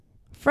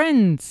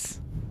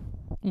Friends,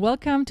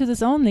 welcome to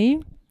this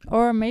only,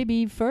 or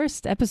maybe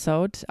first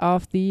episode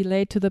of the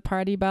Late to the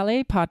Party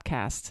Ballet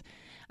podcast.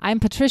 I'm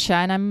Patricia,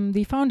 and I'm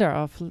the founder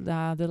of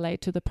the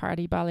Late to the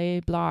Party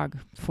Ballet blog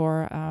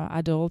for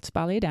adult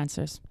ballet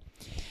dancers.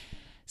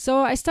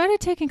 So I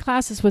started taking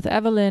classes with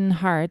Evelyn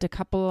Hart a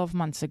couple of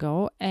months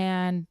ago,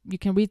 and you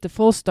can read the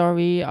full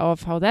story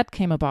of how that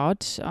came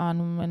about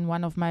in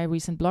one of my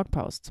recent blog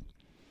posts.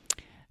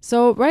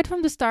 So right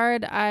from the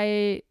start,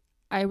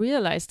 I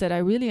realized that I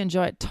really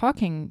enjoyed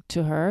talking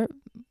to her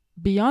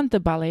beyond the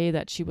ballet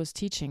that she was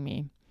teaching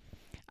me.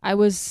 I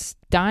was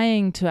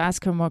dying to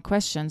ask her more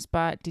questions,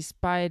 but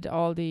despite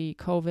all the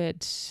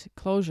COVID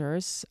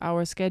closures,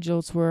 our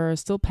schedules were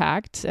still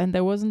packed and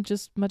there wasn't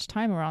just much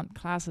time around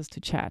classes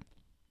to chat.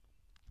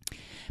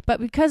 But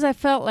because I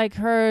felt like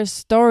her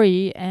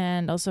story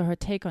and also her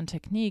take on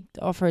technique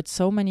offered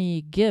so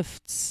many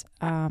gifts,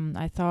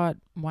 I thought,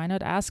 why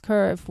not ask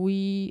her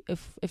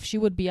if she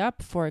would be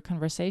up for a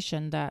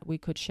conversation that we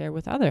could share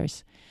with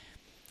others?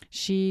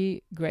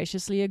 She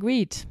graciously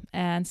agreed,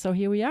 and so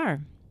here we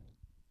are.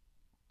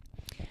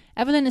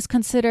 Evelyn is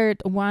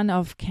considered one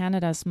of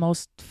Canada's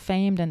most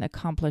famed and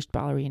accomplished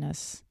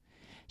ballerinas.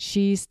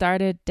 She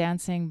started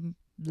dancing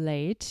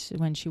late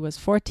when she was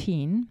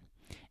 14,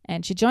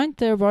 and she joined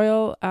the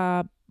Royal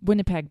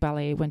Winnipeg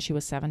Ballet when she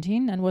was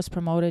 17 and was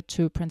promoted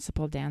to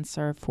principal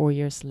dancer 4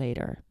 years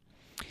later.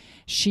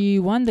 She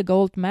won the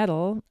gold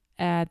medal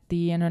at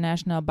the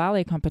International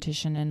Ballet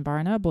Competition in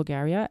Varna,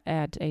 Bulgaria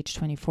at age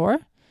 24,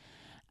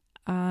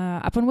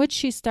 upon which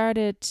she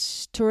started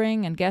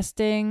touring and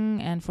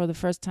guesting and for the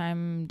first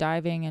time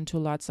diving into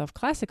lots of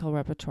classical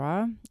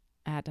repertoire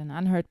at an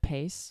unheard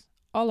pace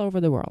all over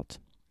the world.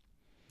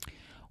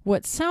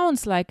 What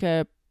sounds like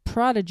a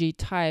prodigy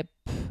type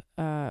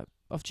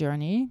of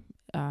journey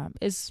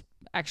is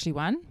actually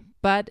one,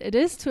 but it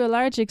is to a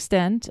large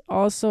extent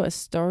also a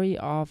story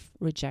of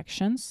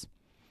rejections,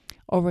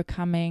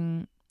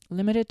 overcoming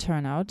limited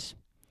turnout,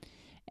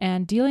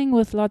 and dealing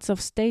with lots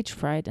of stage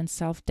fright and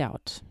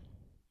self-doubt.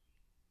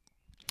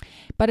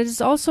 But it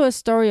is also a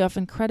story of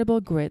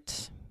incredible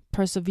grit,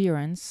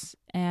 perseverance,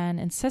 and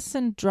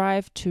incessant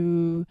drive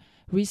to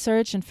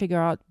research and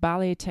figure out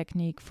ballet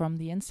technique from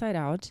the inside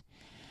out,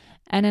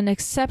 and an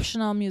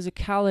exceptional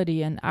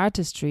musicality and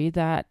artistry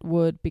that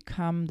would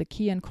become the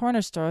key and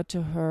cornerstone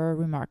to her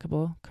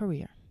remarkable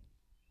career.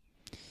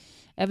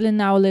 Evelyn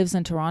now lives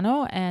in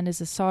Toronto and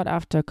is a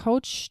sought-after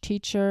coach,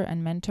 teacher,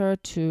 and mentor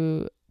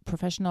to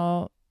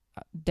professional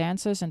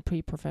dancers and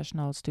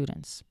pre-professional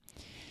students.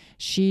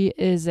 She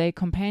is a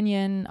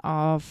companion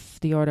of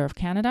the Order of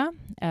Canada,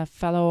 a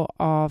fellow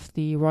of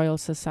the Royal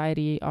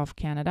Society of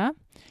Canada,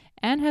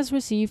 and has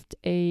received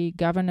a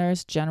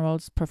Governors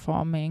General's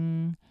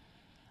Performing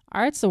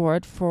Arts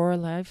Award for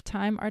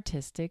Lifetime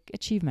Artistic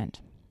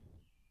Achievement.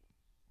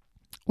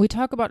 We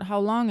talk about how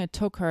long it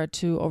took her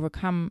to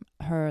overcome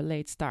her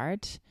late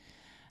start.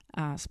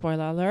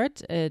 Spoiler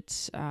alert,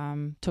 it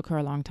took her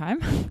a long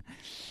time.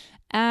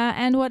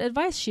 And what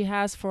advice she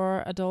has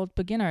for adult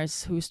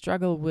beginners who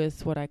struggle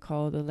with what I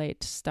call the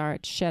late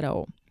start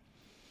shadow.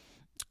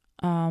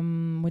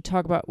 We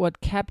talk about what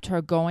kept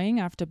her going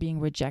after being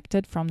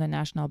rejected from the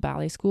National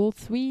Ballet School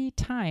 3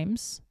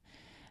 times.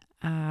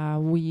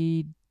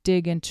 We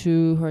dig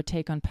into her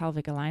take on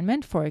pelvic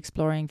alignment for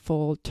exploring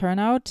full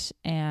turnout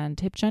and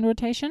hip joint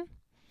rotation,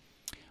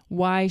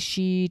 why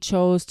she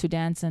chose to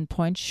dance in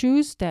pointe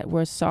shoes that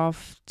were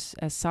soft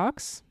as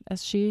socks,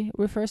 as she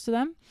refers to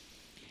them,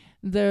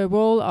 the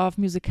role of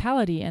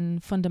musicality in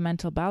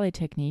fundamental ballet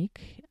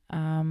technique,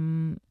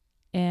 and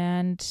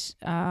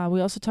we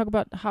also talk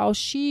about how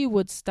she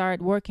would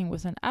start working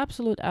with an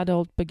absolute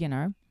adult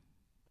beginner.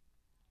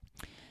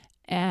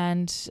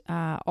 And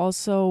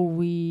also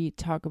we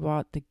talk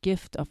about the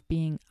gift of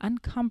being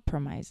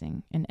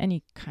uncompromising in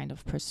any kind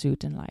of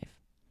pursuit in life.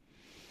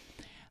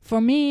 For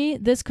me,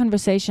 this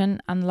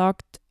conversation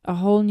unlocked a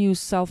whole new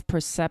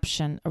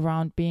self-perception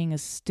around being a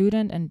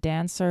student and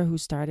dancer who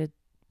started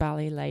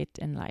ballet late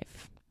in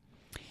life.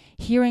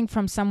 Hearing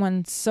from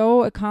someone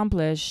so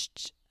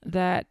accomplished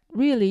that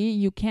really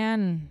you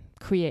can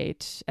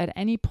create at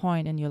any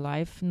point in your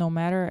life, no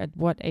matter at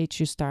what age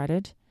you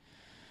started,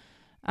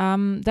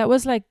 that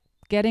was like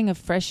getting a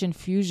fresh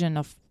infusion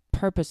of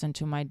purpose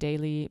into my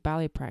daily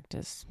ballet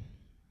practice.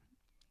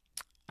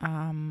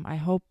 I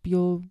hope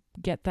you'll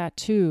get that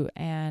too,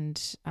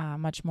 and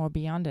much more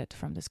beyond it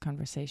from this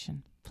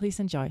conversation. Please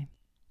enjoy.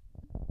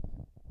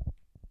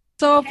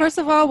 So first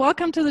of all,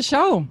 welcome to the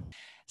show.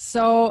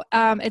 So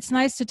it's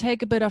nice to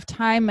take a bit of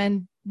time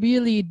and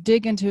really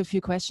dig into a few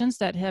questions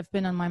that have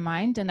been on my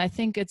mind. And I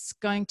think it's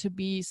going to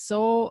be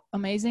so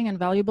amazing and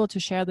valuable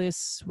to share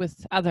this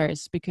with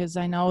others, because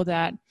I know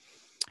that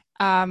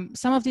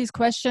some of these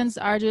questions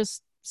are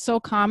just so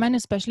common,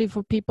 especially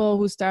for people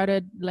who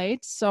started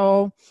late.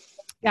 So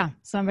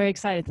I'm very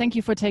excited. Thank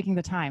you for taking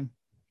the time.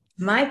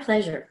 My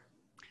pleasure.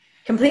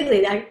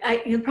 Completely.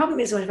 The problem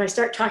is when I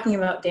start talking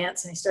about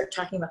dance and I start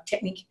talking about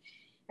technique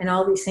and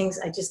all these things,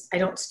 I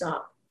don't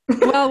stop.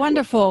 Well,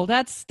 wonderful.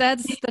 That's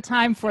the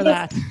time for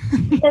that.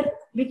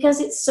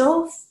 because it's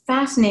so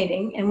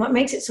fascinating. And what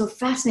makes it so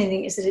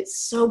fascinating is that it's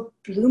so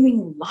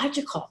blooming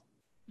logical.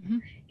 Mm-hmm.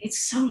 It's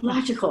so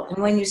logical. And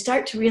when you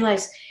start to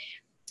realize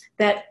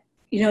that,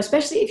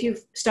 especially if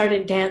you've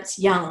started dance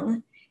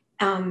young,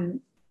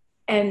 and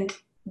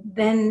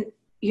then,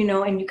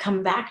 and you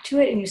come back to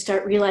it and you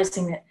start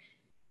realizing that,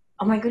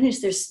 oh my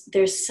goodness,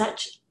 there's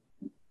such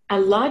a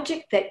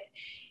logic that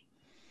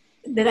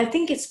I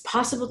think it's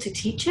possible to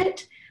teach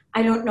it.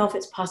 I don't know if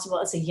it's possible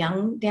as a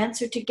young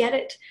dancer to get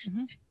it,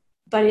 mm-hmm.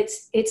 but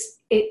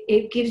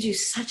it gives you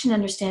such an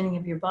understanding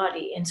of your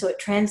body. And so it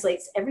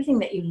translates everything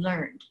that you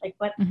learned. Like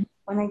mm-hmm.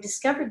 when I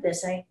discovered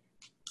this,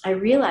 I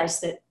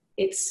realized that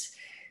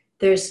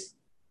there's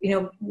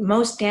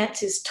most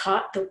dance is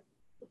taught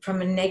from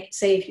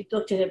say if you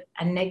looked at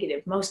a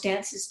negative, most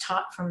dance is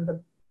taught from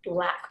the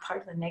black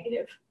part of the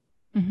negative.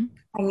 Mm-hmm.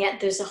 And yet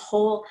there's a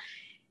whole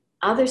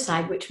other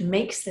side which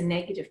makes the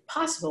negative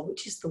possible,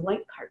 which is the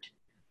white part.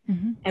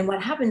 Mm-hmm. And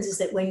what happens is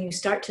that when you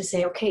start to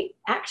say, okay,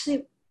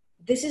 actually,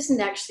 this isn't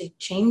actually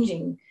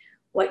changing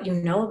what you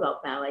know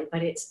about ballet,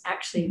 but it's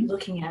actually mm-hmm.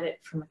 looking at it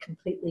from a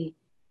completely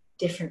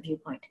different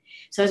viewpoint.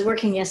 So I was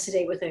working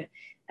yesterday with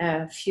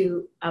a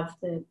few of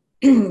the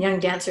young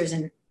dancers,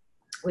 and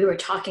we were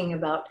talking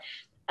about,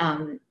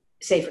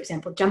 say, for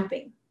example,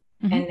 jumping.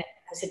 Mm-hmm. And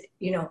I said,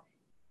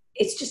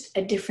 it's just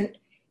a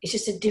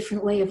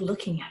different way of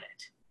looking at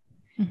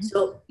it. Mm-hmm.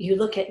 So you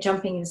look at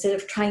jumping, instead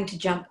of trying to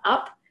jump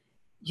up,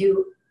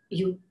 you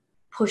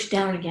push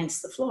down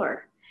against the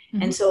floor.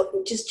 Mm-hmm. And so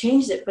it just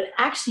changes it. But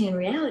actually, in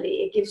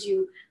reality, it gives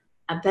you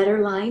a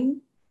better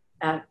line,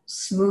 a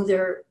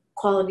smoother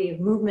quality of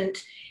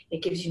movement.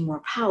 It gives you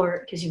more power.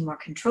 It gives you more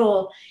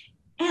control.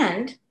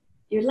 And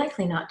you're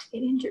likely not to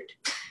get injured.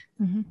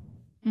 Mm-hmm.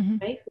 Mm-hmm.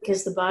 Right?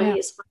 Because the body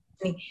is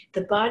functioning.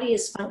 The body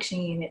is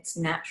functioning in its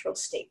natural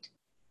state.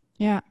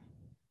 Yeah.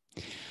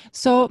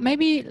 So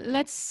maybe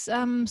let's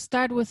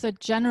start with a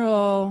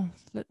general,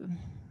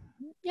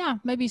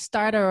 maybe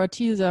starter or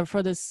teaser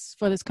for this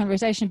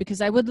conversation,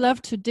 because I would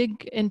love to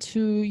dig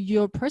into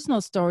your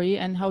personal story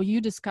and how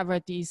you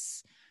discovered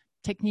these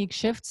technique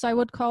shifts, I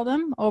would call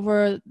them,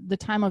 over the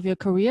time of your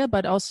career,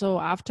 but also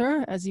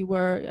after, as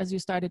you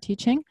started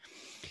teaching.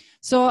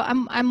 So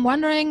I'm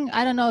wondering,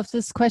 I don't know if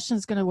this question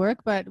is going to work,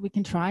 but we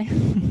can try.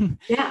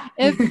 Yeah.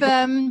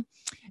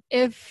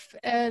 if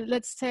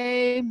let's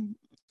say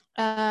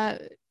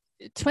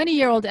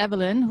 20-year-old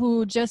Evelyn,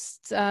 who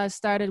just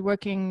started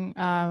working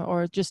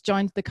or just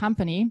joined the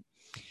company,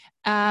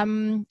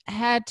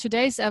 had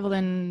today's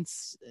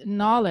Evelyn's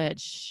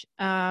knowledge,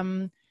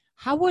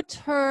 how would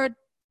her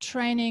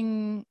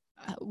training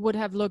would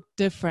have looked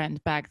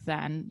different back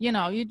then?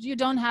 You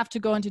don't have to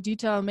go into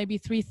detail, maybe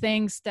 3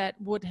 things that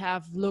would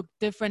have looked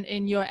different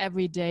in your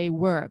everyday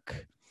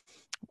work.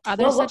 Are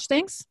there such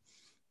things?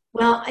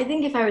 Well, I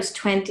think if I was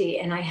 20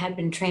 and I had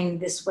been trained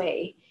this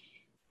way,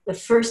 the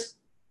first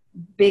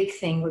big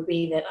thing would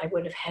be that I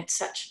would have had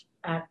such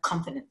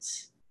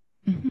confidence,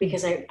 mm-hmm.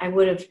 because I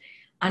would have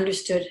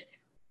understood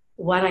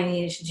what I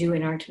needed to do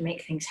in order to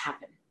make things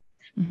happen.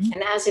 Mm-hmm.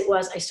 And as it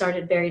was, I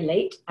started very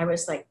late. I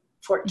was like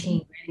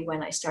 14 really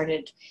when I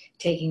started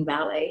taking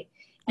ballet.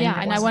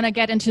 And I want to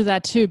get into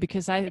that too,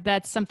 because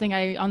that's something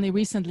I only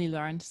recently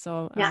learned.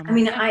 So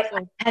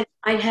I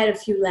had a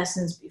few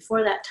lessons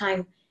before that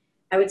time.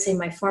 I would say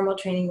my formal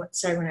training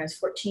started when I was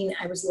 14.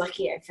 I was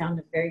lucky. I found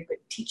a very good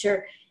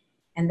teacher,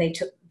 and they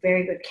took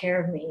very good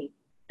care of me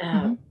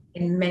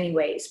in many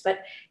ways. But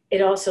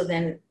it also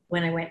then,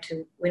 when I went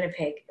to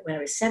Winnipeg when I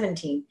was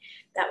 17,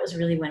 that was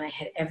really when I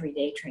had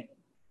everyday training,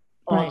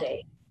 all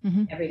day,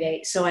 every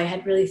day. So I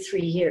had really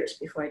 3 years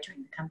before I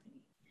joined the company.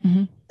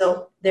 Mm-hmm.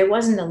 So there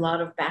wasn't a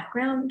lot of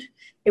background.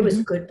 It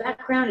was good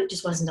background. It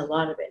just wasn't a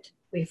lot of it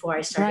before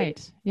I started.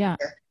 Right. Yeah.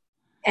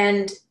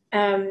 And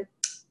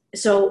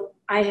so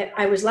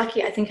I was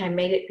lucky. I think I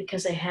made it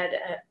because I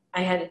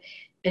had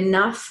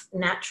enough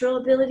natural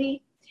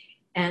ability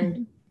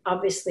and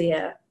obviously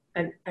a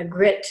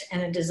grit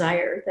and a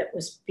desire that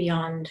was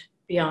beyond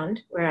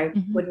where I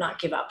would not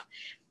give up.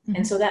 Mm-hmm.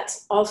 And so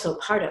that's also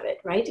part of it,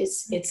 right?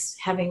 It's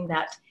having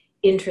that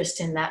interest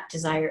and that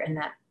desire and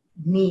that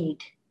need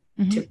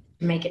to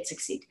make it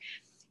succeed.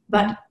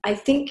 But I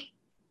think,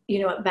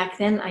 back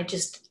then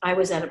I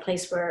was at a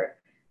place where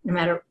no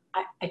matter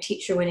a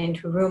teacher went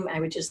into a room, I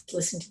would just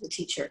listen to the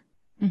teacher.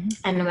 Mm-hmm.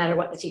 And no matter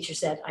what the teacher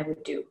said, I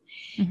would do.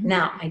 Mm-hmm.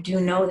 Now, I do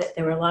know that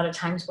there were a lot of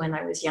times when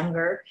I was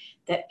younger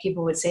that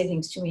people would say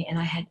things to me and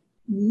I had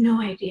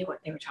no idea what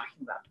they were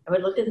talking about. I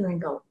would look at them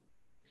and go,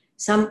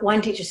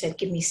 one teacher said,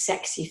 "Give me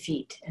sexy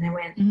feet." And I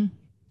went,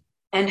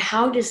 and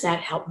how does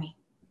that help me?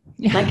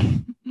 Yeah.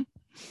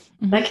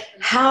 Like,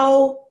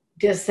 how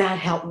does that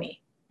help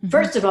me? Mm-hmm.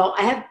 First of all,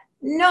 I have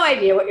no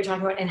idea what you're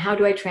talking about, and how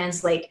do I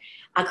translate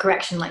a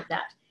correction like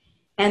that?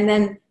 And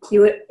then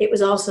it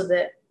was also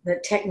the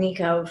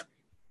technique of,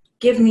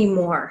 give me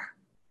more.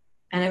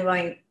 And I'm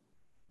going,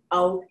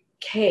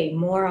 okay,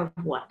 more of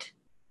what?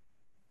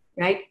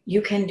 Right?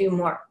 You can do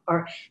more,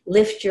 or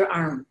lift your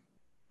arm.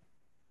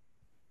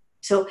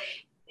 So,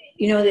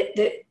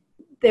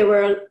 there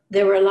were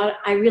a lot.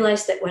 I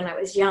realized that when I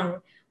was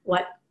young,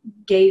 what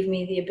gave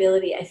me the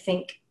ability, I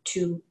think,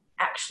 to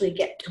actually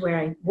get to where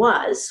I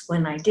was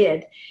when I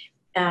did,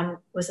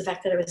 was the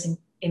fact that I was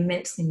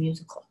immensely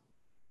musical.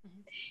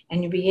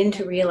 And you begin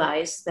to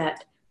realize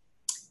that,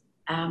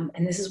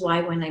 and this is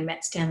why when I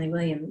met Stanley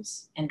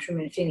Williams and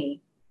Truman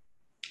Finney,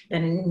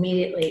 then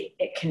immediately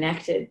it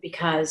connected,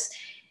 because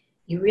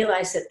you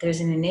realize that there's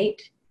an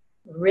innate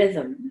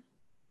rhythm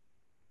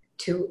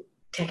to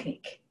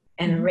technique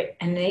and an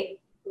innate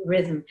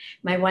rhythm.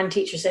 My one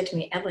teacher said to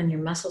me, Evelyn,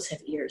 your muscles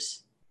have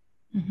ears.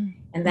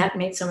 And that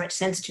made so much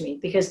sense to me,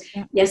 because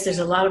yes, there's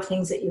a lot of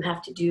things that you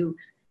have to do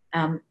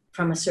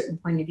from a certain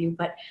point of view,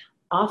 but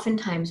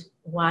oftentimes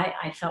why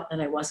I felt that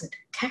I wasn't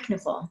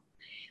technical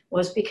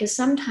was because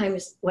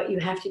sometimes what you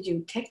have to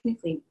do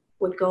technically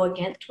would go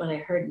against what I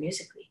heard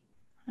musically.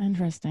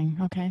 Interesting.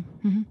 Okay.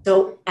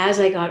 So as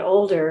I got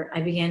older,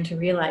 I began to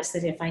realize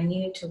that if I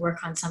needed to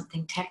work on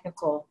something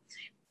technical,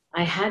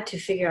 I had to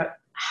figure out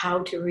how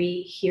to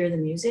rehear the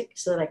music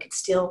so that I could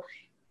still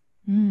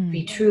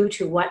be true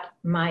to what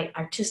my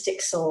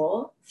artistic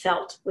soul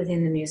felt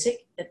within the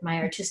music, that my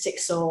artistic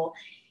soul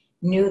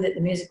knew that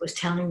the music was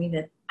telling me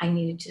that I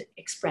needed to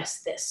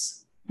express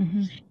this.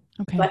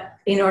 Okay. But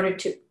in order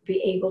to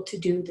be able to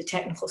do the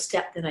technical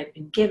step that I've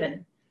been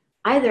given,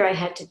 either I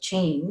had to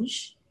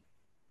change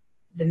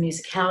the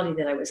musicality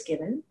that I was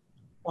given,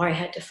 or I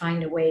had to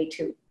find a way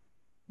to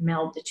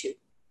meld the two,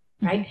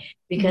 right?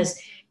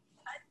 Because,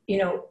 you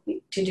know,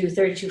 to do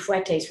 32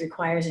 fuetes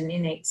requires an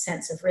innate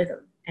sense of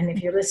rhythm. And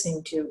if you're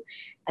listening to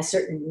a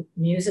certain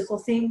musical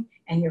thing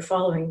and you're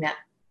following that,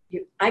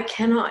 I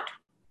cannot,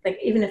 like,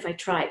 even if I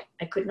tried,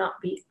 I could not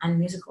be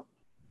unmusical.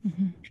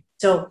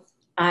 So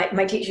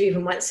my teacher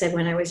even once said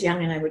when I was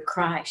young and I would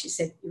cry, she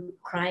said, you were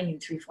crying in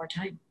 3-4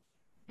 times.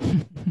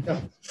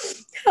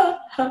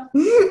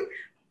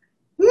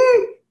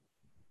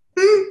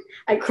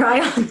 I cry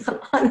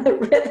on the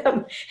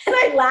rhythm, and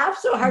I laugh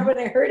so hard when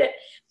I heard it.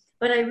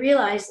 But I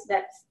realized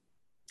that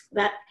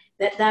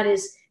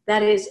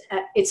is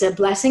it's a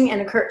blessing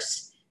and a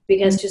curse,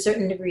 because to a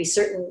certain degree,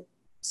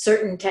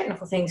 certain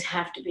technical things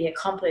have to be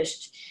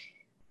accomplished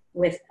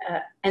with.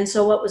 And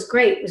so what was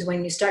great was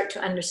when you start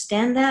to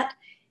understand that,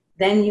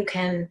 then you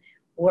can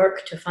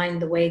work to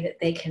find the way that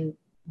they can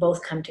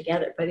both come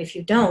together. But if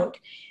you don't,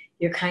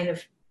 you're kind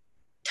of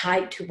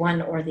tied to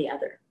one or the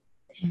other.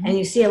 And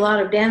you see a lot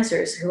of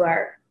dancers who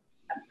are,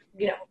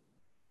 you know,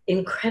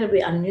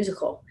 incredibly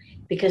unmusical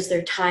because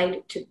they're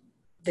tied to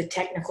the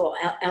technical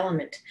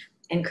element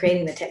and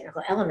creating the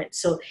technical element.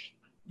 So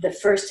the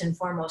first and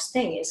foremost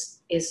thing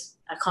is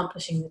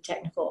accomplishing the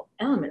technical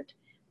element.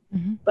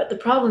 But the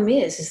problem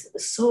is that the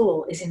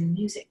soul is in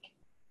music.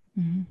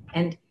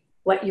 And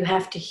what you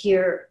have to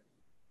hear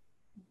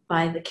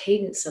by the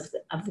cadence of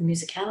the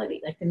musicality,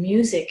 like the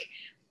music,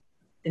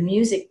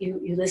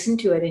 you listen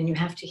to it and you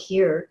have to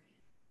hear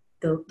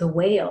the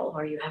wail,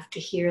 or you have to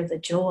hear the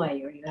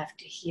joy, or you have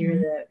to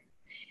hear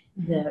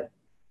the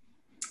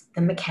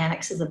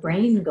mechanics of the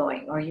brain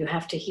going, or you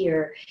have to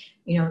hear,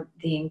 you know,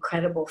 the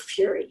incredible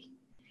fury.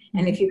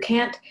 And if you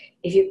can't,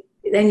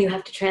 then you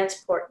have to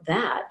transport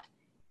that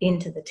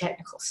into the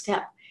technical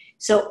step.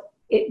 So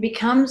it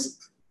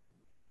becomes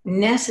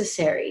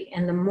necessary.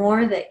 And the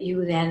more that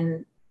you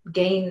then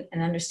gain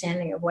an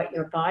understanding of what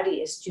your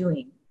body is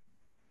doing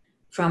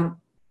from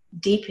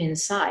deep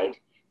inside,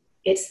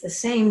 it's the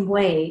same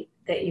way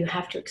that you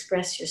have to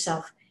express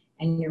yourself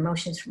and your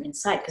emotions from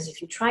inside. Because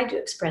if you try to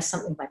express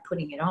something by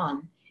putting it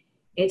on,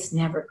 it's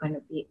never going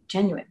to be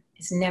genuine.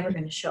 It's never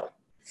going to show.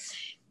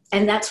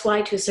 And that's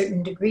why, to a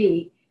certain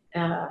degree,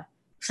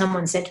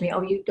 someone said to me,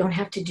 oh, you don't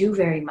have to do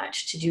very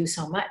much to do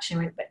so much. And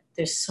I went, but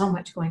there's so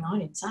much going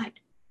on inside.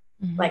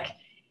 Like,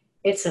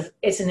 it's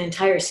an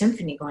entire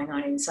symphony going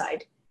on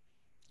inside.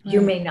 Right.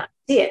 You may not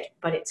see it,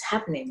 but it's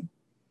happening.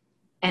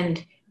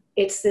 And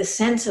it's this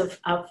sense of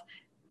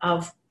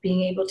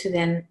being able to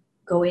then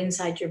go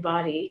inside your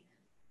body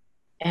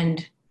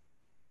and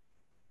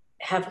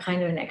have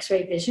kind of an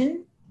X-ray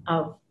vision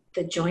of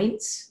the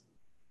joints,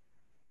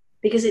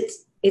 because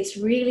it's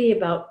really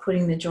about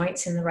putting the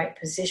joints in the right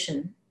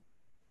position,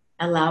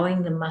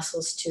 allowing the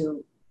muscles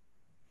to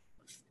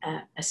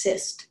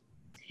assist.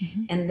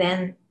 And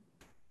then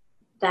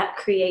that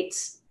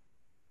creates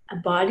a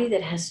body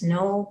that has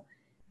no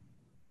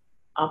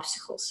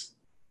obstacles.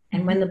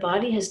 And when the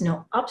body has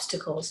no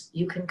obstacles,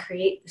 you can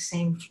create the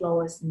same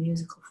flow as the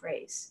musical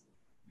phrase.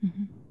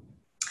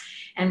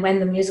 And when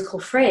the musical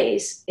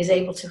phrase is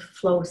able to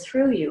flow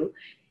through you,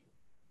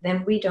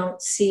 then we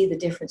don't see the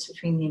difference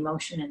between the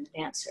emotion and the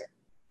dancer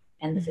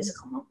and the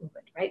physical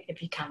movement, right? It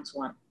becomes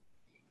one.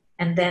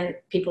 And then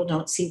people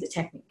don't see the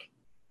technique.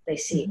 They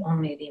see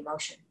only the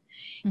emotion.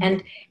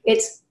 And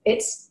it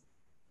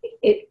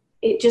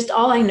just,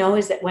 all I know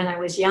is that when I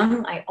was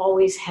young, I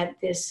always had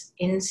this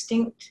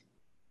instinct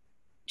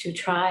to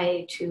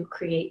try to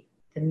create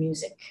the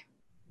music.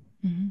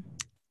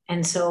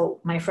 And so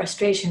my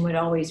frustration would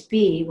always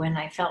be when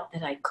I felt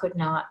that I could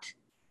not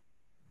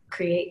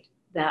create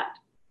that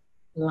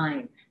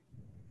line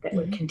that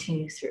would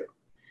continue through.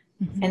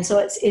 And so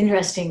it's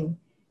interesting.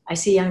 I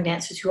see young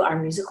dancers who are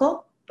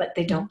musical, but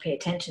they don't pay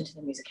attention to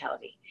the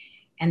musicality.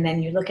 And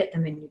then you look at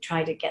them and you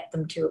try to get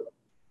them to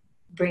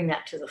bring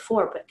that to the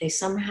fore, but they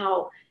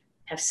somehow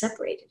have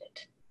separated it.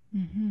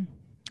 Mm-hmm.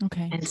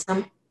 Okay.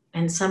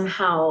 And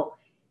somehow,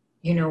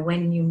 you know,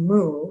 when you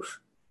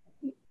move,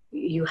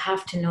 you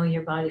have to know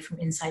your body from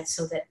inside,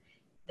 so that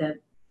the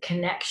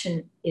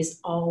connection is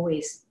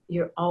always,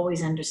 you're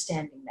always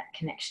understanding that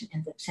connection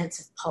and the sense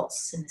of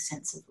pulse and the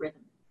sense of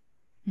rhythm.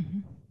 Mm-hmm.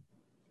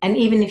 And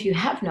even if you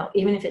have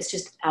even if it's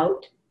just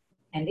out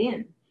and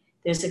in,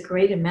 there's a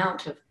great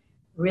amount of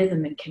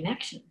rhythm and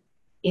connection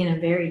in a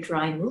very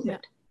dry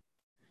movement.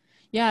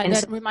 Yeah, and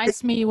that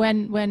reminds me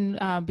when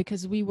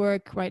because we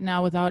work right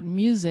now without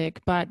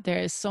music, but there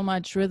is so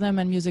much rhythm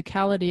and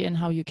musicality in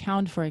how you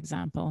count, for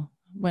example,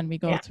 when we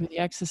go through the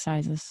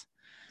exercises.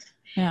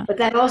 Yeah. But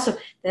that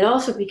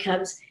also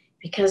becomes,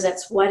 because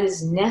that's what is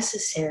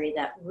necessary,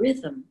 that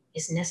rhythm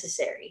is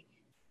necessary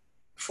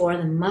for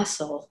the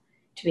muscle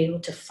to be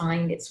able to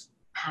find its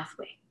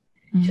pathway,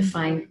 to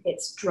find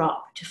its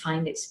drop, to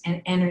find its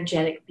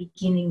energetic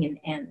beginning and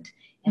end.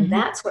 And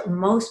that's what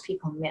most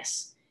people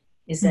miss,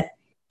 is that,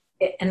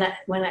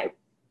 when I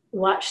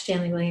watched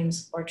Stanley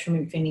Williams or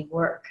Truman Finney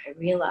work, I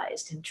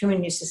realized, and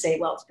Truman used to say,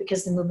 well, it's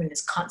because the movement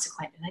is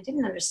consequent. And I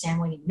didn't understand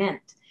what he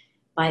meant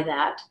by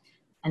that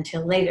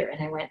until later.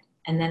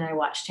 And then I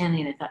watched Stanley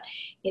and I thought,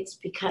 it's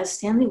because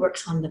Stanley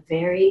works on the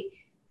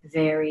very,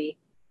 very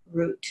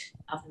root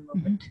of the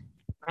movement,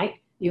 right?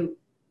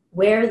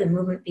 Where the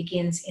movement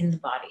begins in the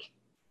body.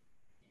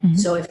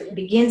 So if it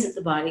begins at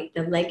the body,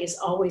 the leg is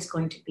always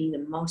going to be the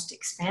most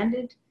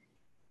expanded,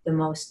 the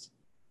most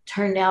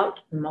turned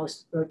out, the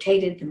most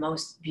rotated, the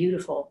most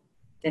beautiful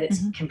that it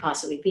can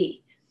possibly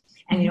be.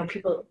 And, you know,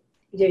 people,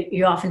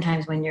 you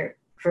oftentimes when you're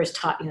first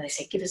taught, you know, they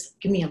say,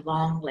 give me a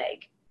long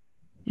leg.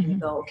 And you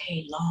go,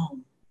 okay,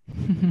 long.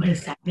 What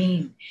does that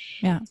mean?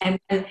 Yeah. And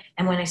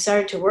when I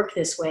started to work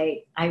this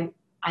way,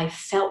 I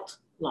felt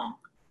long.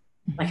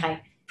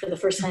 Like for the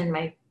first time,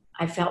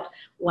 I felt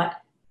what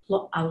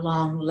a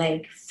long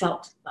leg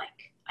felt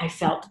like. I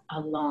felt a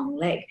long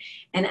leg.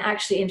 And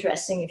actually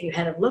interesting, if you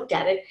had have looked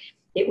at it,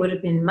 it would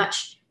have been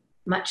much,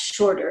 much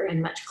shorter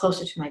and much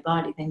closer to my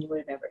body than you would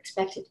have ever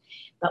expected.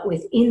 But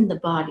within the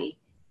body,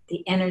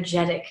 the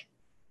energetic,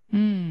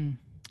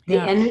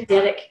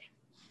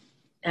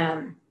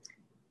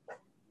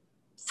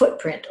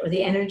 footprint, or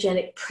the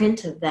energetic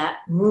print of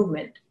that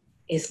movement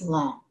is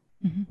long.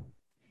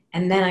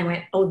 And then I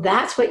went, oh,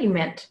 that's what you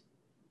meant.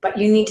 But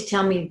you need to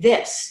tell me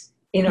this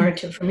in order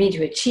for me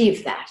to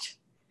achieve that.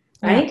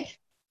 Right?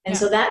 And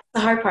so that's the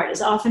hard part,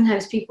 is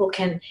oftentimes people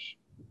can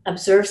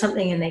observe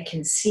something and they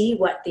can see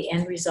what the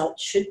end result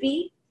should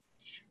be.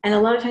 And a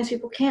lot of times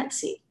people can't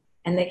see.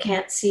 And they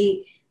can't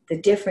see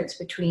the difference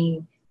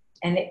between,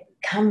 and it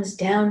comes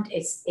down,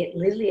 it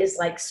literally is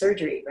like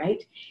surgery,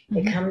 right?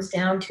 It comes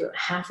down to a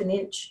half an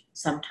inch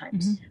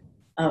sometimes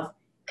of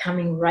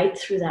coming right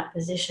through that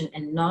position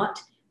and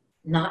not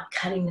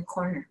cutting the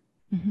corner,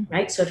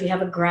 right? So if you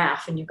have a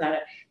graph and you've got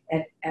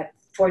a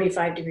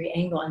 45-degree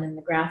angle and then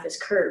the graph is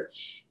curved,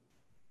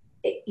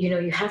 you know,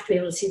 you have to be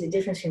able to see the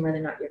difference between whether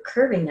or not you're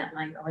curving that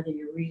line or whether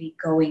you're really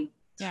going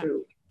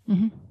through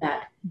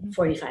that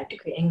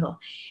 45-degree angle.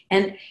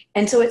 And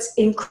so it's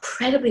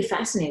incredibly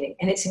fascinating.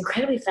 And it's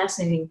incredibly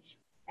fascinating.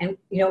 And,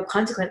 you know,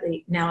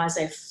 consequently, now as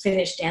I've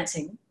finished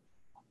dancing,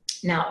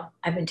 now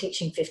I've been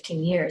teaching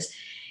 15 years.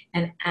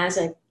 And as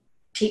I'm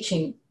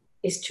teaching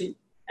is to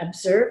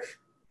observe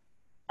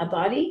a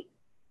body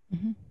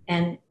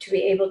and to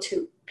be able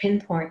to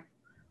pinpoint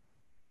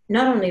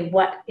not only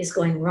what is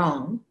going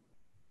wrong,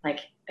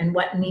 and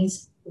what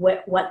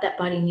that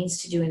body needs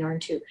to do in order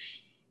to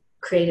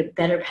create a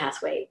better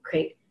pathway,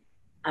 create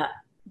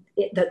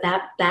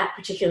that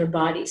particular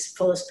body's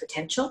fullest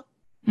potential,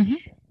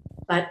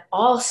 but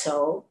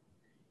also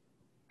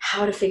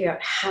how to figure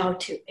out how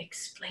to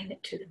explain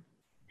it to them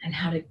and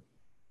how to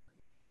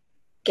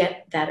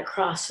get that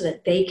across so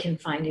that they can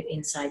find it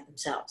inside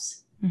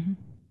themselves.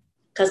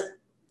 Because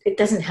it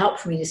doesn't help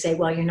for me to say,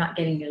 well, you're not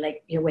getting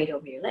your weight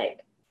over your leg.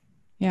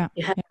 Yeah.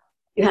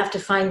 You have to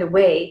find a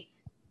way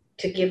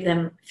to give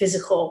them the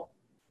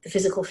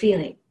physical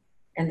feeling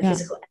and the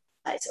physical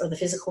exercise, or the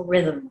physical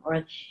rhythm,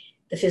 or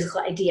the physical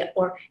idea,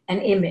 or an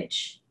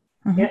image.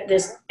 You know,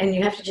 and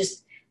you have to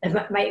just,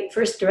 my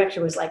first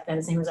director was like that.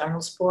 His name was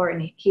Arnold Spohr,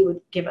 and he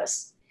would give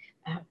us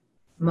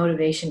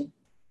motivation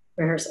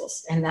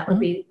rehearsals. And that would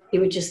be, he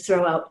would just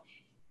throw out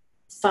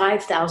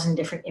 5,000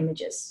 different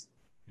images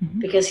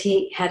because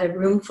he had a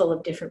room full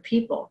of different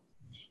people.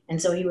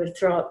 And so he would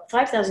throw out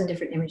 5,000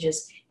 different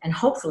images, and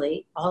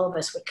hopefully all of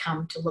us would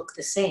come to look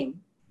the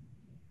same.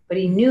 But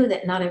he knew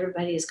that not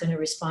everybody is going to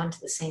respond to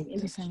the same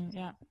image.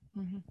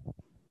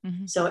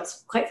 So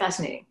it's quite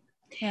fascinating.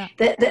 Yeah.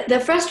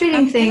 The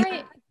frustrating thing.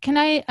 Can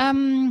I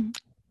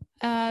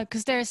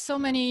because there are so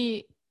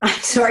many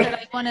sorry, that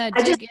I want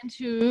to dig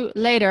into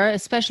later,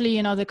 especially,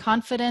 you know, the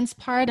confidence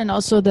part and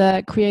also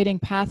the creating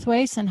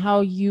pathways and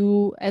how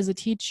you as a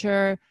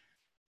teacher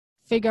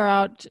figure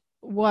out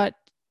what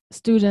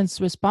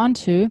students respond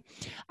to.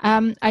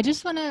 I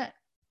just want to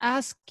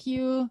ask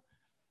you,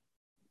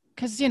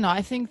 because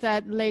I think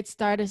that late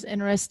start is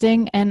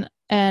interesting, and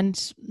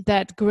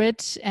that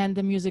grit and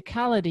the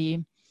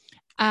musicality.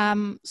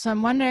 So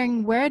I'm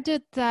wondering, where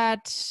did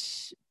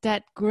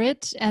that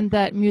grit and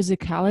that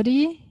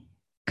musicality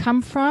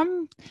come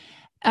from?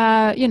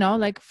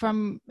 Like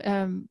from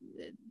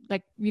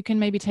like you can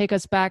maybe take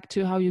us back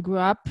to how you grew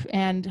up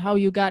and how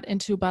you got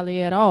into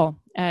ballet at all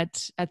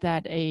at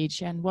that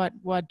age, and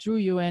what drew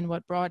you in,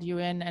 what brought you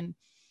in,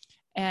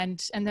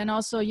 and then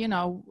also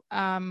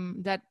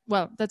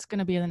that's going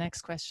to be the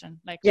next question,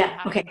 like what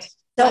happened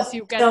once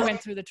you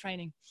went through the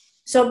training.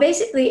 So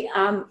basically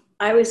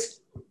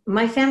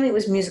my family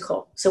was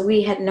musical, so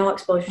we had no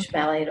exposure to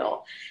ballet at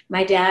all.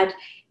 My dad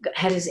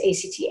had his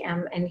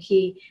ACTM, and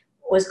he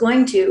was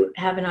going to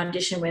have an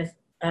audition with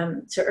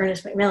Sir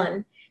Ernest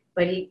Macmillan,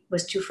 but he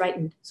was too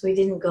frightened, so he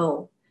didn't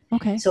go.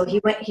 Okay. So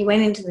he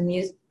went into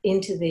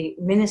the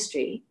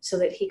ministry so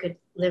that he could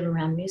live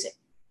around music.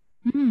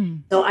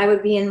 Mm. So I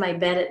would be in my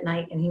bed at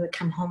night, and he would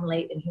come home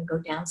late, and he would go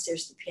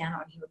downstairs to the piano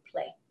and he would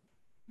play.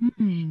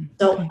 Mm.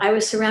 So okay. I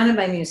was surrounded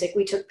by music.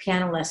 We took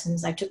piano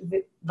lessons. I took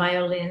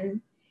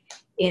violin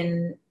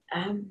in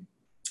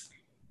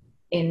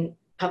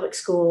public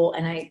school,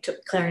 and I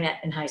took clarinet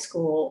in high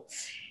school.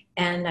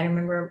 And I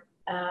remember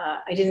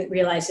I didn't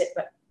realize it,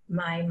 but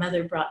my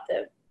mother brought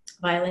the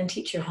violin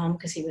teacher home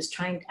because I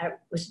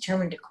was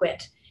determined to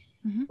quit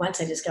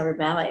once I discovered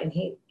ballet, and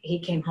he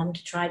came home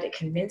to try to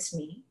convince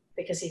me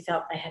because he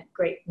felt I had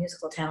great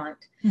musical talent.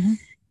 Mm-hmm.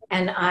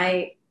 And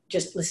I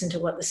just listened to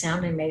what the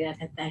sound I made, and I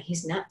thought that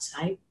he's nuts.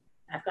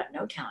 I've got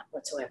no talent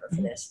whatsoever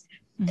for this.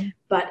 Mm-hmm.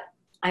 But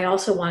I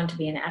also wanted to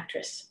be an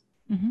actress.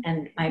 Mm-hmm.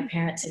 And my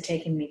parents had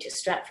taken me to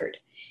Stratford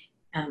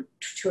 2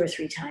 or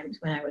 3 times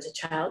when I was a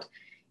child,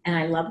 and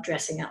I loved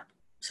dressing up.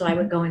 So I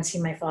would go and see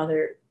my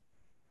father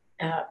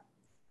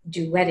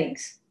do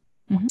weddings.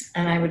 Mm-hmm.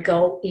 And I would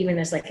go even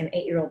as like an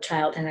 8-year-old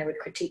child, and I would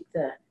critique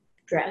the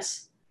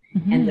dress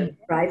and the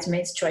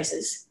bridesmaids'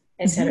 choices,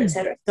 et cetera, et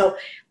cetera. So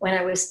when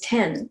I was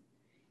 10,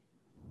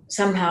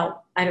 somehow,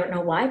 I don't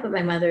know why, but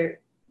my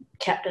mother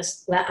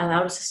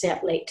allowed us to stay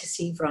up late to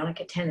see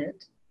Veronica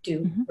Tennant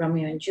do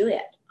Romeo and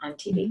Juliet on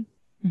TV.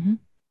 Mm-hmm.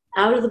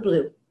 Out of the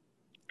blue,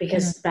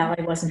 because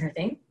ballet wasn't her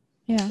thing,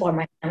 or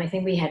my family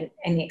thing. We hadn't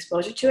any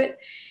exposure to it.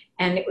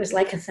 And it was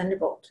like a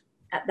thunderbolt.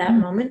 At that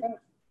moment,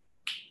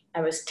 I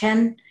was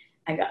 10,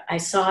 I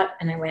saw it,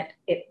 and I went,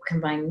 it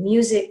combined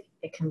music,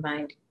 it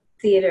combined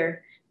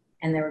theater,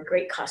 and there were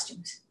great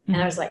costumes. And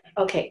I was like,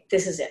 okay,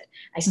 this is it.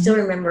 I still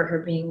remember her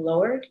being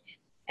lowered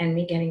and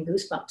me getting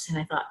goosebumps. And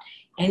I thought,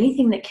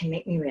 anything that can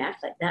make me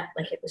react like that,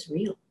 like it was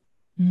real.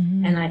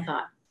 Mm-hmm. And I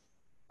thought,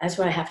 that's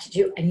what I have to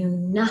do. I knew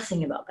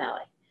nothing about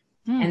ballet.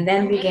 And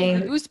then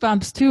began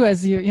goosebumps too,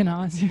 as you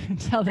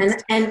tell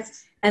this.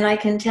 And I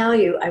can tell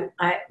you,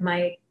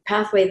 my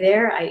pathway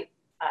there, I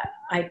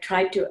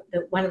tried to,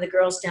 one of the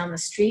girls down the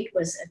street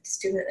was a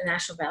student at the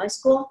National Ballet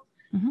School.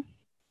 Mm-hmm.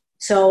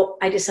 So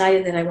I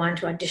decided that I wanted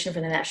to audition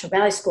for the National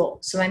Ballet School.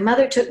 So my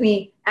mother took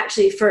me,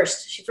 she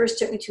first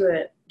took me to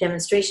a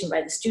demonstration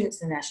by the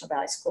students in the National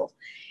Ballet School.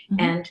 Mm-hmm.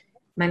 And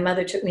my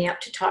mother took me up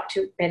to talk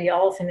to Betty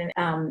Oliphant,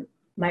 and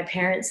my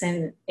parents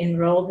then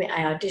enrolled me.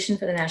 I auditioned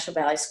for the National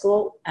Ballet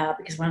School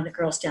because one of the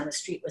girls down the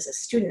street was a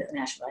student at the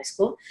National Ballet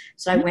School.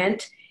 So I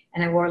went,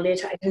 and I wore a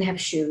leotard. I didn't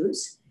have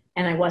shoes,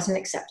 and I wasn't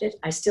accepted.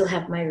 I still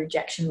have my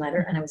rejection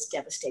letter, and I was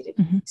devastated,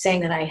 saying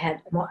that I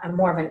had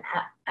more of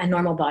a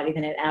normal body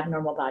than an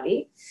abnormal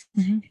body,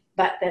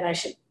 but that I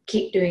should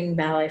keep doing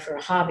ballet for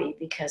a hobby,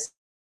 because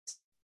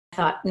I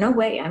thought, no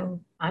way, I'm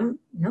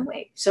no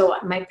way. So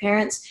my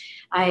parents,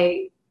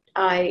 there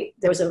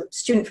was a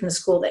student from the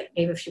school that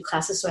gave a few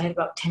classes, so I had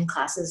about 10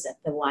 classes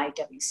at the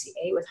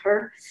YWCA with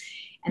her,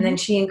 and then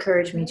she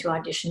encouraged me to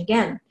audition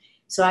again.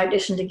 So I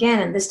auditioned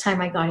again, and this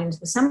time I got into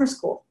the summer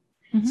school.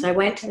 Mm-hmm. So I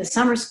went to the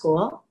summer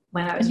school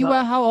when I was. You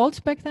were how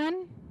old back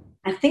then?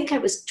 I think I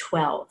was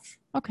 12.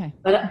 Okay.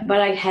 But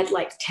I had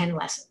like 10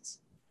 lessons.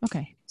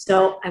 Okay.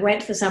 So I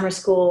went to the summer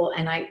school,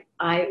 and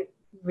I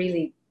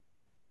really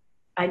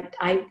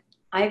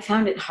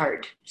found it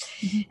hard.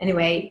 Mm-hmm.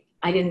 Anyway,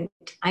 I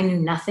knew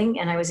nothing,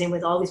 and I was in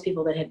with all these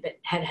people that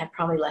had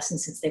probably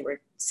lessons since they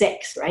were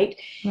 6, right?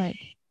 Right.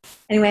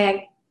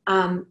 Anyway,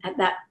 at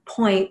that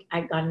point,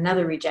 I got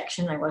another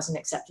rejection. I wasn't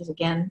accepted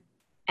again.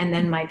 And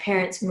then my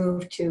parents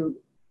moved to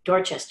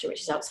Dorchester,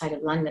 which is outside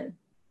of London.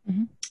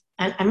 Mm-hmm.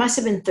 And I must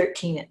have been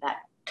 13 at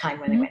that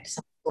time when I went to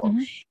summer school.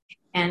 Mm-hmm.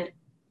 And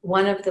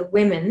one of the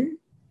women,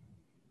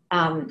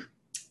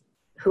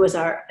 who was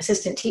our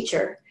assistant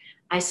teacher,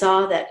 I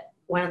saw that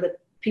one of the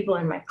people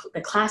in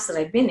the class that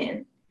I'd been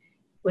in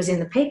was in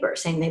the paper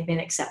saying they'd been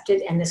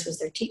accepted, and this was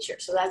their teacher.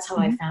 So that's how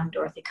I found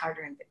Dorothy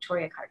Carter and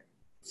Victoria Carter.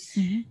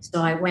 Mm-hmm.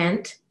 So I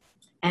went,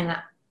 and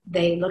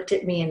they looked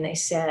at me, and they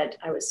said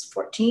I was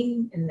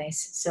 14, and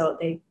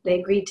they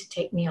agreed to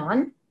take me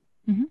on.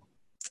 Mm-hmm.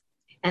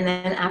 And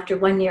then after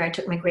 1 year, I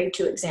took my grade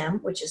 2 exam,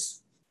 which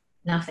is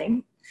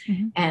nothing.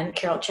 Mm-hmm. And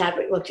Carol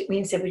Chadwick looked at me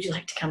and said, "Would you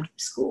like to come to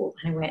the school?"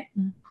 And I went,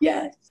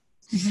 "Yes."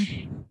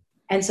 Mm-hmm.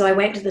 And so I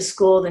went to the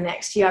school the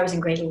next year. I was in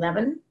grade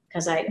 11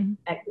 because I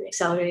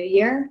accelerated a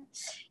year.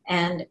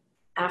 And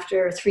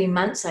after 3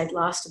 months, I'd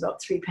lost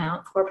about 4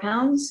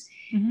 pounds.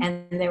 Mm-hmm.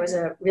 And there was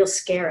a real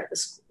scare at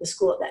the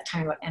school at that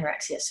time about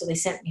anorexia. So they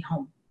sent me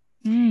home.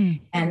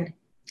 Mm. And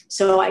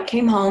so I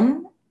came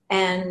home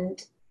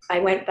and I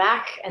went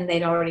back and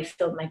they'd already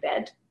filled my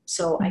bed.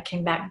 So I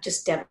came back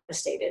just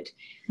devastated.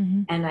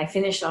 Mm-hmm. And I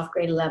finished off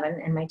grade 11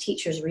 and my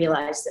teachers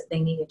realized that they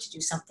needed to do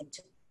something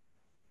to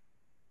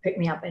pick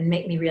me up and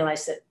make me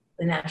realize that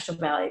the National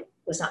Ballet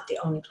was not the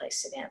only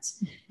place to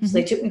dance. Mm-hmm. So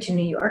they took me to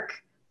New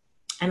York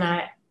and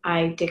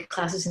I did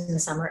classes in the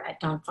summer at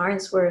Don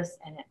Farnsworth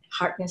and at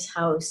Harkness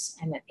House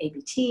and at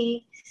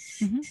ABT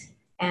Mm-hmm.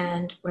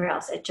 and where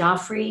else? At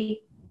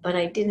Joffrey, but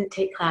I didn't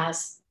take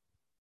class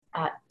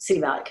at City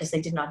Ballet because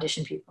they didn't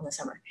audition people in the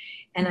summer.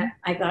 And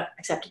I got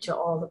accepted to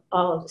all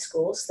of the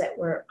schools that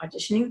were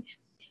auditioning.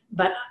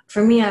 But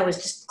for me, I was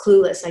just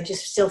clueless. I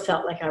just still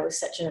felt like I was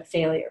such a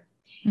failure.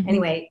 Mm-hmm.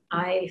 Anyway,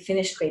 I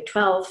finished grade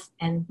 12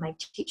 and my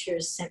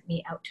teachers sent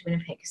me out to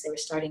Winnipeg because they were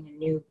starting a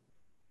new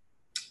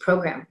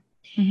program.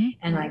 Mm-hmm.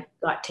 And I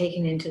got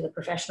taken into the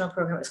professional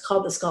program. It was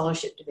called the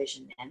Scholarship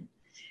Division then.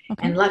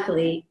 Okay. And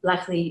luckily,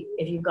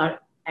 if you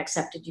got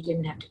accepted, you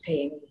didn't have to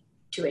pay any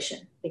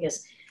tuition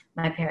because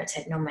my parents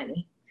had no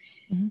money.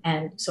 Mm-hmm.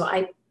 And so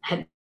I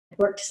had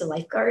worked as a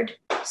lifeguard.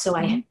 So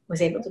Mm-hmm. I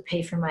was able to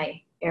pay for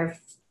my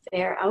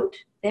airfare out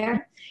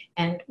there.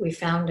 And we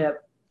found a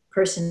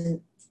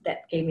person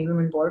that gave me room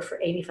and board for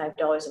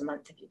 $85 a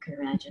month, if you can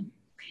imagine.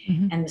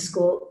 Mm-hmm. And the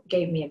school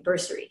gave me a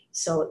bursary.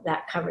 So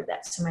that covered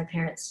that. So my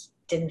parents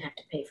didn't have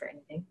to pay for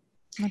anything.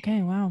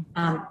 Okay, wow.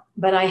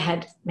 But I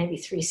had maybe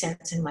 3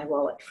 cents in my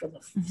wallet for the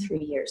Mm-hmm. 3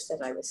 years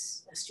that I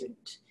was a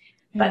student.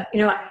 Yeah.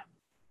 But,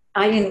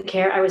 I didn't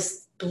care. I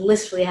was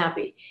blissfully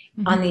happy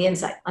Mm-hmm. on the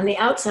inside. On the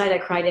outside, I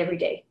cried every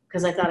day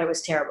because I thought I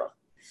was terrible.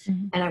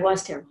 Mm-hmm. And I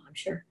was terrible, I'm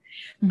sure.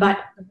 Mm-hmm. But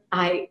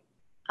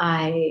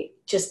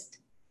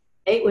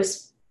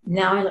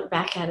now I look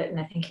back at it and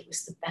I think it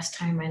was the best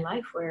time in my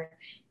life where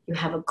you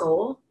have a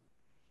goal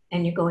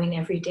and you go in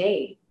every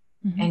day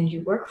Mm-hmm. and you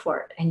work for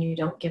it and you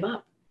don't give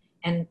up.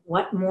 And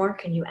what more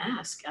can you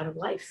ask out of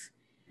life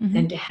Mm-hmm.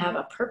 than to have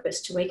a purpose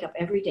to wake up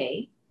every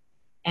day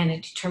and a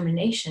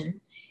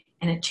determination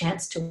and a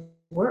chance to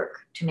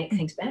work to make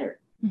things better.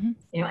 Mm-hmm.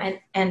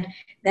 And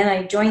then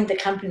I joined the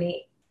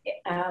company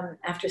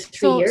after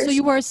 3 years. So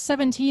you were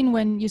 17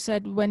 when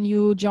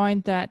you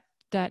joined that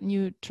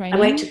new training. I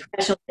went to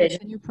professional division.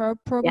 The new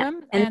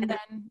program,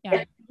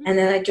 Yeah. And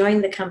then I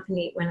joined the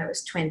company when I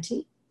was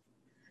 20.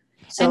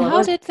 So and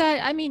how did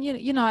that? I mean,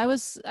 I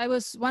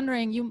was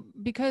wondering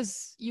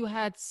because you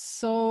had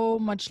so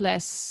much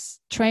less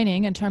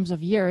training in terms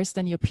of years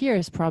than your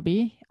peers,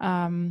 probably.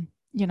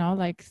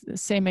 Like the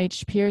same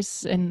age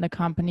peers in the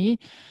company.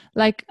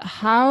 Like,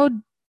 how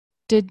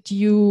did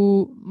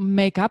you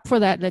make up for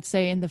that? Let's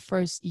say in the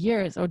first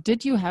years, or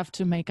did you have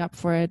to make up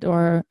for it,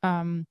 or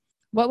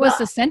what was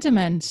the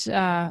sentiment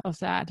of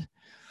that?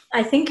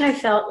 I think I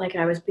felt like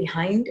I was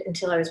behind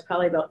until I was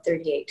probably about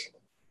 38.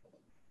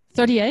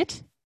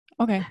 38?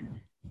 Okay.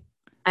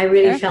 I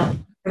really felt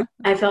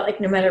like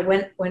no matter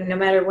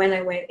when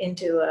I went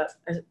into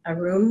a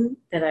room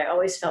that I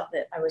always felt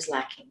that I was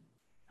lacking.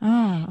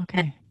 Oh,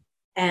 okay.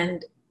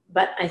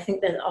 But I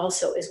think that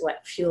also is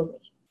what fueled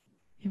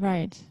me.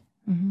 Right.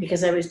 Mm-hmm.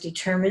 Because I was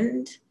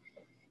determined.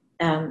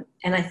 And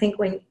I think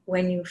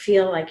when you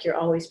feel like you're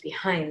always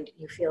behind,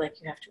 you feel like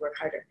you have to work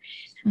harder.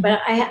 Mm-hmm. But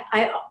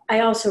I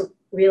also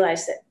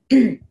realized that,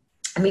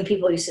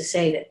 people used to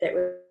say that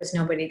there was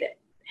nobody that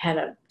had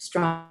a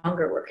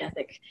stronger work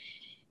ethic.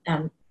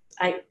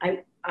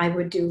 I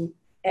would do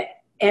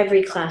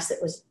every class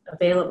that was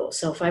available.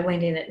 So if I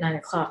went in at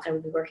 9:00, I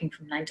would be working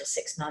from 9 till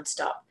 6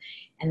 nonstop.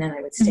 And then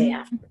I would stay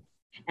Mm-hmm. after.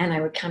 And I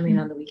would come in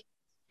on the weekend.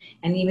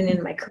 And even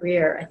in my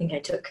career, I think I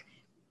took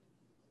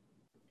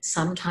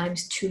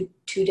sometimes two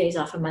days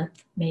off a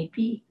month,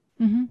 maybe.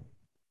 Mm-hmm.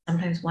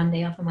 Sometimes 1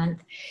 day off a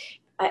month.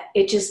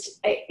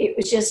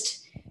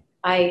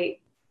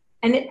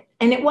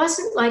 It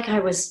wasn't like I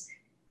was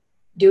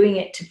doing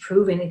it to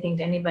prove anything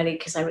to anybody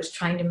because I was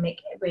trying to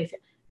make everybody feel.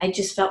 I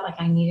just felt like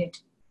I needed,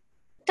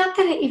 not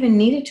that I even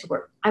needed to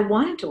work. I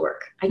wanted to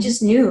work. I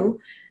just knew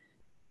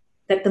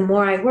that the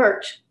more I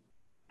worked,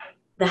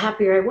 the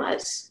happier I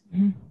was,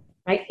 mm-hmm.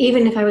 right?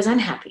 Even if I was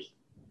unhappy.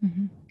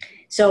 Mm-hmm.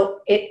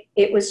 So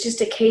it was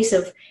just a case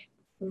of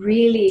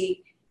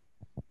really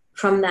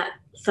from that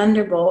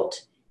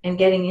thunderbolt and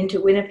getting into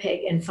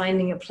Winnipeg and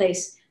finding a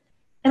place.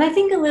 And I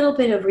think a little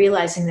bit of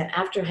realizing that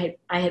after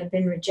I had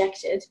been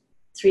rejected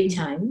 3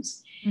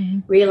 times, mm-hmm.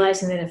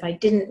 realizing that if I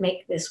didn't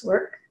make this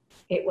work,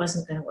 it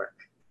wasn't going to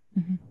work.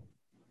 Mm-hmm.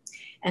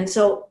 And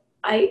so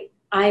I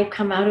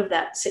come out of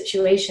that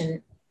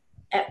situation.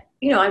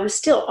 I was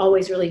still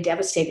always really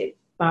devastated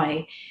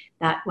by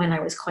that when I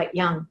was quite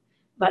young.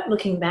 But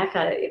looking back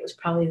at it, it was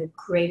probably the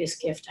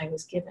greatest gift I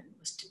was given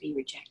was to be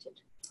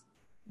rejected.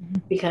 Mm-hmm.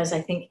 Because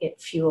I think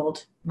it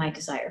fueled my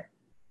desire.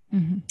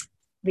 Mm-hmm.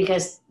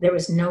 Because there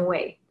was no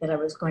way that I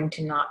was going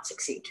to not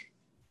succeed.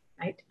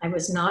 Right? I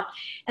was not.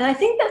 And I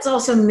think that's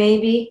also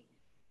maybe,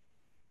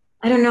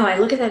 I don't know, I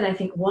look at that and I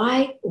think,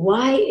 why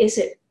is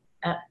it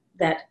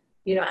that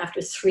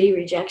after 3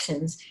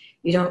 rejections,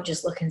 you don't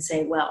just look and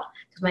say, well,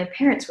 because my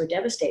parents were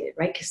devastated,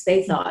 right? Because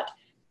they thought,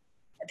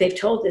 they've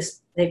told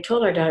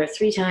our daughter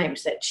 3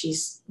 times that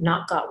she's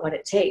not got what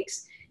it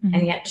takes,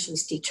 and yet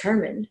she's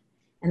determined.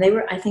 And they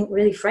were, I think,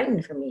 really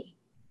frightened for me,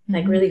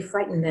 like really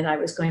frightened that I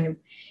was going to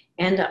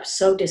end up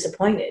so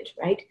disappointed,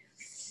 right?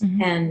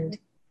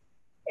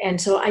 And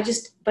so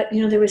but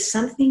there was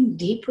something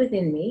deep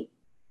within me.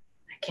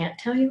 I can't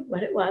tell you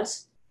what it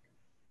was,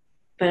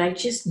 but I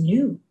just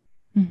knew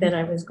that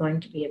I was going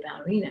to be a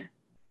ballerina.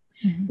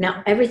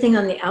 Now, everything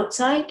on the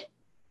outside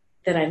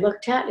that I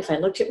looked at, if I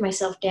looked at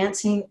myself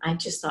dancing, I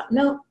just thought,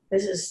 no,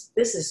 this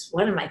is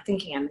what am I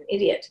thinking? I'm an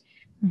idiot.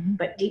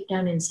 But deep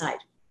down inside,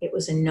 it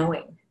was a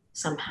knowing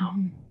somehow.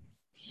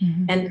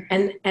 And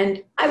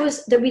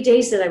there'd be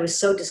days that I was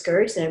so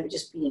discouraged that I would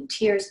just be in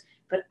tears.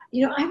 But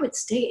I would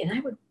stay, and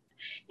I would,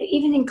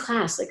 even in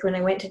class, like when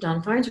I went to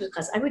Don Farnsworth's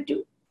class, I would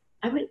do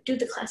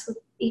the class with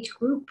each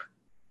group.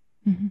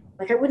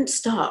 Like I wouldn't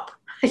stop.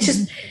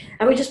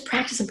 I would just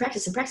practice and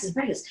practice and practice and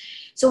practice.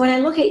 So when I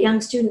look at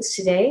young students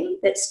today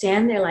that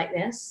stand there like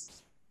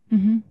this,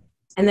 so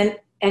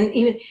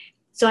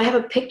I have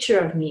a picture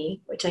of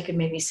me, which I could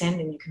maybe send,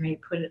 and you can maybe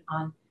put it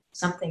on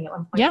something at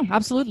one point. Yeah,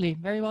 absolutely.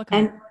 Very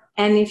welcome.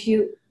 And if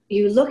you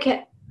look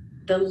at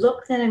the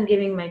look that I'm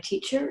giving my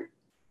teacher,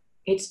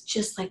 it's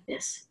just like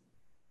this.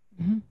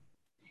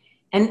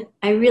 And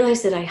I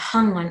realized that I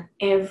hung on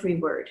every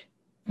word.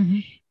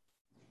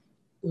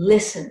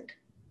 Listened,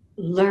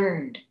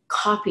 learned,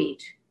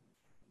 copied,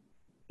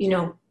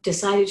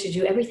 decided to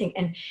do everything.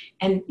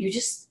 And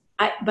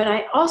but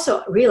I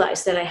also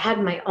realized that I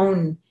had my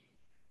own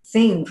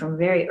thing from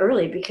very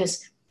early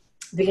because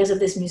of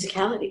this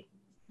musicality.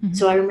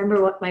 So I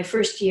remember what my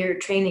first year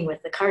training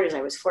with the Carters,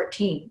 I was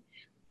 14.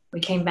 We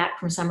came back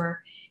from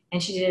summer,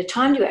 and she did a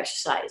tendu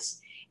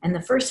exercise. And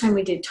the first time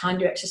we did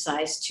tendu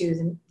exercise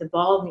to the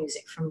ball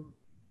music from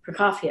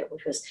Prokofiev,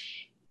 which was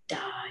da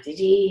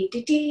dee dee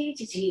dee dee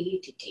dee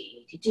dee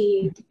dee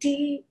dee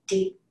dee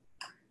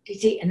dee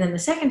dee, and then the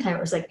second time it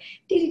was like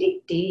dee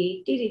dee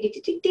dee dee dee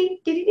dee dee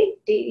dee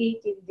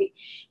dee dee,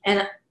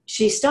 and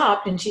she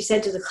stopped and she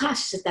said to the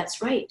class, she said,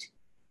 "That's right,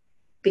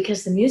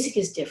 because the music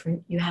is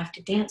different, you have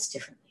to dance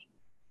differently."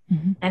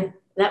 And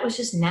that was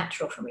just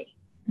natural for me.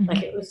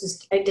 Like it was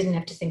just, I didn't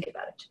have to think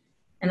about it,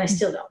 and I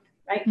still don't,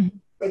 right?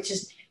 It's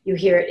just, you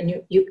hear it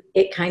and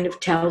it kind of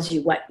tells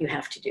you what you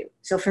have to do.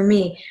 So for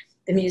me,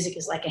 the music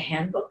is like a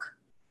handbook,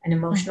 an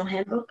emotional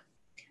handbook,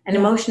 an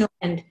emotional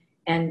and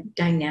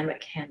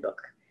dynamic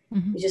handbook.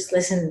 You just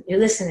listen,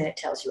 and it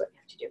tells you what you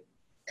have to do.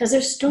 Because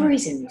there's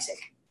stories in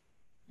music,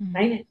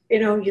 right?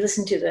 You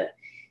listen to the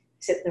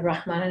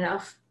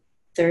Rachmaninoff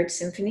Third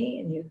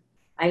Symphony, and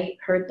I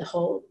heard the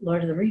whole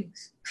Lord of the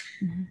Rings.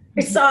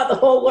 I saw the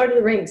whole Lord of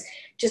the Rings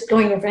just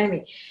going in front of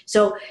me.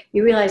 So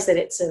you realize that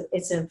it's a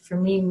for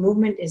me,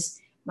 movement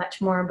is much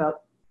more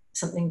about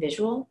something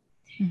visual.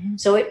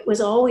 So it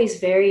was always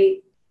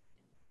very,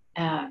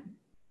 a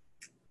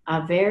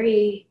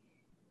very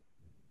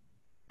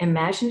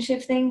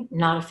imaginative thing,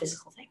 not a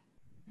physical thing.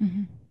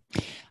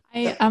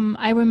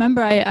 I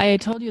remember I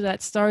told you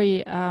that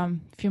story a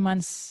few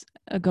months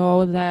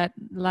ago, that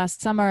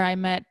last summer I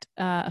met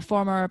a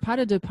former pas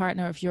de deux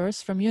partner of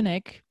yours from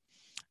Munich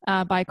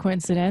by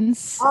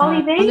coincidence.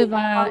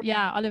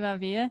 Oliver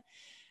Wehe.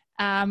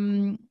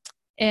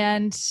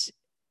 And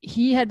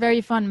he had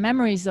very fond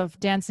memories of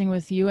dancing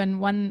with you. And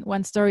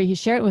one story he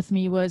shared with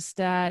me was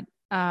that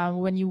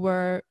when you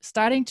were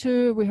starting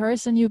to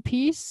rehearse a new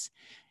piece,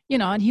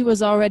 and he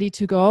was all ready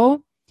to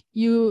go,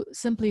 you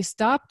simply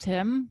stopped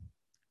him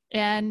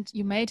and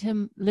you made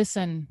him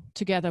listen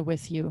together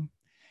with you.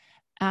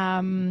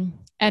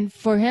 And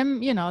for him,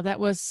 that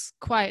was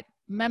quite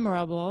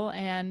memorable.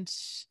 And,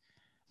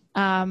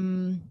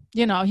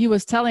 he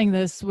was telling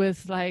this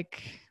with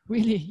like,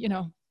 really,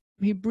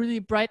 he really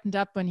brightened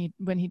up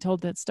when he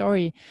told that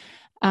story.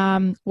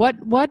 What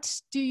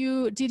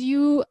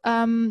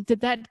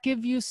did that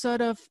give you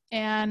sort of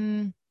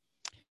an,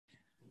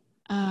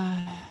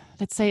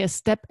 let's say, a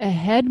step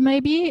ahead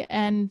maybe?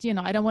 And,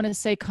 I don't want to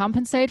say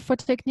compensate for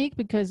technique,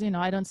 because,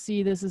 I don't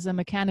see this as a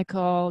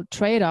mechanical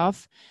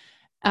trade-off.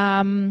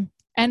 And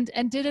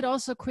did it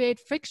also create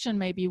friction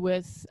maybe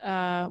with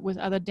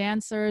other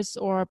dancers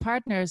or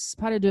partners,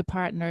 pas de deux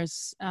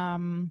partners,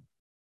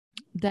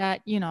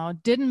 that,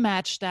 didn't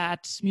match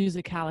that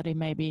musicality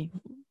maybe?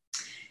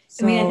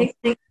 So,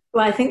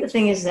 I think the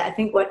thing is that I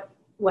think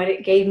what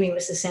it gave me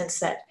was the sense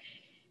that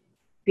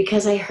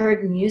because I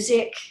heard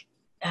music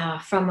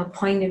from a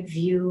point of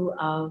view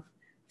of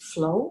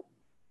flow,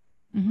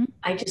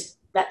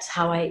 that's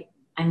how I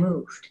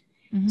moved.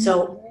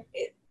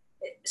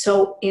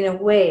 So in a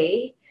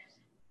way,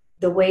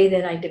 the way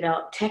that I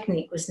developed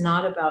technique was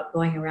not about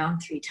going around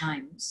 3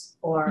 times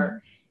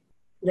or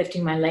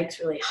lifting my legs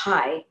really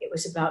high. It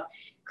was about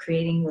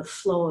creating the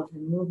flow of the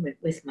movement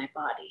with my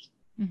body.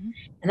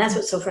 And that's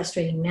what's so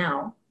frustrating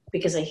now,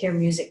 because I hear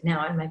music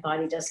now and my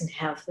body doesn't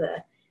have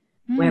the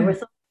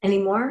wherewithal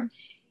anymore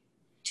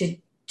to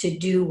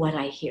do what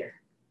I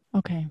hear.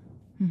 Okay.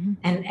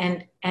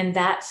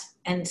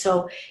 And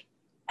so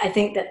I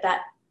think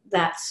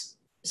that's,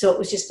 so it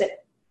was just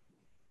that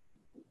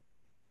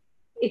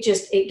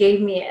it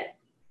gave me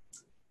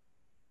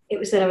it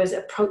was that I was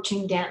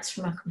approaching dance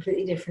from a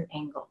completely different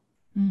angle,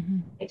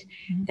 right,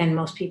 than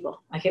most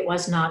people. Like, it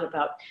was not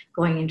about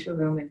going into a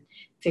room and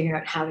figuring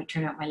out how to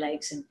turn out my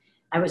legs. And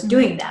I was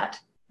doing that,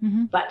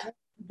 but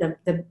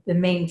the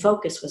main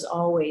focus was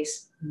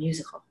always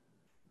musical.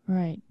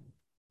 Right.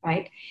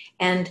 Right.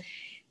 And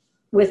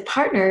with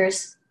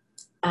partners,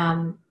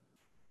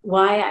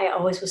 why I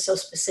always was so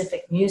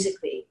specific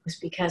musically was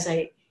because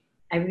I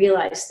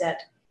realized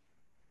that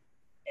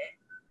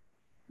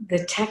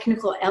the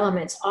technical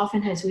elements,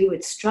 oftentimes we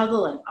would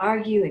struggle and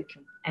argue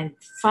and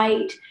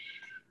fight.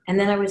 And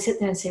then I would sit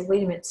there and say,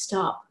 wait a minute,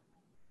 stop.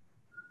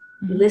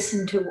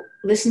 Listen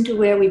to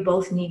where we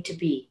both need to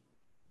be.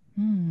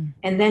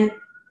 And then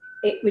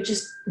it would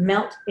just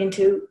melt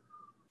into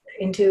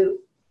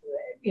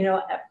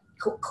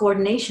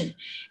coordination.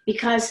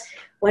 Because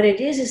what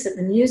it is that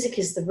the music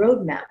is the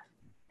roadmap.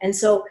 And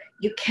so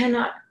I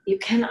cannot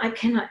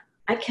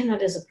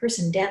as a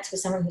person dance with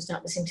someone who's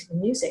not listening to the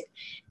music,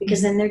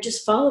 because then they're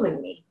just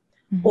following me,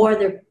 or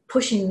they're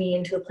pushing me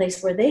into a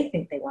place where they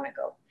think they want to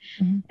go.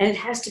 And it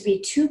has to be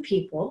two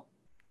people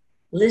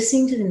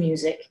listening to the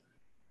music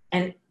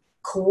and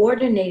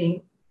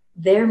coordinating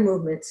their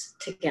movements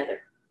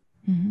together,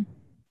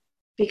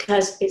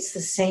 because it's the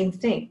same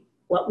thing.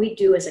 What we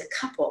do as a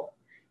couple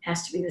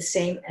has to be the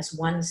same as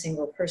one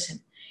single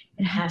person.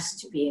 It has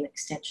to be an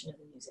extension of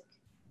the music.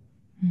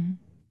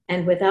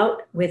 And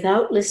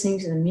without listening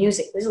to the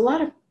music, there's a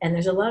lot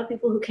of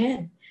people who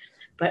can,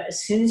 but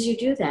as soon as you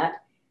do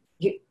that,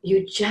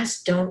 you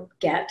just don't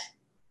get,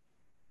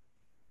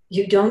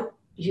 you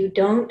don't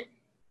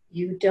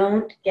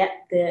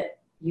get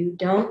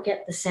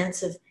the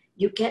sense of,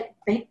 you get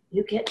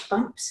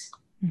bumps,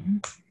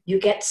 you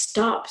get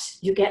stops,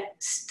 you get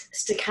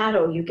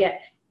staccato, you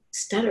get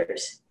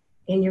stutters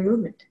in your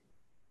movement,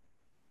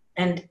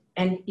 and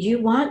you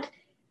want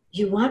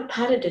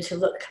Parada to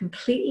look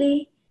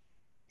completely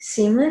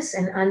seamless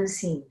and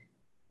unseen.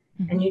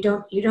 And you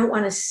don't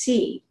want to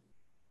see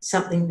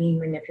something being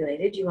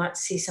manipulated. You want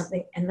to see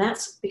something, and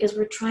that's because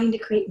we're trying to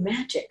create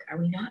magic, are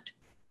we not?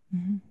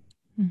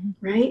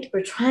 Right?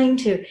 We're trying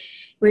to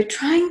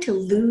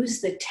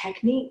lose the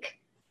technique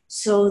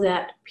so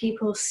that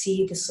people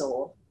see the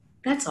soul.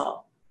 That's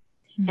all.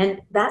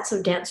 And that's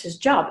a dancer's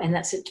job, and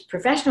that's a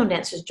professional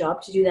dancer's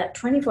job, to do that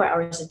 24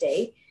 hours a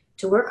day,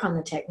 to work on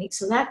the technique,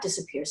 so that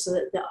disappears, so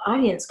that the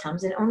audience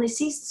comes and only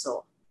sees the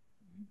soul.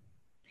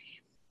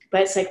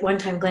 But it's like, one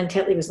time Glenn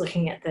Tetley was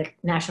looking at the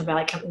National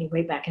Ballet Company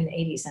way back in the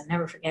 80s. I'll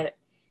never forget it.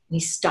 And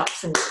he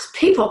stops and says,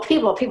 people,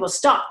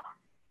 stop.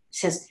 He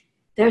says,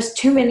 there's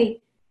too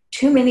many,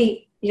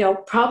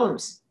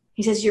 problems.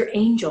 He says, you're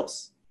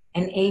angels,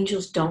 and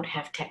angels don't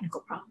have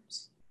technical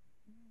problems.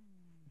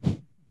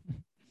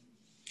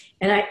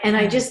 And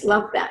I just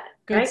love that.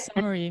 Good right?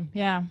 summary.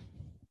 Yeah.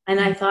 And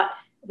I thought,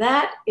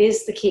 that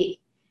is the key.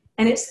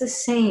 And it's the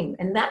same.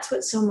 And that's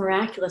what's so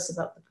miraculous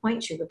about the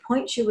point shoe. The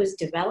point shoe was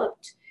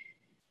developed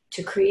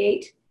to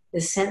create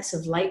this sense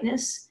of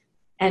lightness.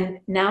 And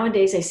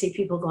nowadays I see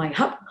people going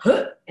up,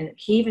 and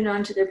heaving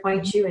onto their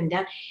point shoe and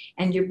down,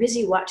 and you're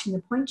busy watching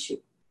the point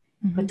shoe.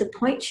 But the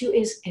point shoe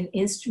is an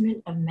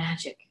instrument of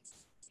magic.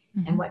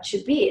 And what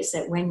should be is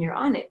that when you're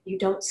on it, you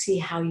don't see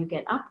how you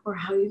get up or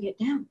how you get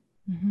down.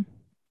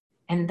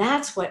 And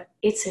that's what,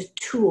 it's a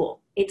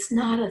tool. It's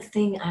not a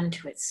thing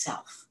unto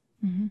itself.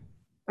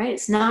 Right?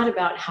 It's not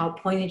about how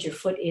pointed your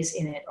foot is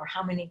in it, or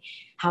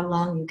how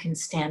long you can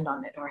stand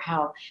on it, or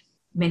how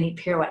many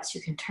pirouettes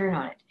you can turn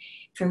on it.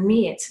 For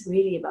me, it's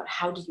really about,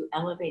 how do you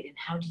elevate and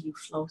how do you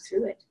flow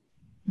through it,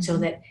 so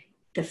that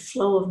the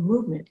flow of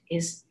movement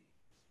is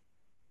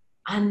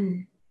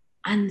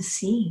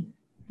unseen.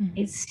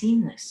 It's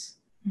seamless.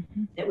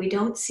 That we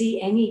don't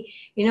see any,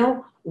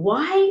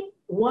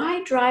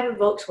 why drive a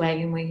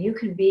Volkswagen when you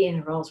can be in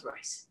a Rolls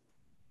Royce?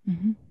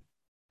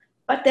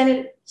 But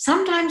then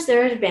sometimes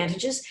there are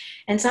advantages,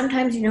 and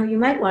sometimes, you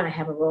might want to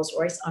have a Rolls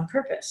Royce on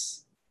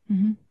purpose.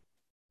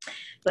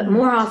 But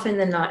more often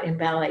than not in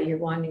ballet, you're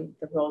wanting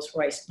the Rolls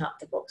Royce, not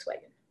the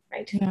Volkswagen,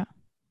 right?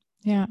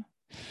 Yeah.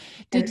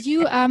 Did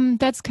you,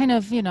 that's kind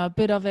of, a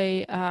bit of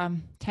a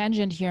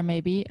tangent here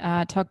maybe,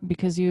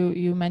 because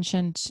you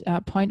mentioned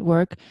point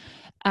work.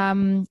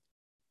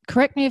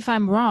 Correct me if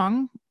I'm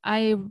wrong.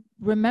 I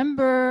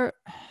remember,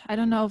 I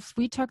don't know if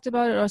we talked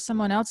about it or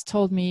someone else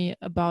told me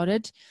about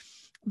it,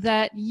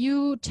 that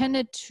you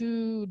tended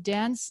to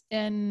dance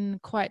in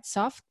quite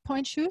soft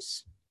point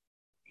shoes?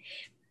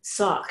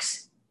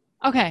 Socks.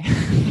 Okay.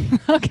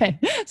 Okay.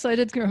 So I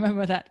did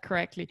remember that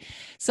correctly.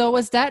 So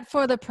was that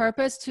for the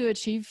purpose to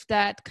achieve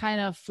that kind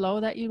of flow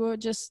that you were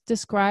just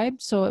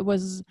described? So it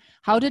was,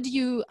 how did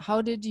you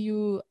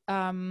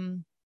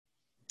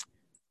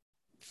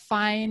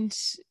find,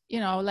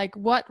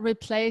 what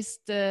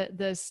replaced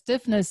the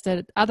stiffness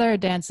that other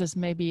dancers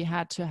maybe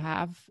had to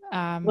have?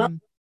 Well,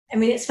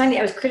 it's funny.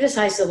 I was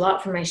criticized a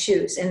lot for my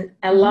shoes, and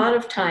a lot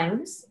of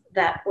times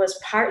that was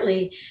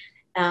partly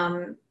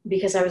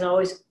because I was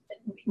always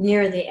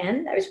near the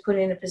end. I was put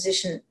in a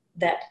position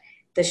that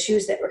the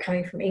shoes that were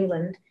coming from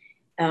England,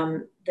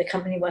 the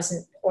company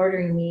wasn't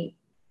ordering me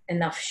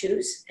enough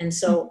shoes. And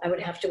so I would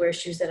have to wear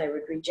shoes that I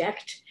would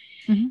reject.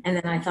 Mm-hmm. And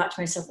then I thought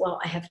to myself, well,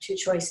 I have two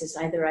choices.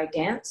 Either I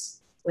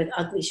dance with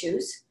ugly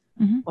shoes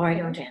or I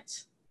don't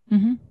dance.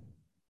 Mm-hmm.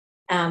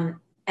 And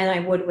I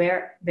would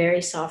wear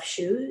very soft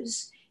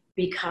shoes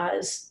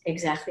because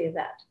exactly of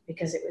that,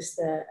 because it was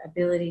the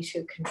ability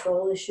to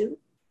control the shoe.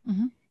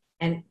 Mm-hmm.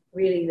 And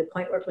really the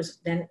point work was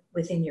then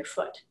within your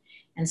foot.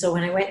 And so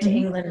when I went to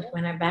England,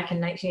 when I'm back in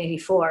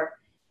 1984,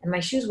 and my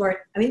shoes weren't,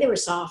 I mean, they were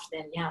soft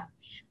then, yeah,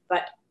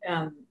 but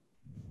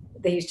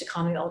they used to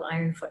call me Old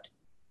Iron Foot.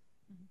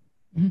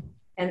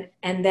 And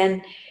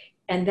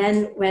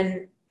then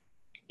when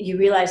you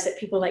realize that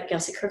people like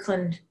Gelsey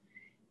Kirkland,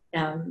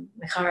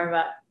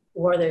 Makarova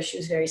wore their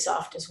shoes very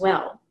soft as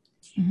well,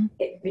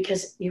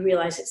 because you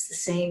realize it's the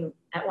same.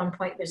 At one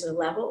point, there's a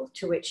level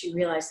to which you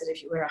realize that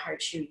if you wear a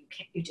hard shoe,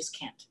 you just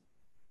can't.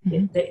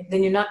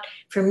 Then you're not.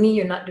 For me,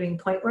 you're not doing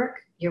point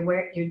work. You're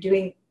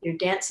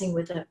dancing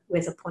with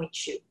a point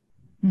shoe.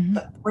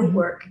 But point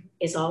work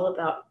is all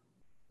about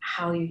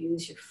how you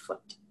use your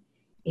foot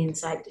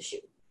inside the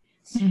shoe.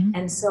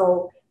 And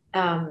so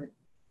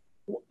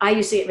I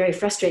used to get very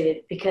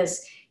frustrated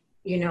because,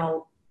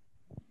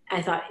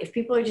 I thought if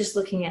people are just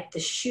looking at the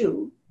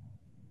shoe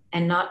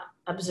and not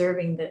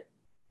observing the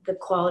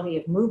quality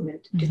of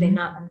movement, do they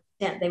not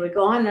understand? They would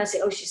go on and say,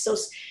 oh, she's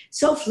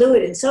so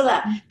fluid and so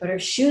that, but her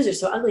shoes are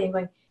so ugly. I'm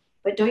going,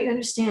 but don't you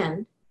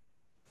understand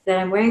that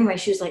I'm wearing my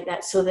shoes like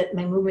that so that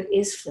my movement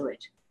is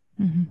fluid?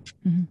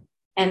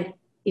 And,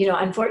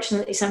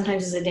 unfortunately,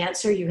 sometimes as a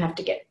dancer, you have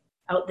to get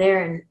out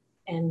there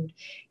and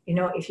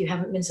if you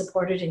haven't been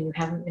supported and you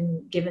haven't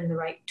been given the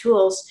right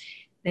tools,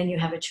 then you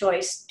have a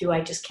choice. Do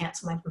I just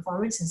cancel my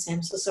performance and say,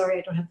 I'm so sorry,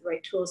 I don't have the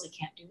right tools, I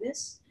can't do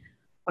this?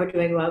 Or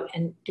do I go out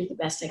and do the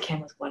best I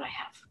can with what I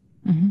have?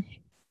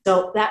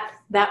 So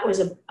that was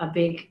a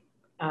big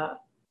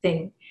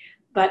thing.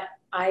 But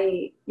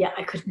I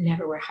could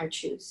never wear hard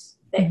shoes.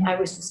 I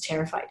was just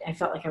terrified. I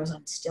felt like I was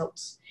on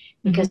stilts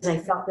because I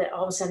felt that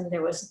all of a sudden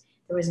there was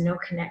no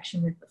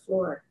connection with the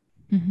floor.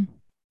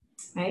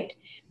 Right.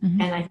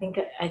 And I think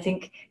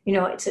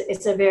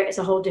it's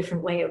a whole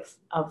different way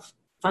of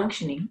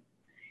functioning.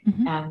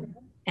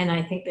 And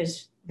I think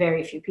there's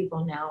very few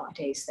people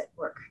nowadays that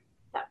work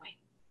that way.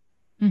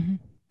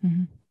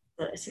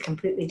 So it's a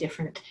completely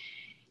different,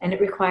 and it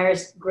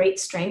requires great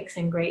strength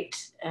and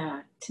great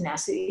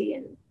tenacity,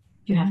 and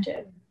you have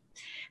to,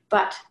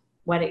 but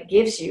what it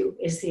gives you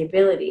is the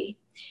ability,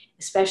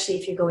 especially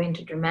if you go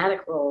into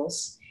dramatic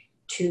roles,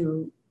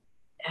 to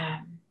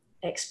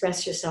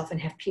express yourself and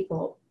have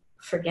people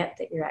forget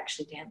that you're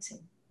actually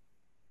dancing.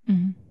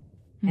 And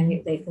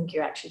they think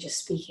you're actually just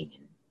speaking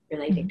and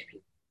relating to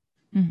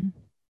people.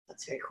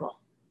 That's very cool.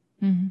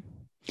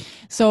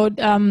 So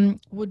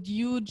would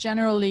you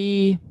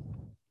generally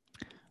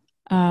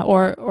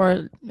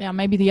or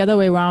maybe the other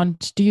way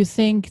around, do you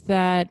think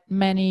that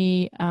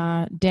many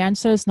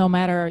dancers, no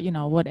matter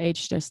what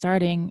age they're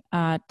starting,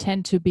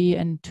 tend to be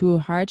in too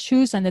hard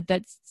shoes, and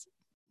that's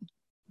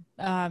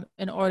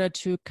in order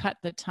to cut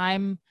the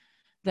time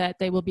that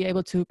they will be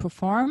able to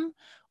perform?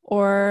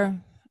 Or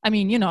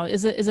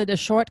is it a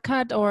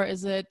shortcut, or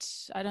is it,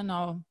 I don't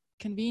know,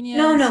 convenience?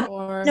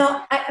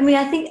 No.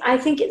 I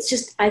think it's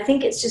just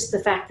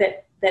the fact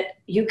that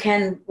you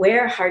can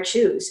wear hard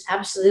shoes,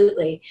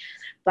 absolutely,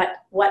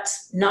 but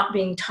what's not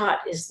being taught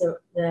is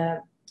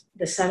the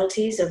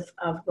subtleties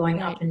of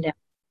going up and down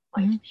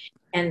point.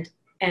 And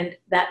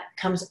that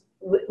comes,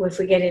 if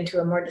we get into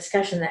a more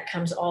discussion, that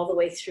comes all the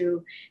way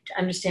through to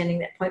understanding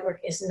that point work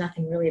is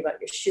nothing really about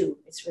your shoe.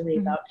 It's really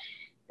about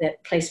the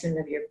placement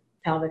of your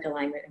pelvic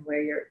alignment and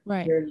where your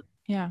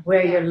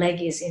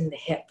leg is in the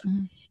hip.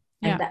 And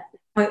that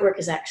point work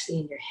is actually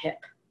in your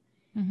hip.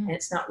 And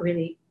it's not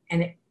really,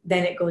 and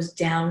then it goes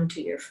down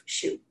to your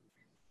shoe.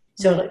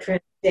 So like for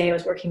today, I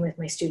was working with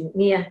my student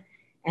Mia,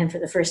 and for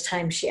the first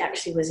time she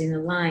actually was in a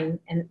line,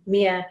 and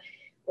Mia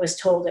was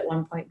told at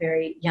one point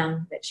very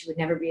young that she would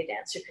never be a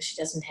dancer because she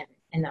doesn't have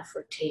enough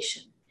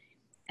rotation.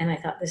 And I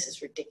thought, this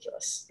is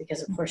ridiculous,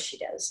 because of course she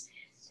does.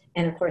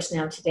 And of course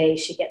now today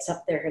she gets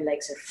up there, her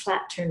legs are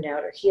flat turned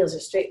out, her heels are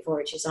straight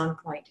forward, she's on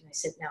point. And I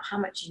said, now how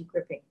much are you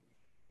gripping?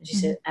 And she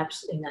said,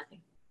 absolutely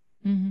nothing.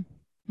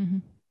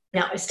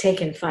 Now it's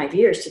taken 5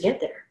 years to get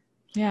there.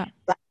 Yeah.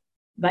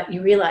 But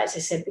you realize, I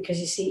said, because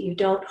you see, you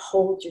don't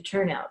hold your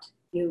turnout.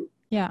 You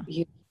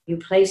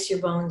place your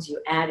bones, you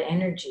add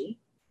energy.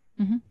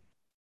 And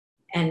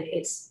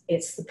it's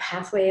the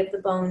pathway of the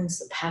bones,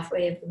 the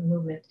pathway of the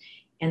movement,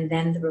 and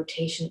then the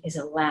rotation is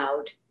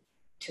allowed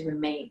to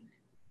remain.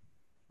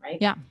 Right?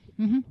 Yeah.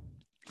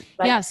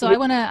 So I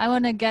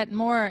wanna get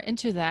more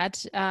into that.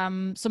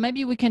 So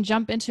maybe we can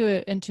jump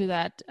into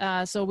that.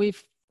 So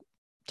we've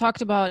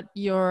talked about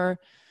your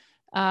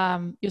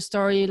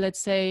story, let's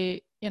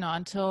say,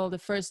 until the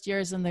first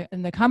years in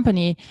the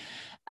company.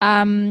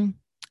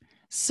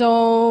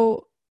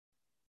 So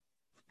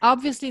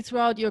obviously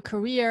throughout your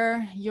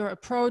career, your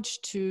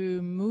approach to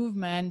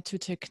movement, to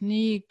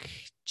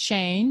technique,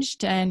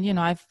 changed, and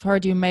I've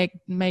heard you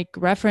make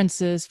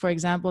references, for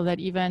example, that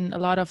even a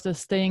lot of the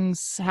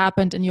things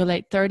happened in your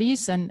late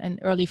 30s and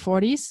early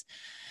 40s.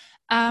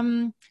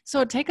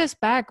 So take us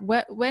back.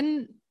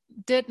 When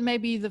did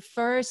maybe the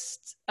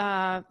first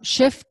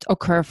shift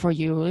occur for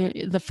you?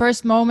 The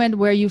first moment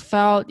where you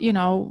felt,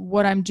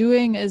 what I'm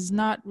doing is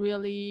not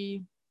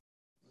really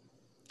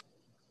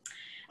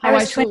how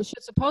I should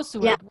supposed to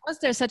work. Yeah. Was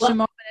there such a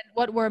moment, and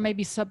what were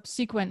maybe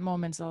subsequent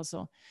moments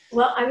also?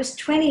 Well, I was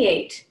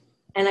 28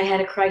 and I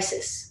had a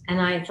crisis, and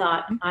I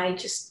thought, I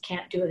just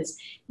can't do this.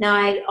 Now,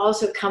 I'd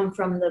also come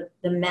from the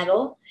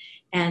metal,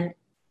 and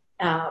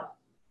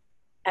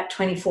at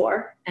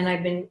 24, and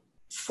I've been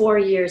 4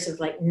 years of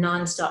like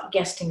nonstop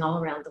guesting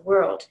all around the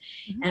world.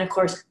 Mm-hmm. And of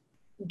course,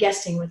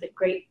 guesting with a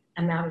great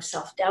amount of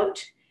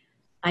self-doubt.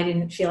 I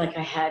didn't feel like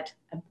I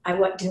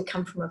didn't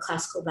come from a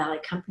classical ballet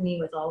company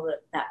with all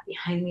that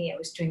behind me. I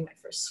was doing my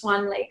first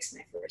Swan Lakes,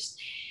 my first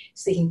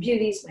Sleeping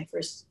Beauties, my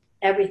first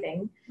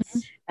everything,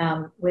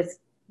 with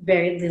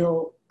very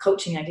little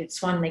coaching. I did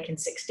Swan Lake in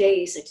 6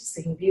 days. I did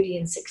Sleeping Beauty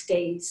in 6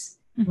 days.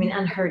 Mm-hmm. I mean,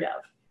 unheard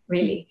of,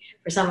 really,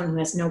 for someone who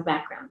has no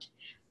background.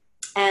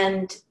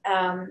 And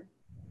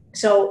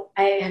so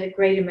I had a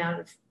great amount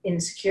of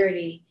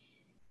insecurity,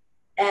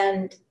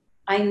 and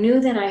I knew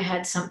that I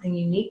had something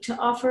unique to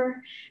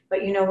offer, but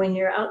when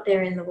you're out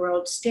there in the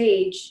world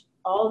stage,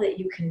 all that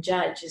you can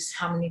judge is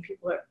how many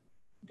people are,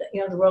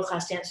 the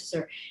world-class dancers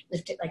are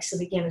lifting, like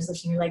Sylvie Kim is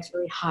lifting her legs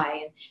really high,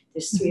 and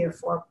there's 3 or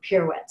 4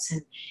 pirouettes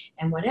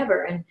and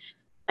whatever. And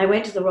I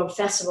went to the World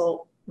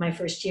Festival my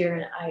first year,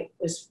 and I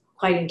was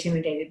quite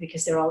intimidated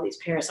because there are all these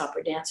Paris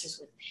opera dancers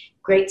with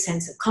great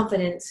sense of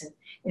confidence and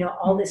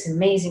all this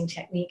amazing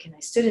technique. And I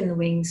stood in the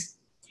wings,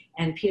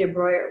 and Peter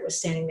Breuer was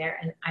standing there,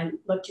 and I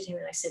looked at him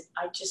and I said,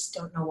 I just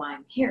don't know why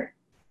I'm here.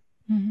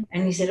 Mm-hmm.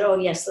 And he said, oh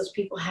yes, those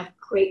people have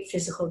great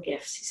physical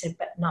gifts. He said,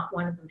 but not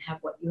one of them have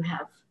what you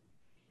have.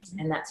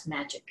 And that's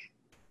magic.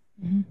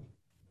 Mm-hmm.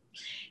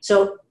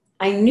 So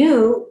I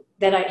knew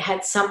that I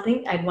had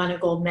something. I'd won a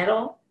gold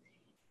medal.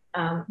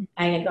 I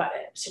had got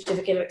a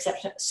certificate of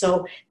acceptance.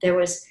 So there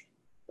was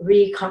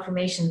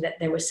reconfirmation that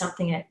there was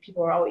something that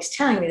people were always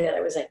telling me, that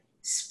I was a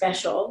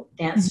special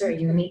dancer, a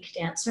unique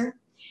dancer.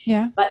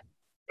 Yeah. But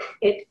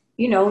it,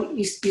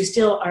 you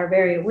still are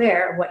very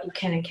aware of what you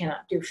can and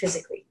cannot do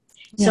physically.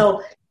 Yeah.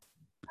 So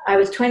I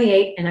was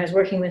 28 and I was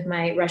working with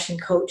my Russian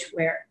coach,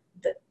 where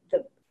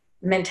the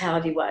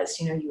mentality was,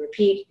 you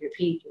repeat,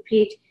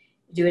 you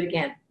do it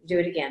again, you do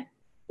it again,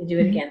 you do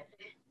it again.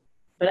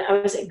 But I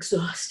was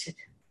exhausted.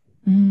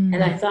 Mm.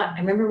 And I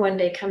remember one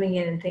day coming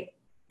in and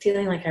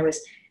feeling like I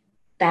was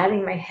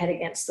batting my head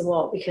against the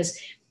wall, because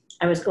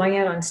I was going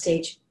out on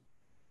stage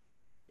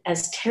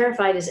as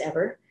terrified as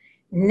ever,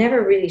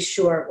 never really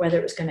sure whether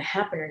it was going to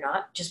happen or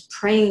not, just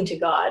praying to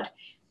God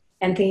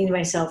and thinking to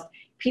myself,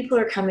 people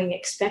are coming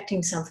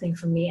expecting something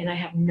from me, and I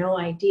have no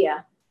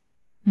idea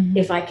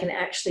if I can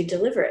actually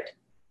deliver it.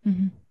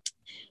 Mm-hmm.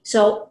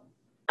 So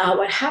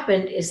what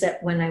happened is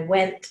that when I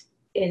went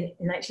in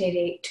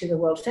 1988 to the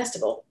World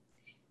Festival,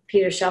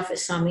 Peter Schaufus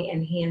saw me,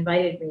 and he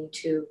invited me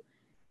to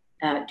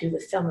do the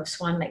film of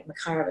Swan Lake,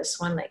 Makarova's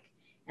Swan Lake.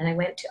 And I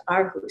went to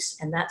Aarhus,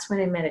 and that's when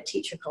I met a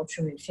teacher called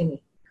Truman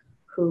Finney,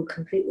 who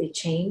completely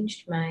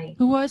changed my...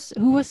 Who was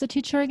the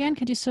teacher again?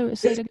 Could you say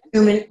it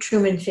again?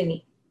 Truman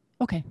Finney.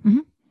 Okay. Mm-hmm.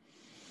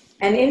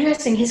 And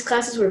interesting, his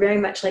classes were very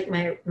much like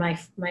my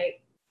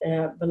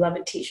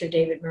beloved teacher,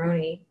 David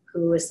Maroney,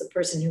 who was the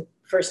person who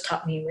first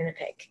taught me in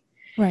Winnipeg.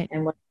 Right.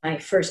 And was my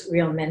first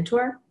real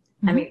mentor.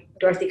 Mm-hmm. I mean,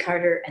 Dorothy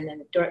Carter, and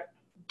then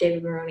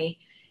David Maroney,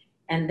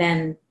 and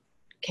then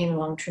came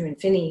along Truman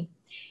Finney.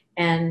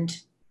 And,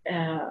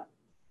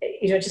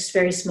 just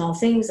very small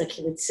things. Like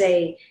he would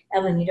say,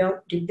 Ellen, you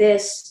don't do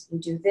this, you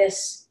do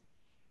this.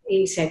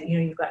 He said,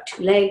 you've got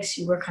 2 legs,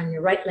 you work on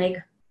your right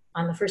leg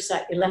on the first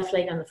side, your left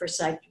leg on the first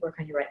side, you work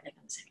on your right leg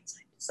on the second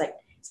side. It's like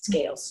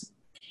scales.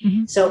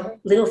 Mm-hmm. So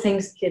little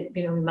things,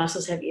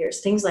 muscles have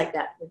ears, things like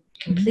that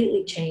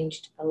completely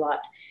changed a lot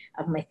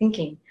of my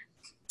thinking.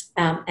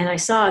 And I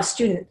saw a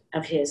student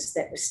of his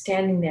that was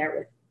standing there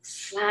with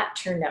flat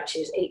turned out. She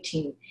was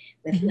 18,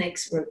 with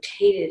legs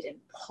rotated and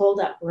pulled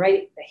up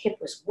right. The hip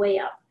was way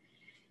up.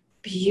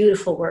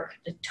 Beautiful work.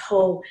 The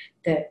toe,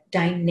 the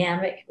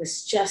dynamic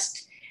was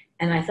just,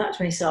 and I thought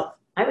to myself,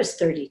 I was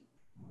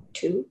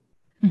 32.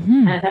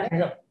 Mm-hmm. And I thought to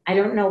myself, I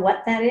don't know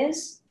what that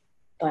is,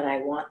 but I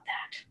want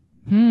that.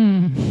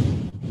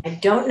 I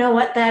don't know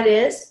what that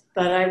is,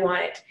 but I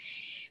want it.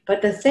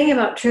 But the thing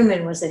about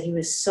Truman was that he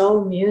was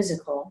so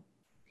musical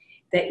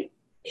that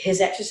his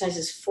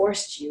exercises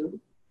forced you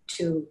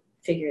to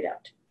figure it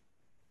out.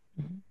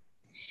 Mm-hmm.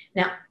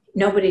 Now,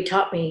 nobody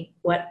taught me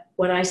what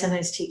I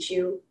sometimes teach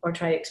you or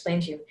try to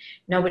explain to you.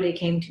 Nobody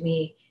came to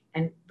me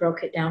and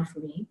broke it down for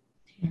me.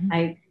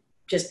 Mm-hmm.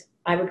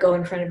 I would go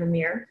in front of a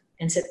mirror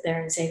and sit there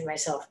and say to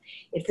myself,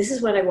 if this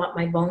is what I want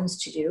my bones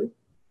to do,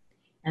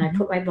 and I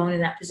put my bone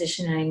in that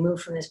position and I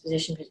move from this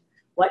position,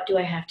 what do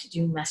I have to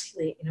do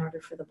muscularly in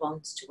order for the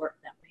bones to work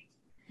that way?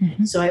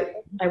 Mm-hmm. So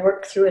I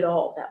worked through it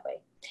all that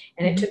way.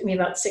 And it took me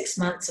about 6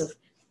 months of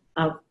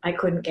I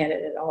couldn't get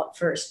it at all at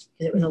first,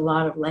 because it was a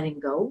lot of letting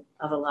go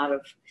of a lot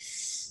of,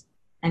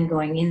 and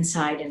going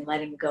inside and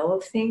letting go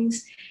of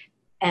things.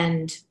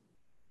 And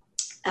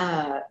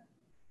so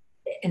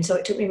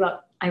it took me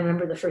about, I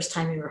remember the first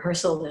time in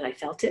rehearsal that I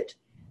felt it,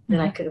 that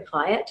I could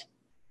apply it.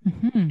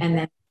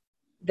 And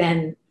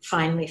then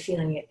finally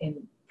feeling it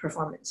in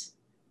performance.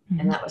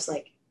 And that was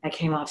like, I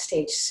came off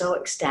stage so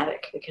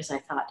ecstatic, because I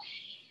thought,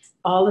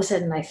 all of a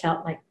sudden I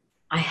felt like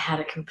I had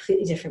a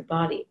completely different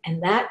body,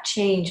 and that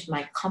changed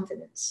my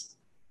confidence.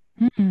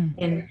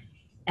 And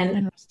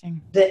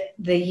Interesting.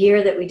 the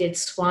year that we did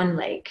Swan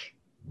Lake,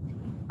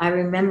 I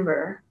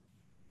remember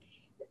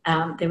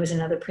there was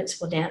another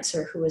principal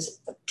dancer who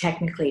was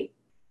technically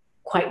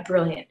quite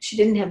brilliant. She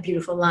didn't have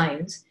beautiful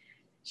lines.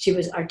 She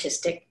was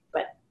artistic,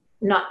 but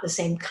not the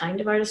same kind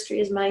of artistry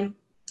as mine.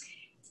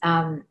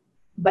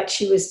 But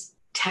she was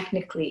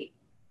technically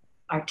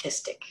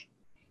artistic,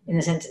 in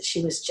the sense that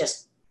she was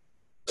just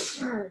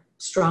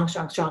strong.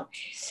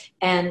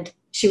 And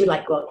she would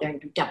like go out there and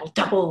do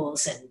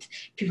doubles, and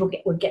people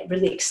would get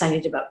really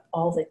excited about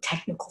all the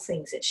technical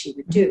things that she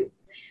would do.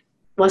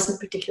 Wasn't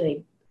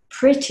particularly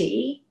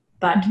pretty,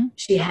 but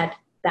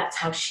that's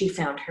how she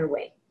found her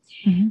way.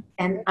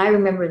 And I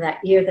remember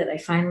that year that I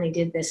finally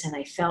did this, and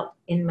I felt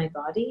in my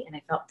body, and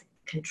I felt the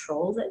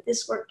control that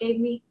this work gave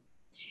me.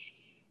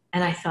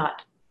 And I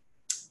thought,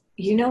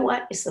 you know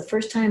what? It's the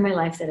first time in my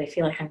life that I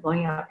feel like I'm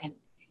going out and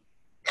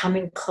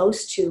coming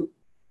close to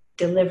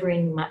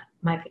delivering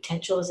my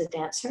potential as a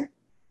dancer.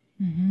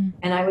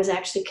 And I was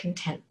actually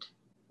content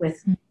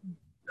with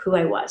who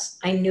I was.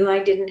 I knew I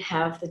didn't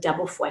have the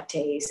double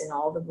fouettes and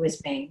all the whiz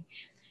bang,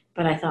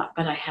 but I thought,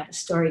 but I have a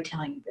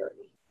storytelling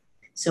ability.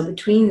 So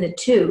between the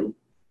two,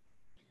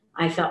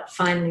 I felt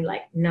finally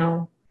like,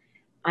 no,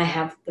 I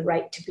have the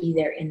right to be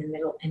there in the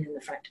middle and in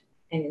the front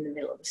and in the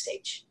middle of the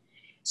stage.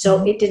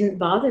 So it didn't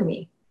bother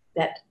me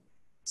that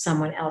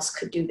someone else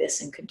could do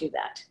this and could do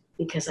that,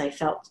 because I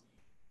felt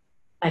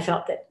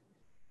that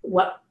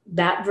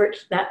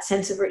that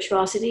sense of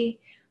virtuosity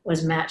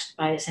was matched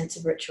by a sense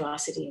of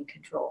virtuosity and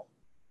control,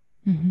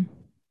 and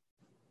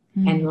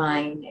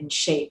line and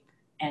shape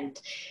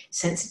and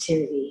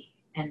sensitivity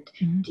and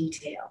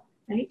detail,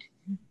 right?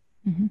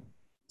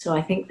 So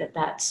I think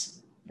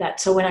that's that.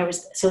 So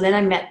then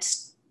I met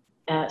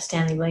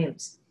Stanley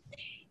Williams,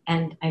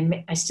 and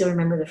I still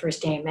remember the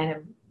first day I met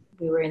him.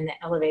 We were in the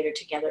elevator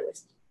together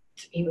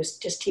he was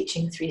just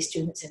teaching 3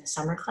 students in a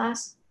summer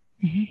class.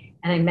 And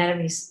I met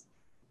him. He's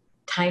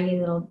tiny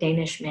little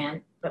Danish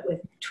man, but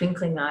with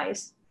twinkling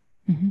eyes.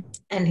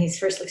 And he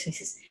first looks at me and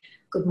says,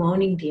 "Good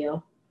morning,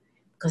 dear,"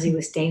 because he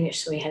was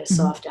Danish, so he had a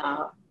soft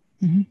R.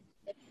 And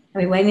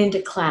we went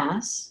into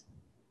class,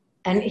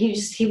 and he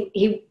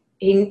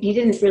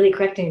didn't really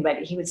correct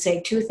anybody. He would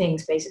say 2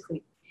 things,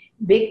 basically: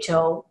 big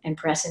toe and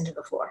press into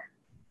the floor.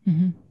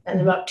 And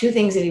about 2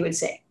 things that he would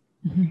say.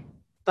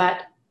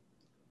 But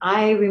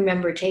I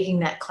remember taking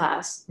that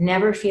class,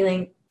 never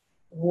feeling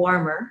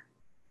warmer,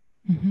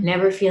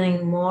 never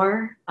feeling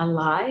more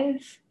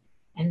alive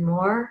and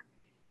more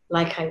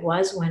like I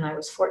was when I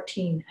was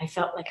 14. I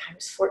felt like I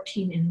was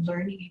 14 and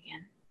learning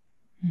again.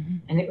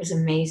 And it was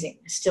amazing.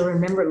 I still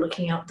remember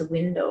looking out the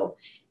window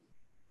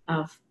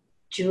of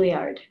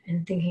Juilliard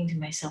and thinking to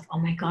myself, oh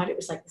my God, it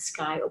was like the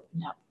sky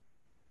opened up.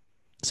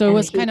 So it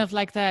was kind of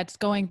like that,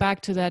 going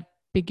back to that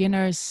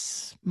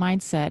beginner's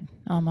mindset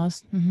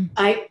almost.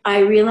 I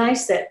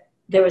realized that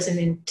there was an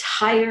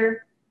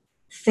entire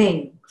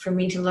thing for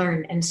me to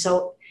learn. And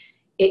so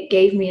it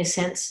gave me a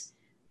sense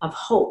of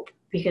hope,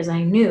 because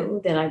I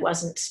knew that I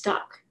wasn't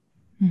stuck.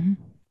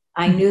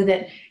 I knew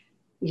that,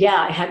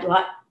 I had a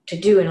lot to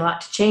do and a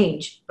lot to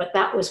change, but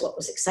that was what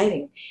was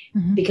exciting,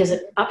 because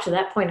up to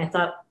that point I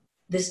thought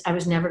I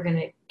was never going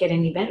to get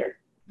any better.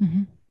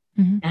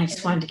 And I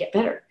just wanted to get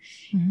better.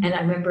 And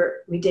I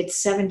remember we did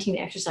 17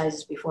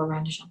 exercises before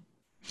Rond de Chambre.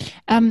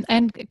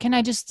 And can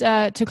I just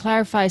to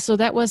clarify, so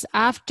that was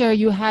after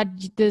you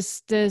had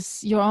this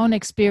your own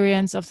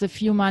experience of the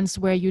few months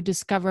where you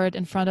discovered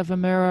in front of a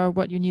mirror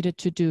what you needed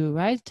to do,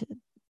 right?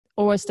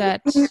 Or was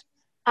that?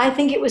 I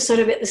think it was sort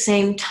of at the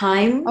same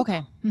time.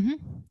 Okay.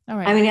 All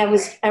right. I mean,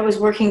 I was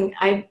working.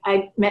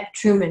 I met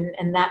Truman,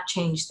 and that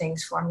changed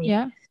things for me.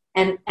 Yeah.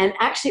 And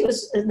actually, it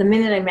was the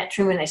minute I met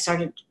Truman,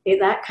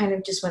 that kind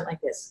of just went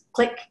like this,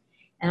 click,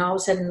 and all of a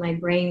sudden my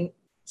brain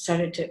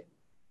started to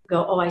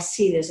go, oh, I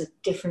see, there's a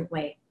different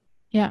way.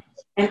 Yeah.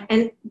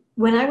 And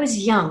when I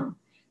was young,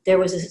 there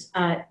was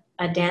a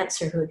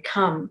dancer who had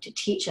come to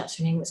teach us.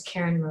 Her name was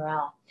Karen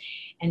Morel.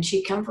 And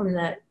she'd come from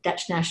the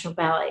Dutch National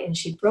Ballet, and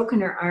she'd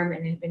broken her arm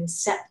and had been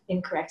set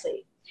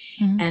incorrectly.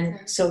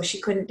 And so she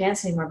couldn't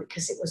dance anymore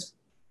because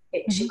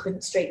she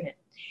couldn't straighten it.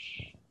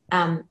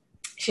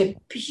 She had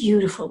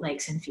beautiful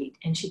legs and feet,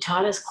 and she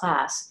taught us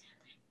class.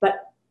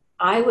 But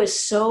I was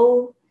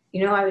so,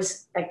 I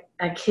was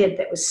a kid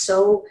that was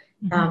so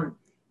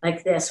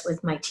like this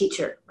with my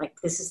teacher, like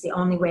this is the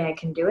only way I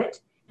can do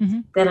it,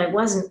 that I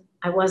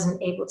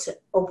wasn't able to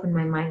open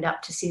my mind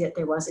up to see that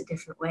there was a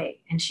different way.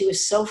 And she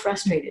was so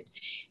frustrated.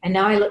 And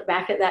now I look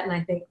back at that and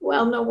I think,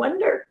 well, no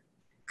wonder,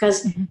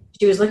 because Mm-hmm.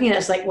 she was looking at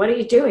us like, what are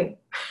you doing?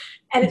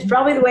 And it's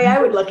probably the way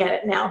I would look at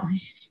it now,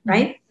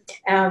 right?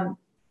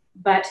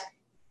 But,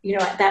 you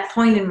know, at that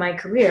point in my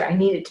career, I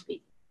needed to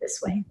be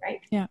this way,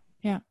 right? Yeah,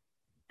 yeah.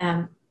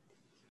 And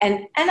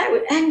I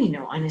would, and, you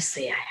know,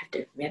 honestly, I have to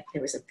admit,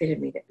 there was a bit of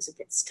me that was a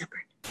bit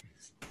stubborn.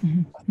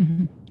 Mm-hmm.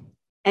 Mm-hmm.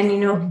 And, you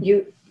know,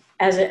 you,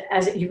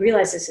 you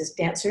realize this as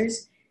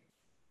dancers,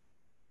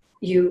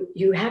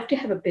 you have to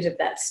have a bit of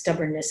that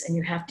stubbornness, and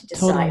you have to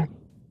decide. Totally.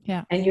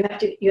 Yeah. And you have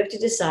to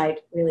decide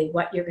really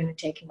what you're going to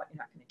take and what you're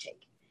not going to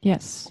take.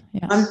 Yes.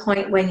 Yes. One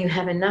point when you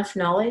have enough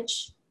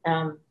knowledge,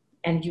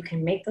 and you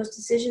can make those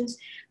decisions.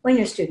 When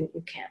you're a student,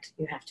 you can't.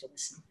 You have to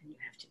listen, and you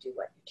have to do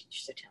what your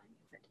teachers are telling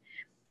you.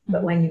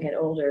 But when you get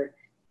older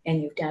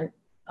and you've done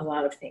a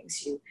lot of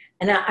things,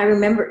 I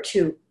remember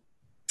too,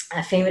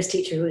 a famous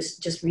teacher who's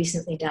just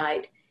recently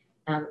died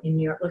in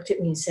New York looked at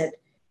me and said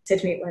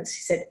to me once,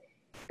 he said,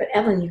 "But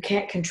Evelyn, you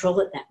can't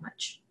control it that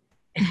much."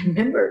 And I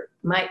remember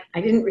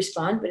I didn't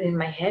respond, but in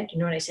my head, you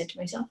know what I said to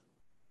myself?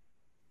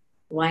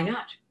 Why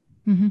not?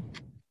 Mm-hmm.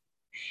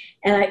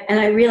 And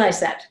I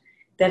realized that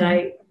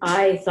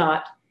I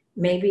thought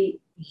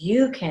maybe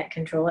you can't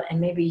control it, and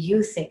maybe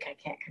you think I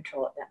can't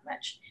control it that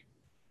much,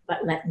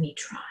 but let me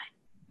try.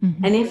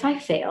 Mm-hmm. And if I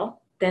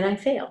fail, then I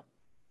fail.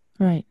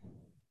 Right.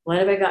 What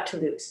have I got to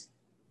lose?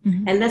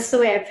 Mm-hmm. And that's the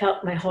way I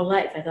felt my whole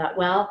life. I thought,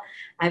 well,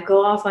 I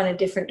go off on a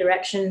different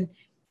direction,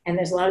 and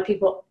there's a lot of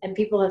people, and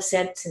people have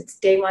said since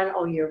day one,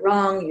 oh, you're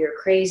wrong, you're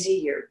crazy,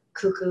 you're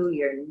cuckoo,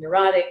 you're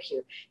neurotic,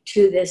 you're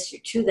to this,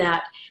 you're to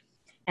that.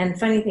 And the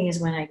funny thing is,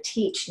 when I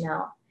teach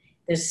now,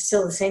 there's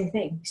still the same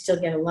thing. You still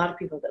get a lot of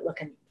people that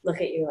look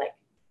at you like,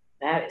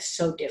 that is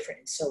so different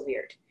and so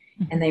weird.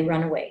 Mm-hmm. And they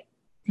run away.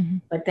 Mm-hmm.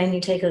 But then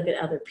you take a look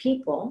at other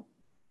people,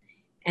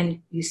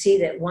 and you see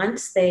that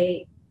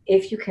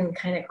if you can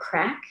kind of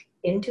crack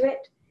into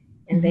it,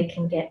 and they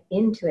can get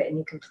into it, and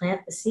you can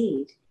plant the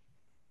seed,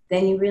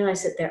 then you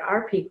realize that there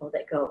are people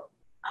that go,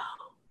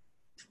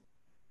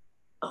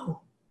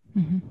 oh,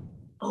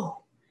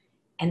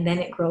 and then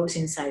it grows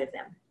inside of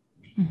them.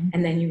 Mm-hmm.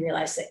 And then you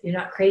realize that you're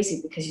not crazy,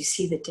 because you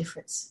see the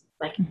difference.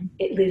 Like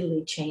it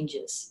literally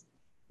changes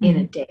in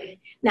a day.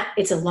 Now,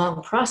 it's a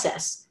long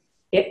process.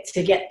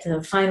 To get to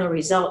the final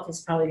result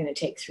is probably going to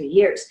take 3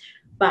 years.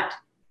 But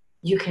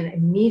you can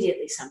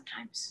immediately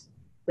sometimes,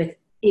 with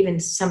even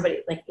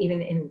somebody, like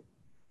even in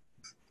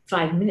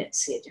 5 minutes,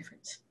 see a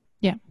difference.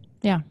 Yeah,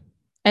 yeah.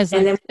 As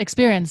an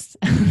experience.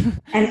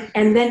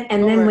 and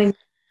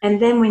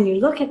then when you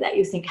look at that,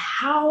 you think,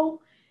 how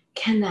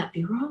can that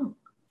be wrong?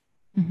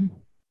 Mm-hmm.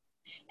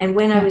 And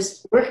when I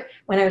was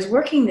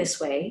working this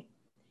way,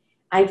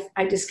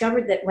 I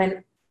discovered that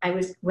when I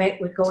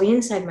would go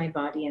inside my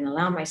body and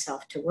allow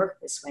myself to work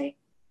this way,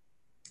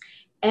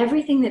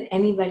 everything that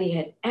anybody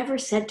had ever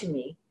said to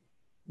me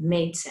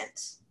made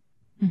sense.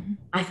 Mm-hmm.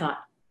 I thought,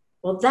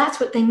 well, that's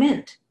what they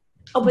meant.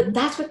 Oh, but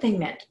that's what they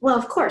meant. Well,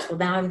 of course. Well,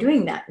 now I'm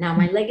doing that. Now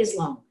my leg is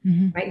long.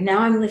 Mm-hmm. Right? Now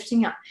I'm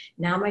lifting up.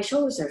 Now my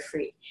shoulders are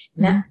free.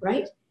 Now,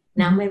 right?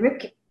 Now my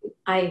rib,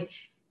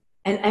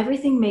 and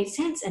everything made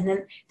sense. And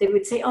then they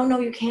would say, oh, no,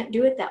 you can't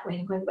do it that way.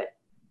 And I'm going, but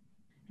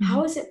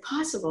how is it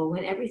possible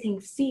when everything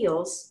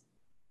feels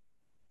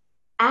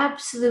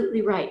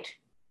absolutely right?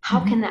 How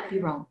can that be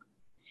wrong?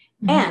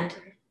 And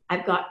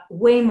I've got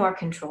way more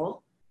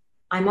control.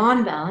 I'm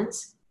on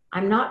balance.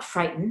 I'm not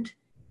frightened.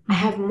 I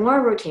have more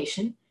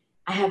rotation.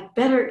 I have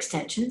better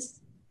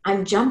extensions.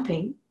 I'm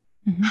jumping.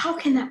 How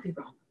can that be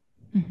wrong?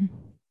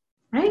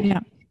 Right?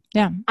 Yeah.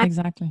 Yeah,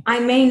 exactly.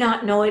 I may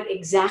not know it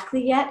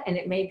exactly yet, and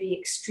it may be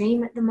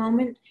extreme at the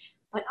moment,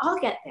 but I'll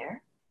get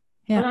there.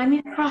 Yeah. But I'm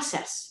in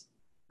process,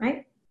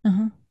 right?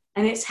 And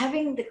it's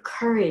having the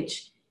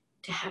courage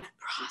to have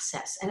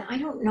process. And I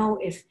don't know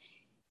if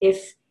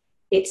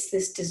it's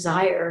this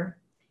desire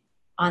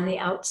on the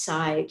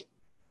outside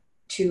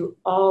to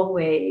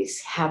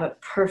always have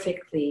it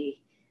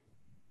perfectly,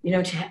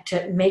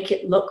 to make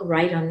it look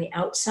right on the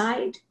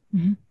outside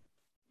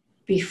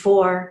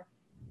before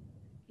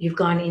you've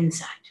gone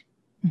inside.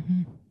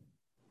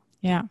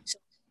 Yeah. So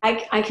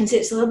I can say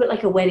it's a little bit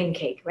like a wedding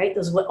cake, right?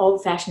 Those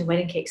old-fashioned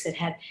wedding cakes that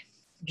had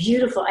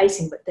beautiful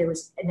icing, but there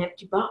was an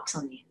empty box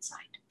on the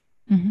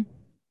inside.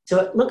 So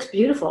it looks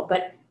beautiful,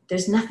 but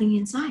there's nothing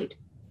inside.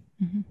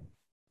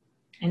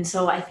 And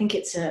so I think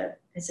it's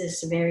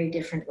just a very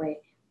different way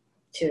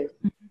too.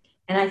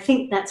 And I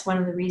think that's one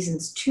of the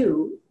reasons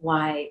too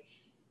why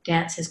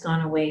dance has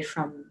gone away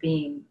from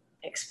being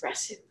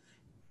expressive.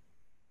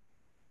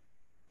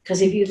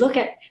 Because if you look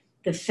at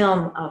the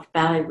film of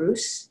Ballet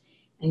Russe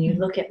and you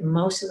look at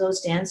most of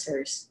those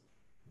dancers,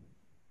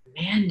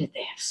 man, did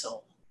they have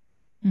soul.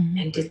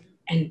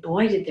 And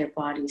boy, did their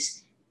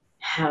bodies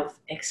have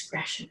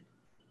expression.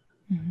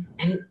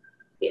 And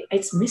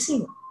it's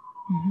missing.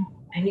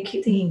 And you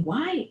keep thinking,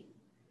 why?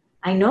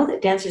 I know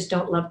that dancers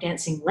don't love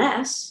dancing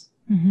less.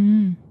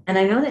 And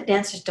I know that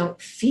dancers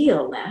don't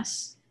feel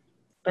less,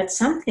 but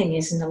something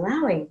isn't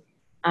allowing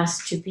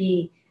us to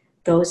be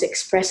those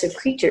expressive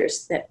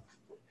creatures that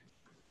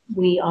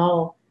we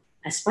all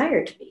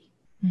aspire to be.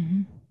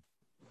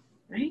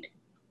 Right?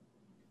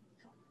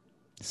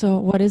 So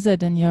what is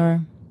it in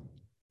your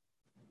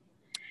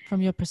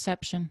from your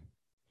perception?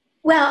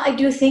 Well, I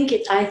think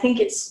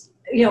it's,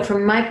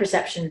 from my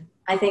perception,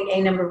 I think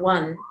number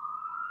one,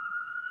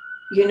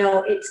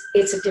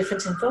 it's a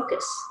difference in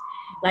focus.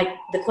 Like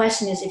the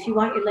question is, if you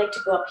want your leg to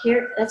go up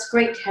here, that's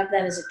great to have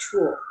that as a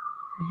tool.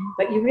 Mm-hmm.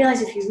 But you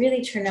realize if you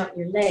really turn out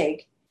your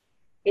leg,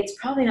 it's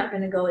probably not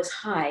going to go as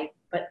high,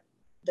 but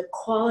the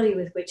quality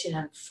with which it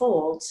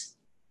unfolds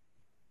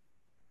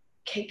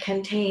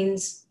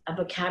contains a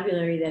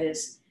vocabulary that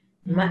is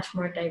mm-hmm. much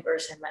more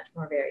diverse and much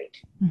more varied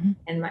mm-hmm.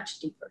 and much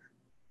deeper.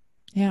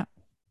 Yeah.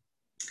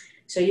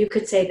 So you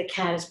could say the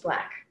cat is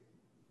black,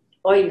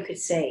 or you could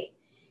say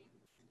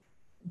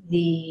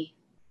the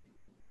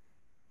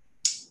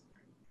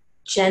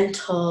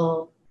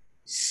gentle,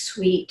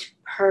 sweet,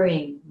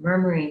 purring,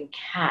 murmuring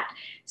cat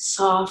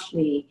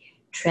softly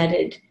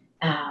treaded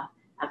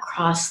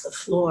across the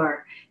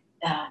floor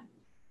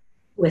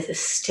with a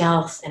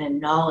stealth and a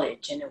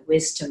knowledge and a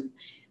wisdom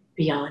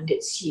beyond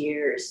its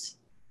years.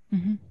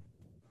 Mm-hmm.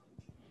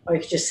 Or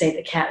you could just say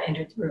the cat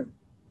entered the room.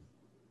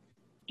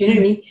 Do you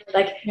know what I mean?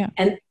 Like, yeah.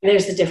 And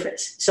there's the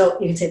difference. So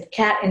you can say the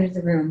cat entered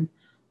the room,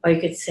 or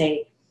you could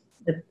say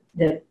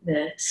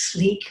the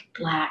sleek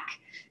black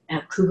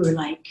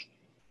cougar-like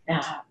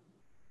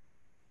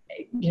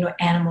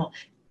animal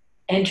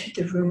entered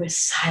the room as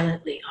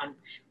silently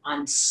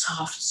on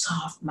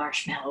soft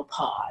marshmallow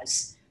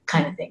paws,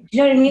 kind of thing.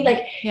 You know what I mean?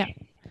 Like, yeah.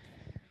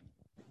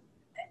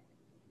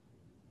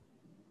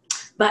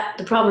 But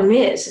the problem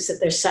is that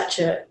there's such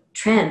a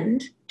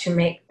trend to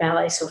make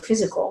ballet so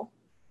physical,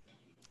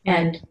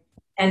 and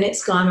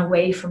it's gone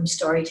away from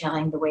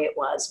storytelling the way it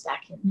was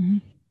back in. Mm-hmm.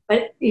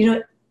 But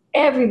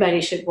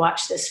everybody should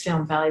watch this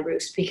film, Ballet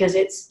Russe, because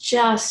it's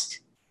just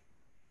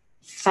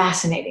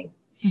fascinating.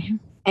 Mm-hmm.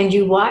 And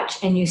you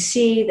watch and you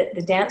see that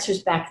the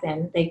dancers back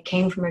then, they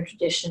came from a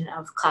tradition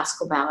of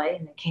classical ballet,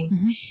 and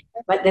mm-hmm.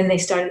 but then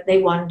they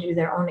wanted to do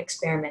their own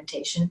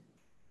experimentation.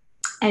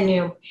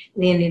 And,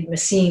 Leonid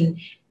Messine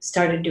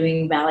started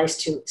doing ballets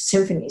to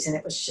symphonies, and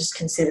it was just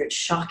considered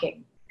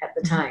shocking at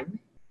the time.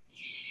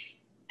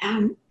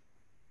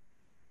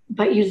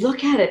 But you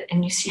look at it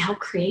and you see how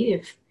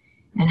creative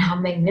and how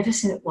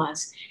magnificent it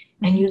was.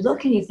 And you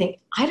look and you think,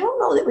 I don't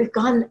know that we've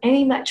gone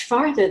any much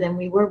farther than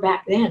we were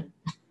back then.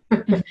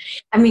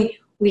 I mean,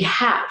 we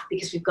have,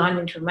 because we've gone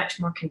into a much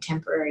more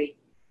contemporary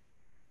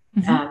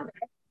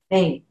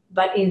thing.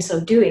 But in so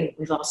doing,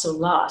 we've also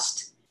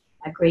lost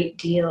a great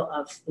deal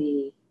of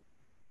the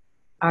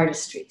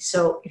artistry.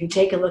 So if you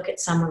take a look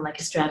at someone like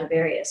a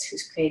Stradivarius,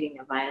 who's creating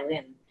a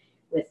violin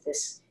with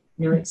this,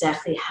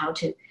 exactly how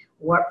to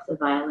warp the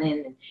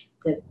violin and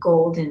the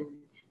golden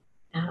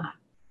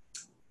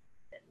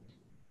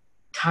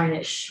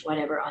tarnish,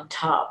 whatever, on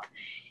top,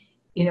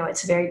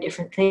 it's a very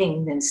different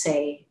thing than,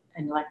 say,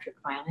 an electric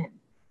violin.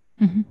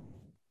 Mm-hmm.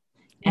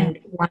 And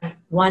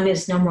one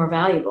is no more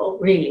valuable,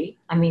 really.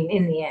 I mean,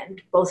 in the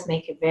end, both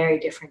make a very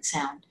different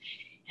sound,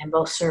 and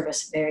both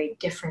service a very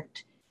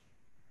different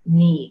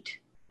need.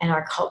 And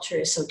our culture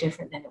is so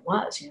different than it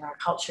was. Our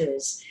culture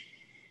is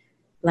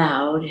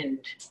loud and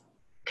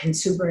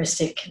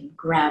consumeristic and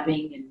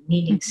grabbing and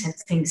needing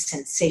things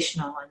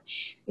sensational. And,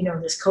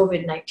 this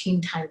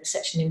COVID-19 time is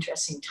such an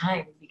interesting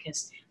time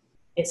because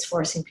it's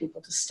forcing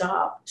people to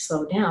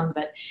slow down.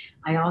 But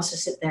I also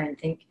sit there and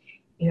think,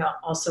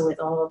 also with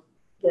all of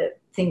the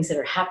things that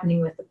are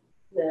happening with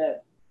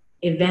the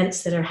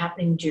events that are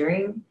happening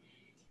during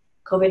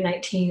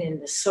COVID-19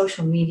 and the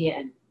social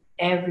media,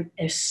 and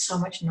there's so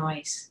much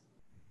noise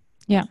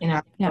in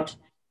our world.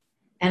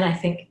 And I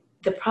think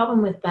the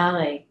problem with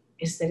ballet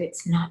is that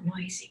it's not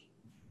noisy.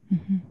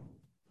 Mm-hmm.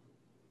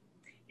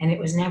 And it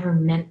was never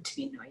meant to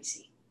be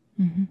noisy.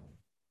 Mm-hmm.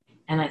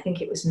 And I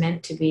think it was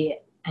meant to be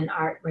an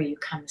art where you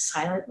come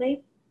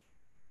silently,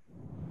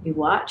 you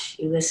watch,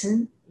 you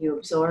listen, you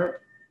absorb,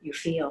 you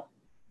feel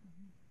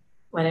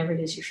whatever it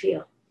is you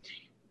feel.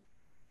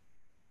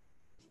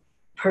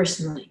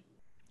 Personally,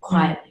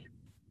 quietly,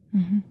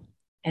 mm-hmm.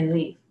 and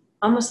leave.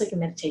 Almost like a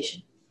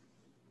meditation.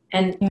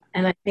 And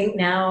I think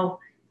now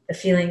the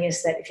feeling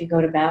is that if you go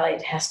to ballet,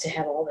 it has to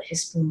have all the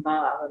hiss boom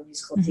ba of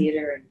musical mm-hmm.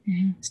 theater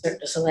and Cirque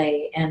du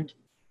Soleil and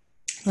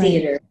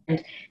theater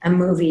and a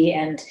movie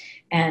and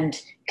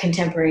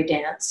contemporary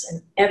dance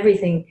and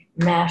everything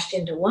mashed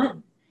into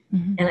one.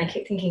 Mm-hmm. And I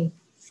keep thinking,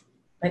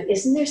 but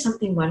isn't there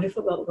something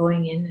wonderful about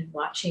going in and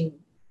watching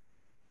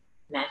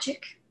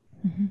magic?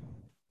 Mm-hmm.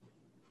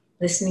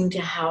 Listening to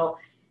how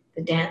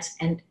the dance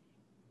and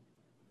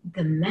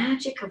the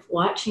magic of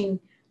watching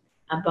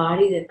a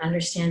body that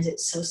understands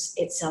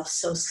itself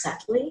so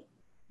subtly.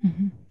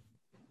 Mm-hmm.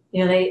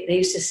 They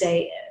used to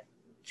say,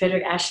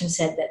 Frederick Ashton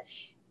said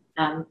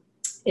that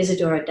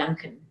Isadora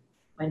Duncan,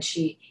 when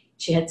she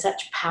had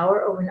such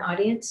power over an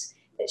audience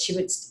that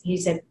he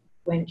said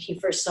when he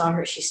first saw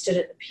her, she stood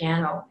at the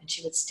piano and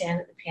she would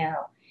stand at the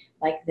piano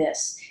like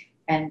this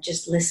and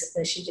just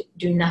listen. She'd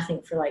do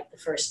nothing for like the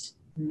first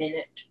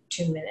minute,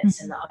 2 minutes,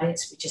 mm-hmm. and the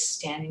audience would be just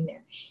standing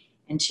there.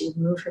 And she would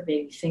move her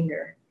baby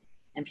finger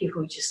and people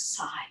would just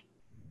sigh.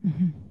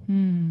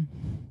 Mm-hmm.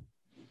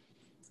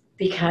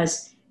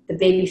 Because the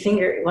baby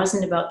finger, it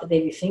wasn't about the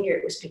baby finger,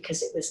 it was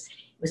because it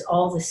was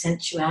all the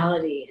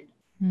sensuality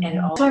and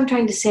all. So what I'm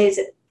trying to say is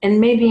that, and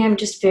maybe I'm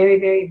just very,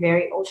 very,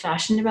 very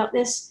old-fashioned about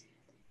this,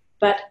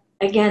 but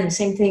again,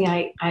 same thing.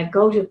 I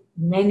go to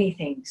many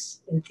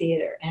things in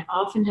theater, and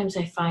oftentimes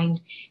I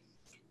find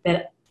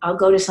that I'll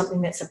go to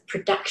something that's a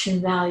production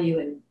value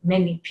and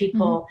many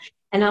people,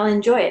 and I'll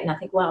enjoy it, and I'll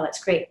think, wow,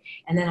 that's great.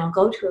 And then I'll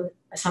go to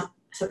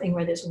something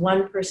where there's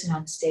one person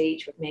on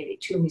stage with maybe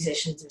two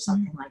musicians or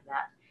something like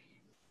that,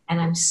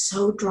 and I'm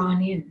so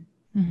drawn in.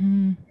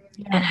 And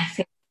I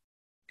think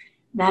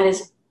that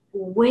is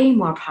way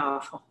more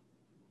powerful.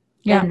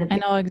 Yeah, I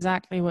know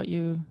exactly what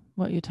you're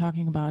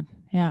talking about.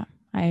 Yeah,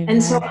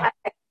 so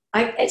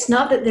it's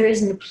not that there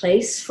isn't a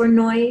place for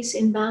noise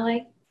in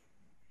ballet.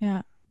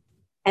 Yeah,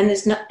 and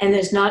there's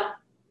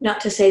not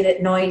to say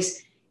that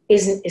noise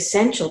isn't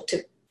essential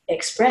to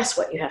express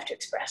what you have to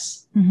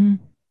express.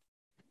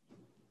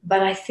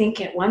 But I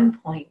think at one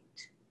point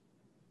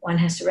one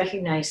has to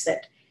recognize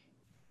that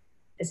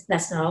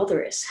that's not all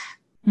there is.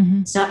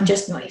 It's not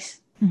just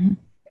noise.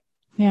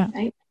 Yeah.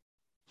 Right?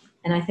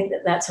 And I think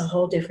that that's a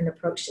whole different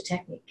approach to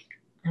technique.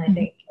 And I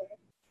think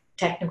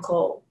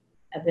technical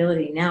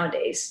ability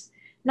nowadays,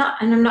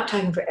 and I'm not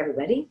talking for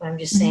everybody, but I'm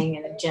just saying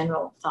in a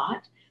general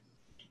thought,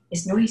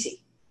 is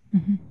noisy.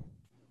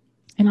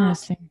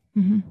 Interesting.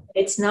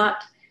 It's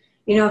not,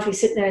 if you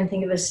sit there and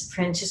think of a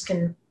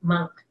Franciscan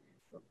monk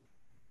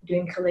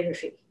doing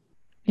calligraphy,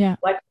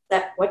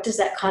 what does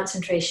that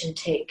concentration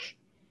take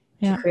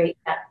to create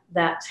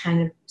that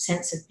kind of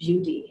sense of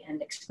beauty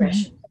and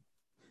expression?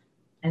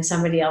 And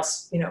somebody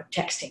else,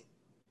 texting.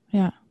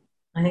 Yeah.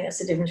 I think that's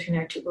the difference between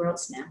our two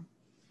worlds now.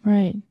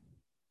 Right.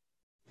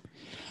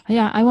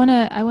 Yeah, I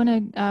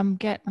wanna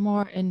get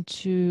more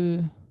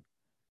into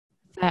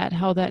that,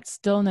 how that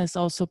stillness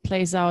also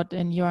plays out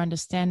in your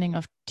understanding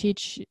of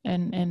teach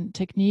and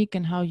technique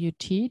and how you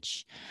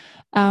teach.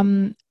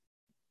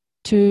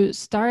 To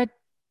start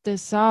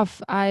this off,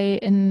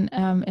 in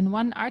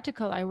one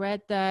article I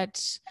read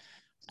that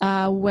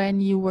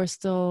when you were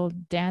still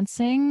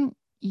dancing,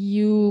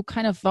 you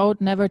kind of vowed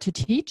never to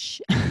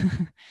teach.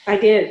 I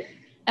did.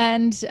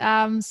 And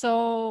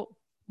so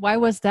why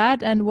was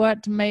that, and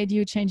what made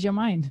you change your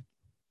mind?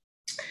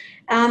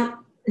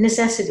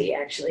 Necessity,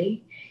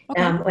 actually.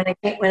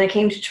 Okay. When I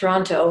came to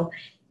Toronto,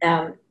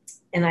 and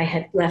I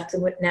had left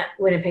the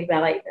Winnipeg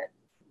Ballet,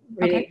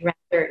 really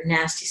rather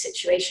nasty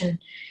situation,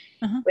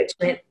 which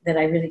meant that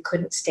I really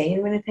couldn't stay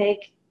in Winnipeg.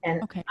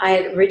 And I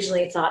had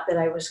originally thought that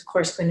I was, of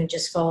course, going to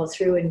just follow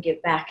through and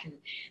give back and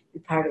be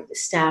part of the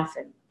staff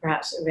and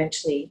perhaps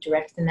eventually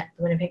direct the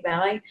Winnipeg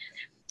Ballet.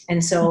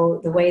 And so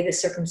the way the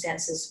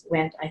circumstances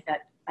went, I thought,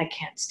 I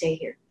can't stay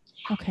here.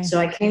 Okay. So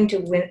I came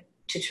to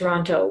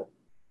Toronto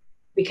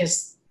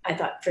because I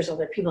thought, first of all,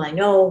 there are people I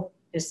know.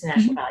 There's the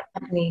National Ballet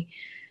Company.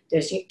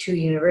 There's two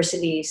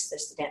universities.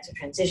 There's the Dancer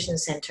Transition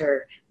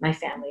Center. My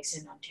family's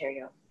in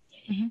Ontario.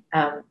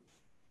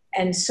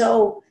 And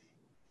so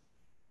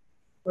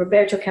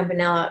Roberto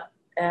Campanella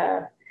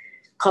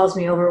calls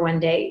me over one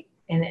day,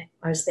 and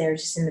I was there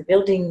just in the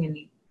building, and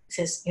he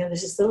says,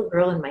 there's this little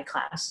girl in my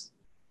class,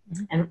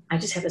 and I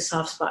just have a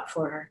soft spot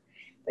for her,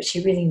 but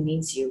she really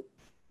needs you.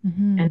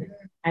 And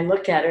I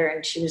looked at her,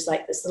 and she was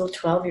like this little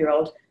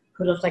 12-year-old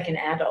who looked like an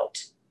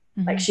adult.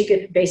 Like she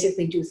could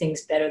basically do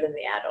things better than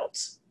the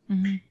adults.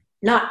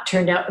 Not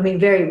turned out,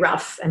 very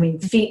rough.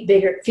 Feet,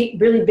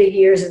 really big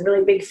ears and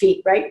really big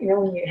feet, right?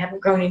 When you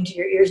haven't grown into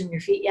your ears and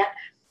your feet yet.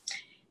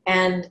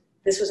 And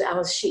this was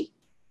Alice Sheet.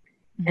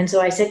 And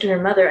so I said to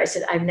her mother, I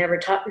said, I've never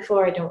taught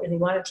before. I don't really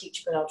want to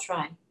teach, but I'll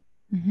try.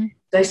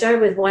 So I started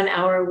with 1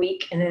 hour a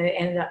week, and then it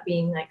ended up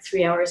being like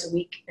 3 hours a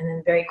week. And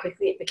then very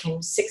quickly it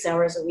became 6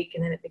 hours a week.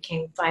 And then it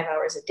became 5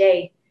 hours a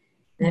day.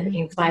 And then it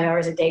became 5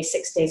 hours a day,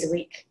 6 days a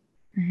week.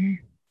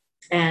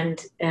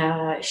 And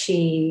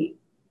she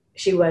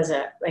was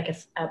a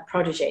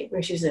protege,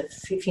 where she was a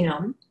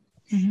phenom.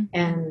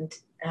 And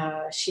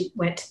she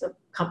went to the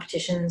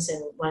competitions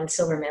and won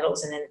silver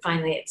medals. And then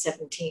finally at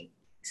 17,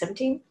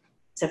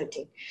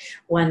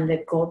 won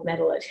the gold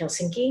medal at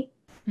Helsinki.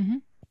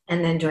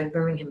 And then joined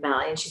Birmingham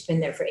Ballet. And she's been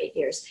there for 8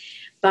 years.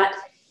 But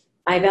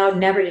I vowed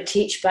never to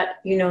teach. But,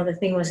 the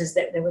thing was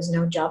that there was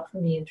no job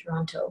for me in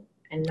Toronto,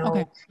 and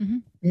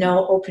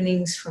no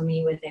openings for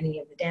me with any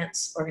of the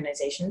dance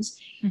organizations.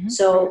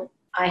 So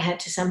I had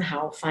to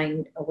somehow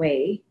find a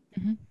way.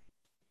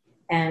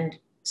 And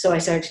so I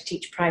started to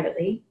teach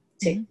privately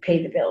to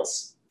pay the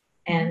bills.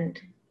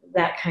 And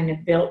that kind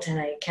of built, and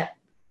I kept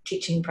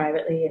teaching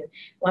privately. And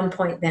one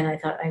point then I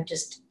thought,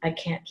 I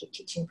can't keep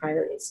teaching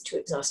privately. It's too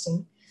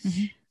exhausting.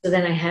 So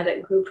then I had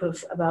a group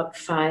of about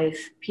 5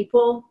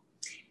 people.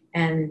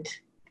 And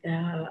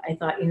I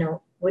thought,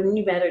 wouldn't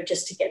you better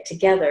just to get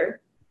together,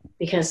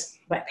 because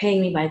by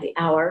paying me by the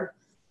hour,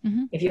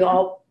 if you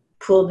all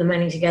pooled the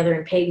money together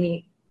and paid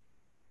me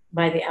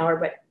by the hour,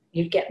 but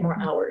you'd get more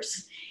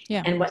hours.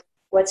 And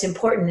what's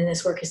important in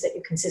this work is that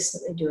you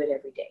consistently do it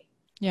every day.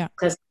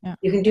 Because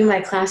you can do my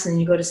class and then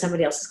you go to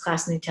somebody else's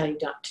class and they tell you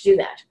not to do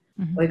that.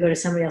 Or you go to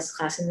somebody else's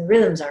class and the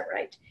rhythms aren't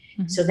right.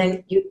 So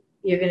then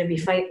you're going to be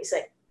fighting. It's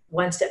like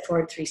 1 step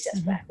forward, 3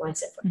 steps back, 1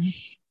 step forward.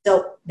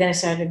 So then I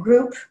started a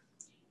group,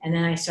 And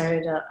then I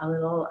started a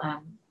little, I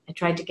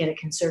tried to get a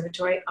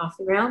conservatory off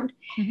the ground,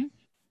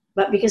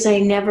 but because I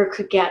never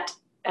could get,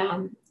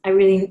 with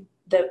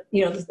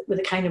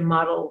the kind of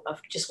model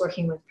of just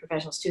working with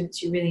professional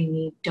students, you really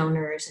need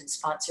donors and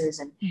sponsors,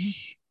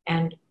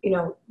 and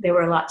there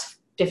were lots of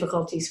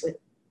difficulties with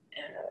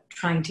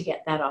trying to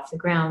get that off the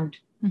ground.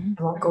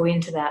 I won't go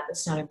into that.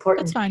 That's not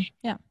important. That's fine.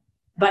 Yeah.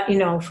 But,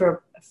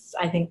 for,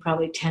 I think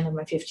probably 10 of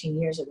my 15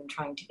 years, I've been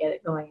trying to get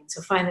it going. And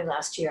so finally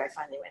last year, I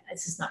finally went,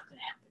 this is not going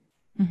to happen.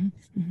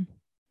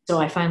 So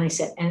I finally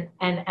said,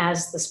 and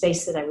as the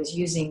space that I was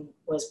using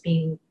was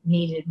being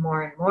needed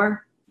more and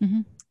more,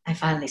 I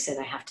finally said,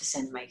 I have to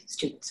send my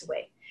students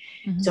away.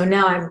 So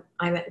now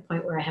I'm at the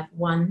point where I have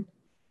one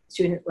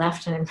student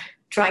left, and I'm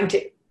trying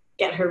to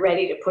get her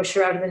ready to push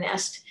her out of the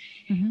nest.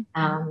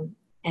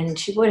 And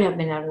she would have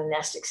been out of the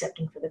nest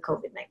excepting for the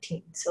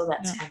COVID-19. So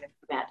that's kind of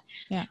bad.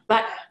 Yeah.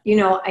 But,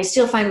 I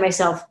still find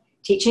myself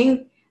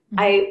teaching.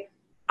 I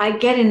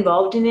get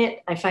involved in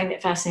it. I find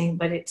it fascinating,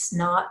 but it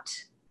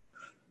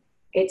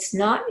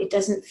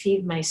doesn't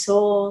feed my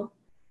soul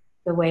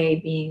the way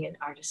being an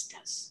artist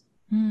does.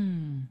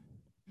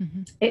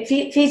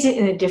 It feeds it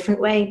in a different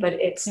way, but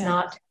it's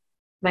not.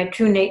 My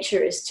true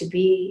nature is to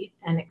be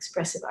an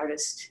expressive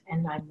artist,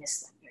 and I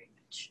miss that very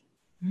much.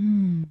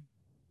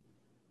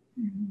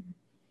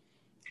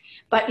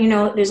 But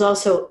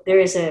there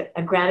is a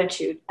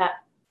gratitude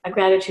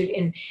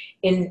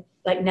in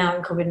like now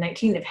in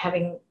COVID-19 of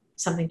having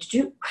something to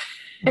do.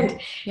 And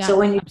so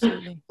when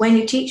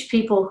you teach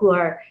people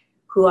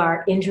who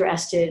are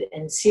interested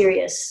and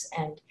serious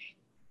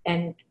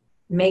and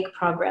make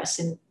progress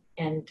and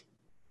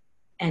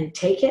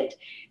take it,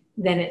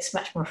 then it's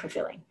much more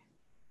fulfilling.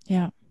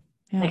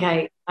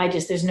 Like I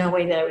just, there's no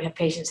way that I would have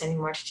patience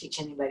anymore to teach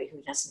anybody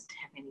who doesn't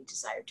have any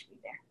desire to be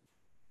there.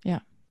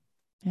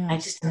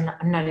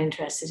 I'm not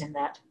interested in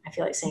that. I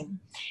feel like saying,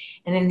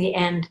 and in the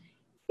end,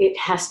 it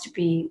has to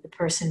be the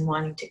person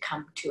wanting to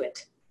come to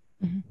it,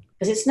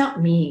 because it's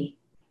not me.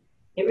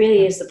 It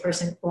really is the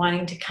person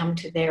wanting to come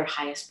to their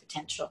highest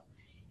potential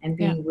and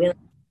being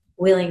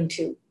willing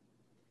to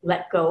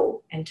let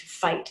go and to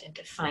fight and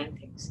to find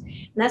things.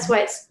 And that's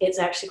why it's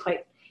actually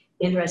quite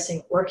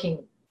interesting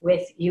working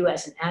with you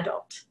as an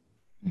adult,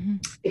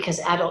 because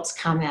adults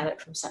come at it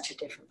from such a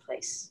different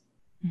place,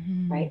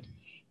 right?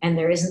 And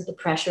there isn't the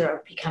pressure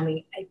of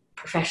becoming a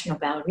professional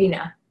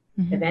ballerina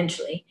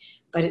eventually,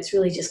 but it's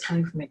really just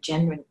coming from a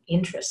genuine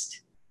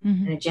interest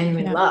and a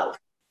genuine love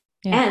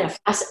and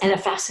a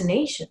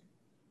fascination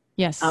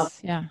of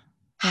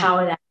how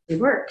it actually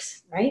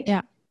works, right?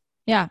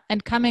 Yeah.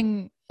 And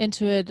coming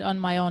into it on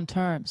my own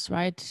terms,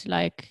 right?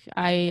 Like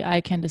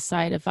I can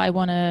decide if I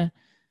want to,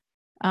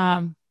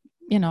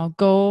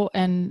 go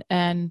and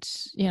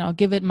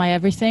give it my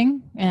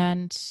everything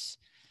and,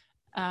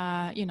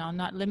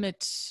 not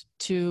limit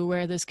to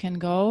where this can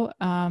go.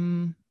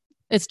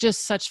 It's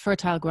just such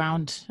fertile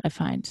ground, I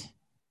find.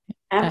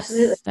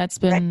 Absolutely. That's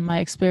been my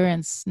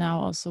experience now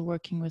also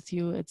working with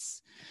you.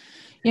 It's,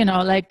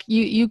 like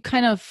you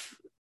can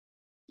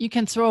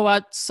throw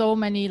out so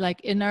many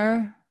like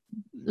inner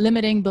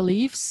limiting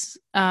beliefs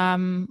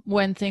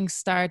when things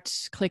start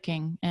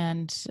clicking,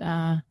 and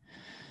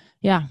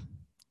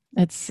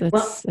it's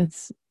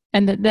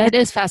that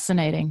is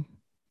fascinating.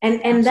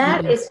 And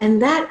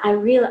that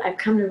I've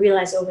come to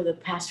realize over the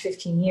past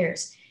 15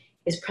 years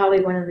is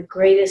probably one of the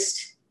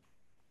greatest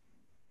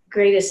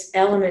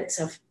elements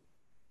of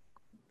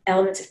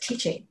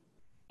teaching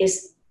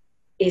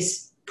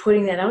is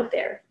putting that out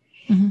there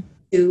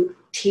to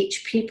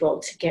teach people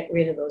to get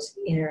rid of those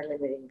inner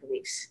limiting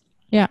beliefs.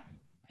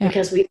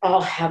 Because we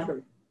all have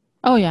them.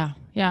 Oh yeah.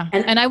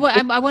 And I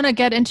want to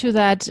get into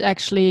that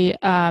actually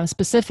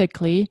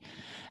specifically.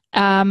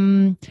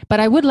 But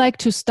I would like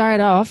to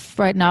start off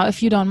right now,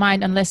 if you don't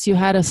mind, unless you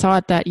had a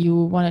thought that you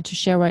wanted to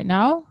share right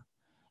now.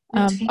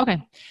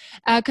 Okay.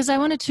 Because I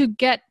wanted to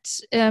get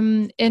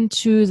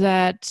into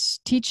that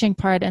teaching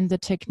part and the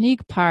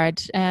technique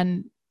part.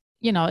 And,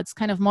 it's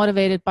kind of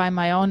motivated by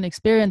my own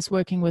experience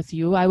working with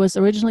you. I was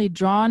originally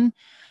drawn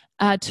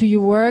to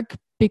your work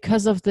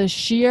because of the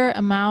sheer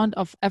amount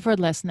of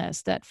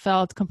effortlessness that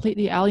felt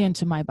completely alien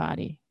to my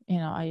body.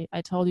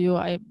 I told you,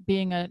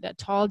 being a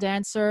tall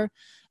dancer,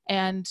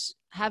 and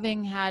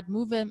having had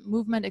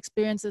movement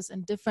experiences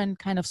in different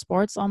kind of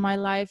sports all my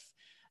life,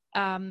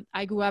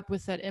 I grew up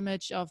with that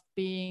image of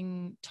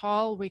being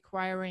tall,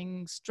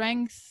 requiring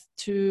strength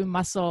to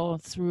muscle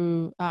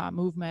through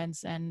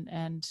movements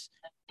and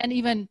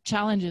even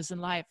challenges in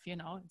life.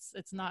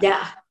 It's not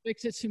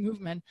restricted to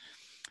movement.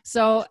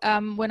 So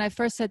when I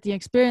first had the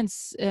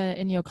experience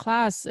in your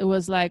class, it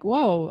was like,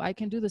 whoa, I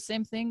can do the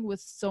same thing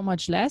with so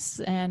much less.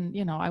 And,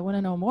 I want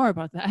to know more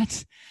about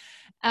that.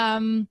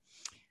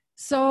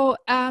 So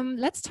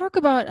let's talk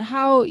about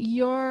how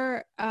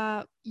your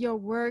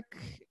work,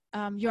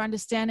 your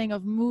understanding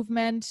of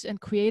movement and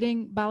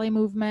creating ballet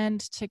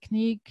movement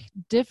technique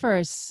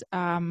differs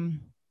from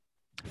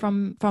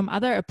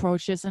other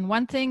approaches. And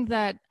one thing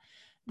that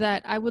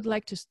I would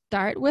like to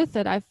start with,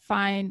 that I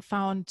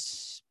found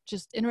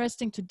just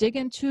interesting to dig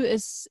into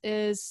is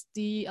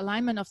the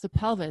alignment of the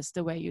pelvis,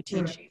 the way you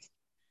teach it.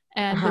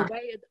 And the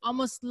way it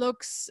almost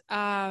looks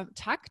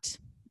tucked.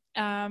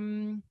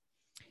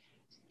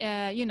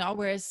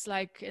 Whereas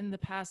like in the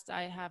past,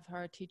 I have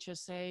heard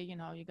teachers say,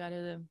 you got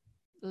to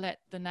let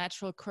the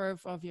natural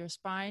curve of your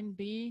spine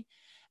be.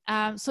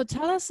 So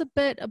tell us a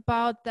bit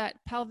about that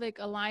pelvic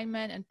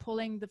alignment and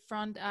pulling the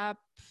front up,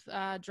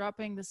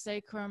 dropping the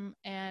sacrum,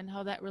 and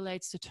how that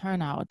relates to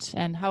turnout,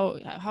 and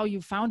how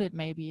you found it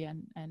maybe,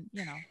 and.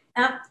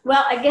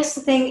 Well, I guess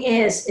the thing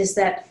is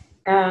that,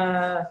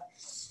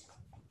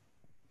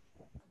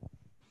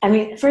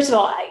 first of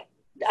all,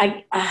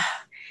 I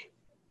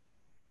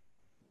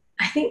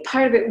think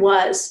part of it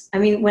was,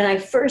 when I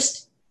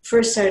first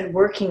started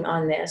working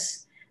on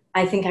this,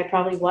 I think I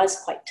probably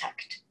was quite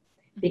tucked,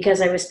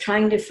 because I was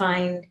trying to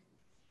find,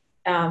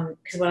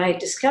 because what I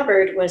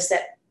discovered was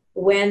that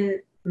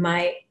when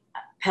my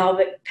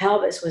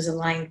pelvis was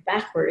aligned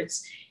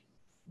backwards,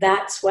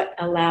 that's what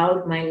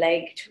allowed my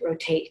leg to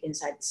rotate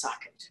inside the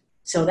socket.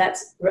 So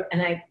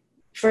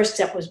first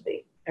step was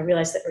I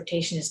realized that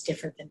rotation is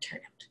different than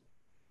turnout,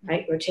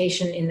 right?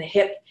 Rotation in the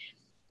hip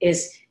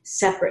is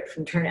separate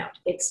from turnout.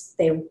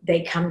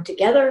 They come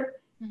together,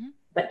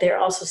 but they're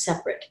also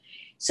separate.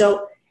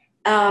 So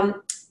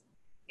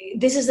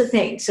this is the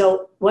thing.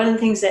 So one of the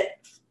things that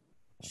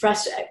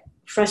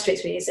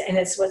frustrates me is, and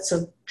it's what's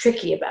so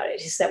tricky about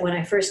it, is that when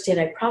I first did,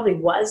 I probably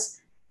was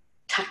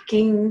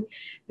tucking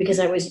because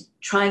I was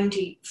trying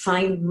to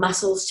find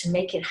muscles to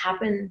make it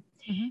happen.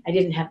 I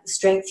didn't have the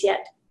strength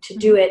yet to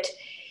do it.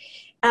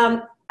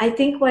 I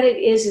think what it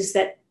is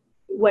that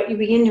what you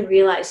begin to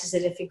realize is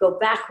that if you go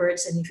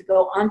backwards and if you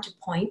go onto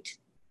point,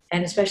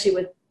 and especially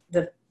with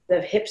the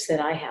hips that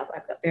I have,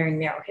 I've got very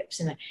narrow hips,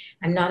 and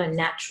I'm not a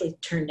naturally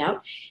turned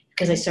out,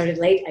 because I started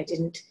late. I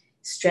didn't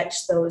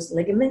stretch those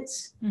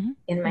ligaments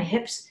in my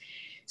hips.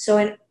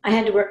 So I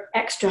had to work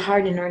extra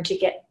hard in order to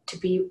get to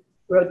be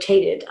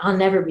rotated. I'll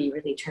never be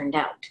really turned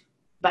out,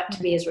 but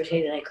to be as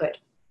rotated as I could.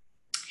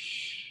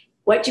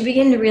 What you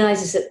begin to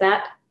realize is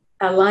that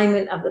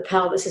alignment of the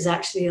pelvis is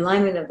actually the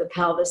alignment of the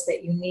pelvis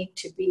that you need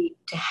to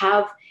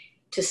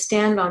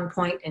stand on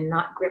point and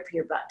not grip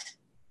your butt.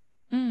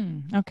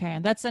 Okay,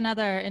 and that's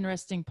another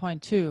interesting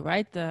point too,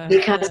 right?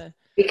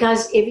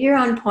 Because if you're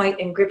on point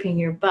and gripping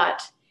your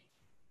butt,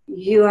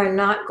 you are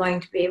not going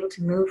to be able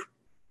to move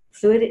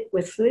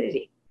with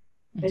fluidity.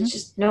 There's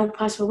just no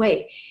possible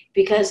way.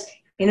 Because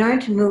in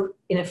order to move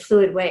in a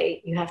fluid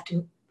way, you have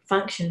to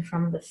function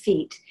from the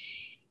feet.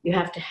 You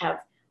have to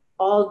have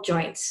all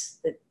joints,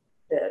 the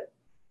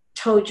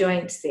toe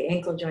joints, the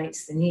ankle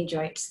joints, the knee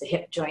joints, the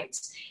hip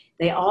joints.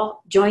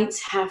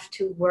 Joints have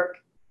to work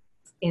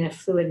in a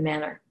fluid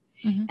manner.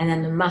 And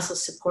then the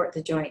muscles support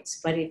the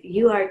joints. But if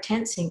you are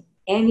tensing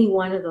any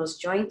one of those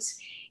joints,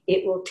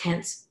 it will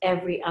tense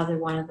every other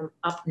one of them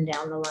up and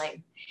down the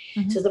line.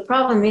 So the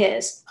problem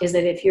is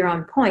that if you're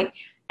on point,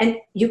 and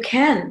you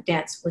can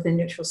dance with a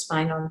neutral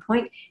spine on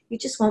point, you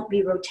just won't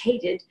be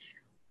rotated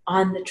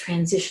on the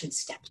transition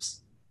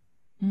steps.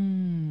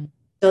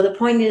 So the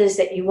point is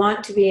that you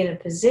want to be in a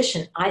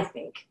position, I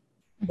think,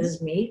 this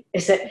is me,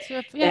 is that,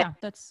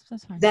 that's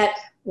fine. That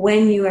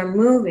when you are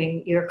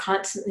moving, you're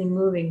constantly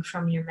moving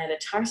from your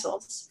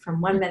metatarsals, from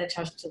one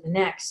metatarsal to the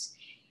next,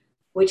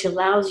 which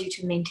allows you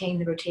to maintain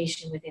the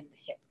rotation within the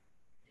hip.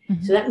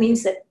 So that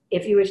means that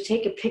if you were to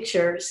take a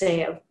picture,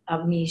 say,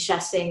 of me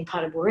chassé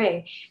pas de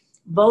bourrée,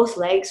 both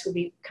legs would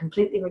be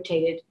completely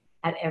rotated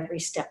at every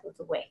step of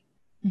the way.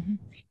 And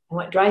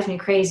what drives me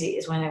crazy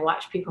is when I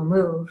watch people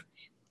move,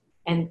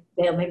 and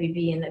they'll maybe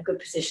be in a good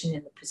position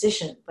in the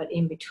position, but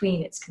in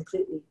between it's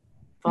completely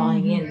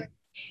falling in.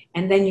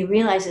 And then you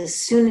realize as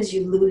soon as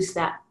you lose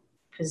that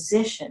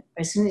position,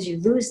 or as soon as you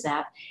lose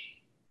that,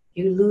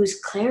 you lose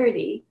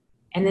clarity,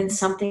 and then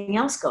something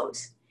else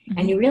goes.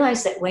 And you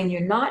realize that when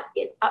you're not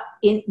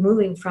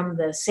moving from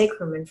the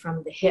sacrum and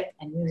from the hip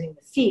and using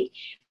the feet,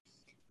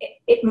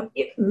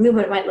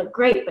 movement might look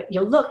great, but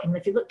you'll look, and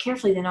if you look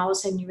carefully, then all of a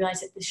sudden you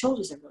realize that the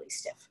shoulders are really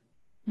stiff.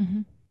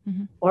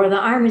 Or the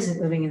arm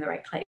isn't moving in the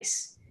right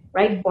place,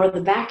 right? Or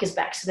the back is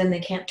back, so then they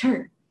can't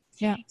turn.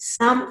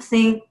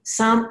 Something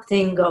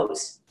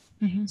goes.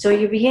 So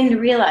you begin to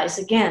realize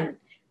again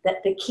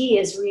that the key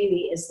is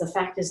the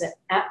fact is that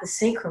at the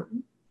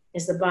sacrum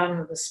is the bottom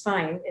of the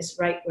spine, is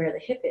right where the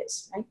hip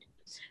is, right?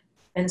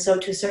 And so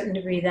to a certain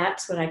degree,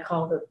 that's what I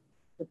call the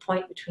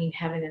point between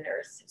heaven and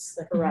earth. It's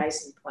the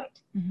horizon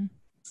point.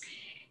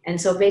 And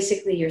so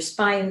basically your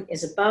spine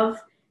is above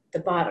the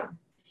bottom.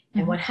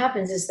 And what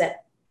happens is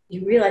that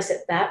you realize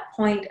at that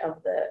point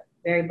of the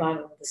very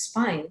bottom of the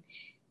spine,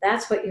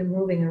 that's what you're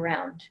moving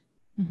around,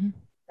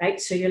 right?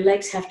 So your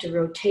legs have to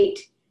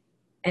rotate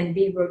and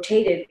be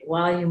rotated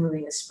while you're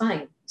moving the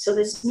spine. So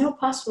there's no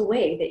possible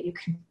way that you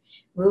can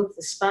move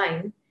the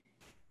spine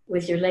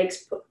with your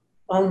legs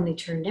only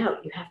turned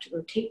out. You have to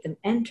rotate them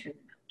and turn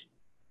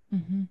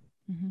them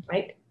out,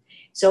 right?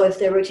 So if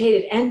they're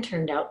rotated and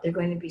turned out, they're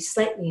going to be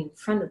slightly in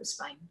front of the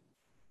spine,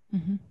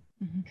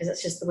 because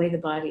that's just the way the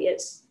body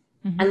is.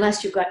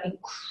 Unless you've got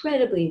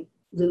incredibly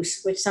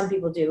loose, which some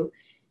people do,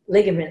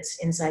 ligaments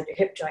inside your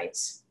hip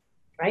joints,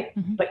 right?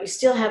 Mm-hmm. But you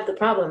still have the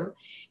problem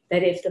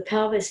that if the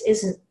pelvis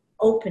isn't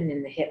open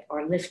in the hip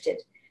or lifted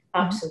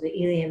up, Mm-hmm. so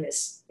the ilium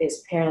is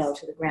parallel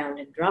to the ground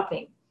and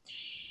dropping,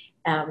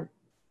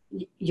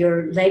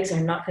 your legs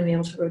are not going to be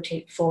able to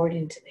rotate forward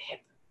into the hip.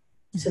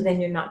 Mm-hmm. So then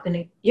you're not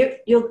going to,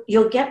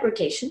 you'll get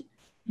rotation.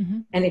 Mm-hmm.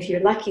 And if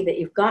you're lucky that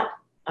you've got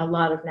a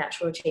lot of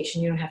natural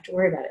rotation, you don't have to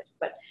worry about it.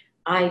 But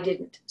I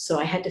didn't. So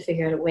I had to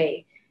figure out a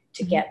way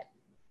to mm-hmm. get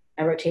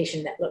a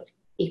rotation that looked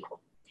equal.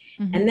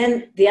 Mm-hmm. And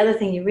then the other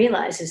thing you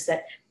realize is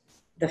that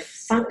the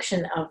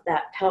function of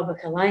that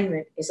pelvic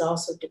alignment is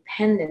also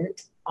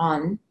dependent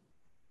on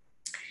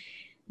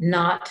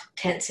not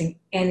tensing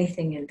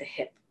anything in the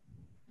hip.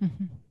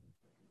 Mm-hmm.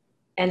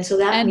 And so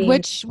that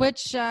means...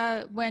 which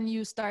when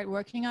you start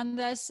working on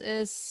this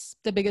is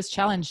the biggest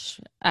challenge,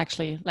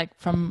 actually, like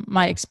from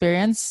my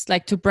experience,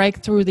 like to break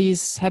through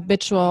these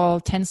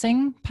habitual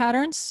tensing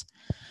patterns.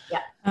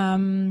 Yeah.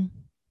 And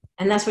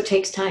that's what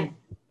takes time.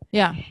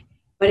 Yeah.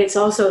 But it's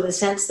also the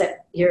sense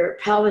that your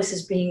pelvis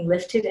is being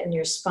lifted and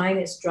your spine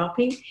is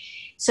dropping.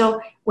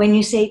 So when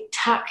you say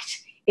tucked,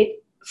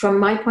 from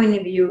my point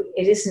of view,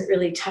 it isn't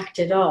really tucked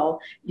at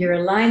all. You're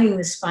aligning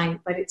the spine,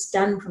 but it's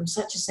done from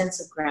such a sense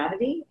of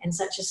gravity and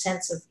such a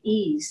sense of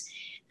ease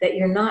that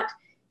you're not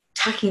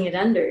tucking it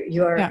under.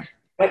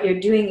 What you're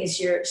doing is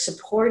you're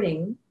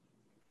supporting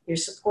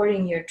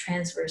your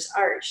transverse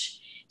arch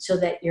so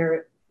that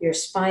your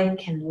spine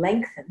can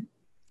lengthen.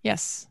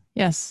 Yes.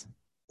 Yes.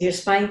 Your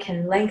spine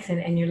can lengthen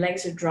and your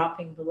legs are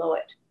dropping below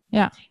it.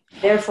 Yeah.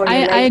 Therefore,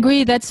 I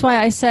agree. That's why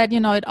I said,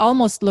 it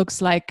almost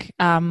looks like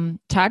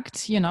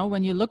tucked,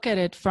 when you look at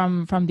it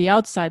from the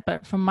outside.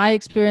 But from my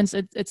experience,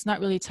 it's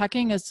not really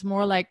tucking. It's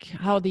more like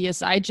how the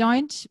SI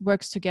joint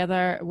works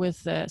together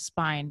with the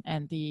spine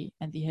and the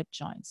hip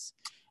joints.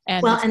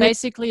 And it's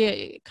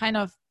basically kind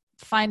of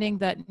finding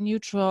that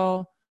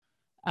neutral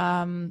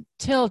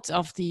tilt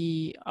of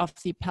the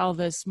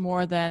pelvis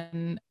more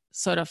than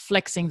sort of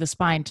flexing the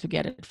spine to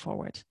get it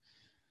forward.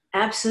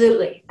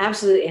 Absolutely.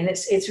 And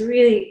it's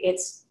really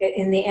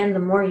in the end, the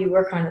more you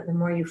work on it, the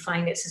more you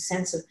find it's a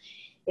sense of,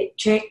 it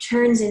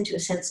turns into a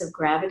sense of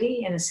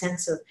gravity and a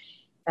sense of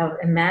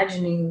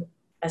imagining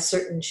a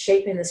certain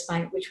shape in the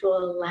spine, which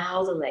will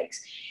allow the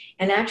legs.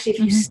 And actually, if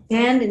you mm-hmm.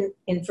 stand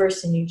in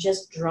first and you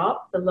just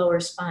drop the lower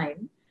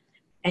spine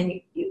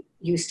and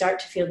you start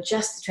to feel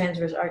just the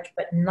transverse arch,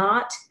 but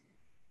not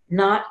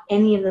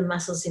any of the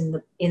muscles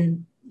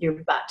in your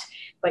butt,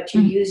 but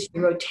you mm-hmm. use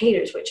your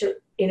rotators, which are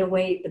in a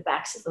way the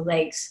backs of the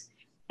legs,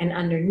 and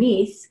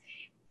underneath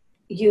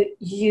you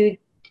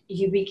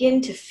begin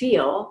to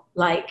feel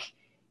like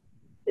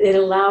it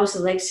allows the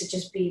legs to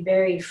just be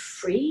very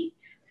free,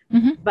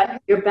 mm-hmm.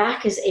 but your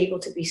back is able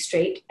to be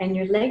straight and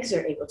your legs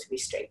are able to be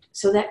straight.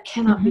 So that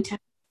cannot mm-hmm. be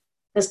tucked,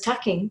 because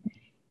tucking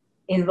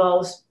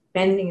involves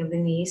bending of the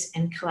knees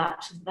and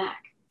collapse of the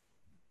back.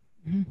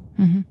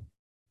 Mm-hmm. Mm-hmm.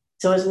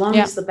 So as long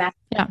as the back,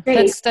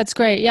 that's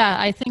great. Yeah,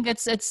 I think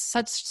it's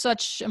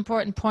such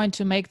important point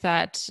to make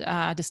that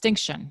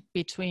distinction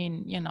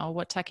between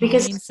what tucking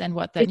means and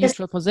what that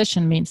neutral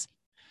position means.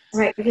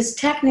 Right, because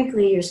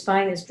technically your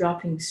spine is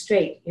dropping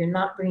straight. You're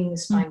not bringing the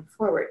spine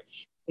forward.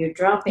 You're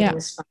dropping the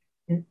spine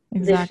and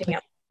lifting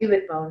up the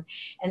pubic bone,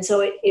 and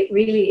so it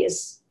really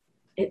is.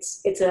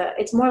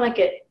 It's more like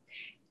a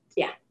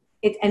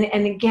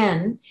and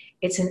again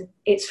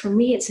it's for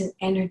me it's an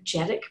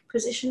energetic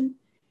position,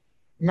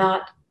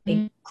 not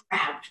a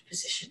grabbed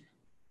position.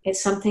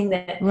 It's something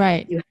that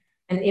you have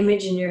an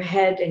image in your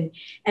head,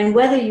 and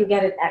whether you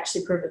get it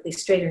actually perfectly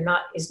straight or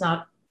not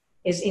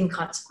is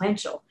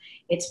inconsequential.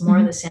 It's more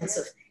mm-hmm. the sense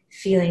of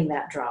feeling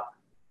that drop,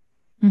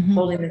 mm-hmm.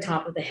 holding the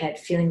top of the head,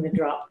 feeling the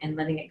drop and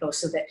letting it go,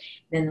 so that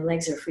then the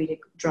legs are free to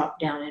drop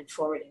down and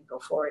forward and go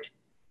forward.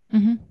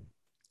 Mm-hmm.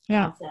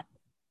 Yeah.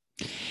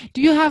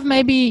 Do you have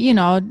maybe,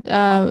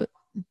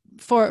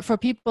 for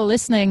people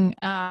listening,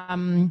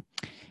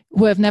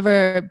 who have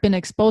never been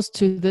exposed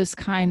to this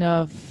kind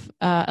of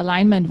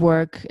alignment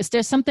work, is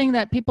there something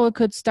that people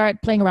could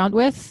start playing around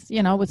with,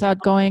 without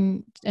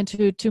going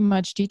into too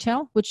much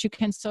detail, which you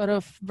can sort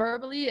of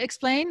verbally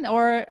explain?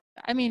 Or,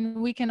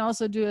 we can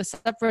also do a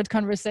separate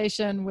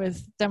conversation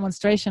with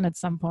demonstration at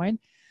some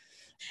point.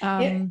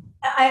 I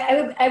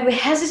would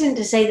hesitant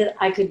to say that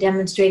I could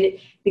demonstrate it,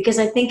 because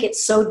I think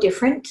it's so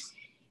different.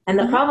 And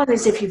the mm-hmm. problem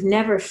is, if you've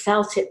never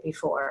felt it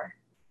before,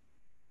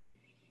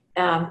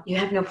 you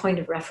have no point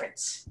of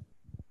reference.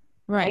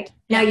 Right.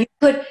 Now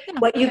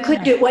what you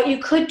could do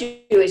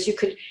is you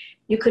could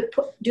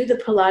do the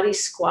Pilates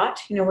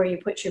squat, where you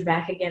put your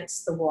back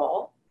against the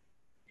wall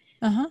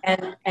uh-huh.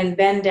 and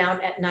bend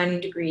down at 90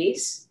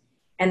 degrees,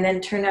 and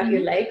then turn out mm-hmm.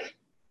 your leg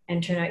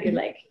and turn out your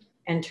leg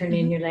and turn mm-hmm.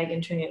 in your leg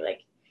and turn your leg.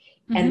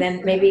 Mm-hmm. And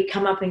then maybe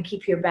come up and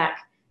keep your back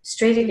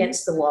straight mm-hmm.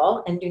 against the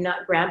wall and do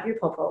not grab your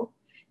popo.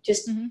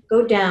 Just mm-hmm.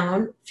 go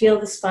down, feel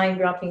the spine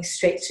dropping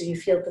straight, so you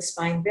feel the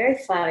spine very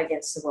flat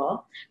against the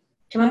wall.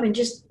 Come up and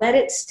just let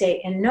it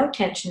stay, and no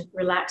tension.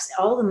 Relax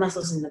all the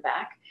muscles in the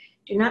back.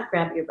 Do not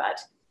grab your butt.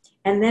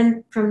 And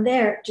then from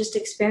there, just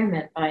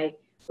experiment by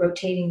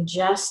rotating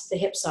just the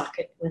hip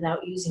socket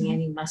without using mm-hmm.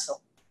 any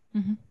muscle.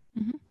 Mm-hmm.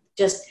 Mm-hmm.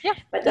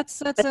 But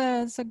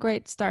that's a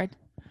great start.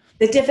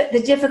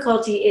 The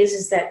difficulty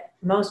is that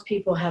most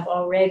people have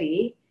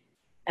already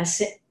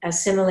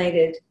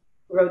assimilated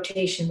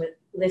rotation with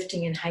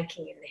lifting and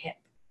hiking in the hip.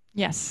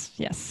 Yes.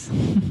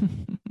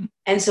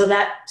 And so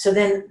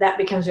then that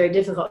becomes very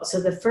difficult.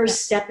 So the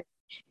first step is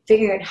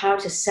figuring out how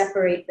to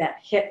separate that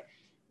hip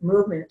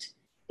movement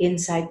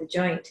inside the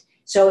joint.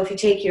 So if you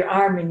take your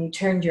arm and you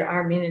turned your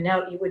arm in and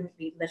out, you wouldn't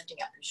be lifting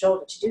up your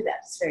shoulder to do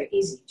that. It's very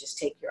easy. You just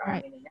take your arm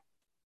in and out.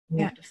 And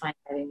you have to find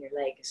that in your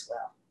leg as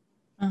well.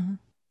 Uh-huh.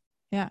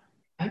 Yeah.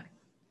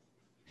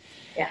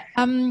 Yeah.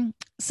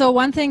 So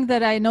one thing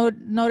that I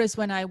notice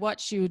when I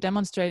watch you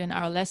demonstrate in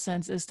our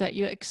lessons is that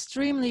you're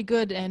extremely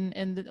good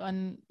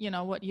on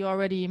what you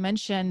already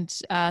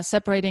mentioned,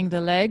 separating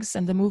the legs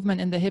and the movement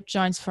in the hip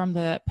joints from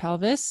the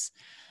pelvis.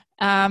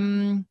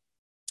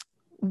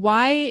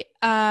 Why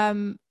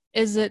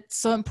is it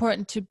so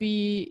important to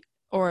be,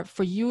 or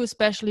for you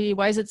especially,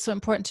 why is it so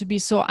important to be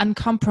so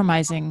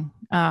uncompromising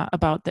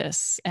about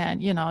this,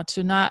 and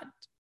to not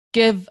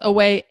give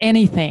away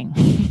anything?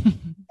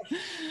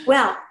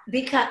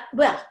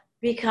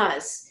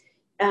 Because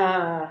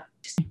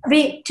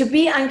to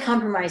be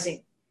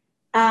uncompromising,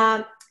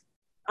 I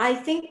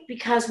think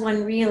because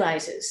one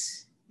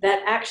realizes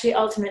that actually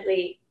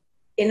ultimately,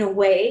 in a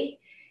way,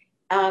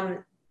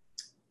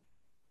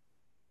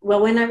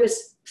 when I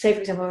was, say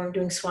for example, when I'm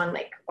doing Swan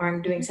Lake or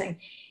I'm doing something,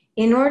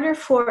 in order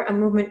for a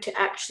movement to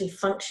actually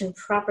function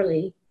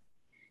properly,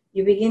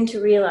 you begin to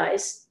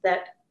realize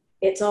that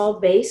it's all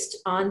based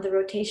on the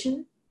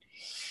rotation.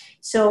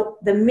 So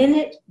the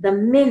minute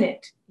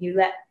you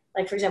let,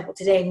 like for example,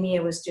 today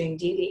Mia was doing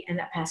DD and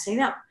that passing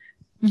up.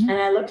 Mm-hmm.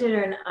 And I looked at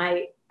her and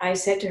I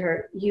said to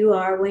her,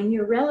 when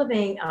you're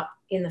relevating up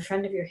in the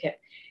front of your hip,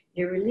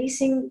 you're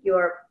releasing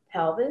your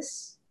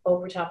pelvis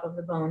over top of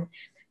the bone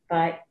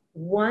by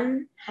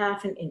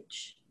 1/2 an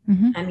inch.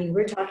 Mm-hmm. I mean,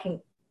 we're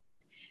talking,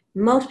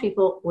 most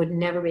people would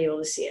never be able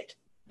to see it.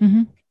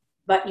 Mm-hmm.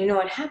 But you know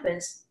what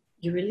happens?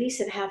 You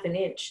release it 1/2 an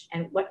inch,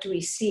 and what do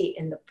we see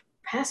in the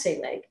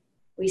passe leg?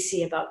 We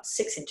see about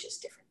 6 inches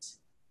difference.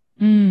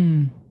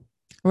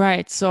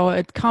 Right. So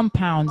it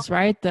compounds,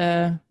 right?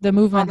 The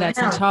movement that's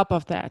on top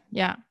of that.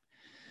 Yeah.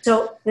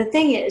 So the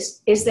thing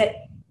is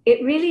that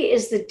it really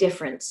is the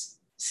difference.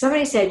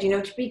 Somebody said,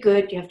 to be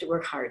good, you have to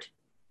work hard.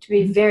 To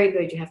be very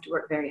good, you have to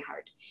work very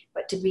hard.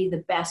 But to be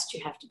the best,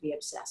 you have to be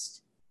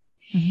obsessed.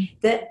 Mm-hmm.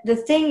 The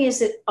thing is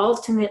that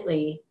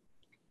ultimately,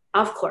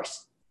 of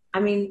course, I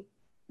mean,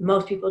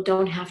 most people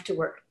don't have to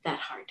work that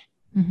hard.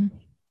 Mm-hmm.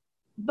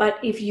 But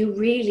if you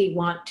really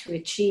want to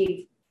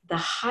achieve the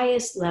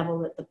highest level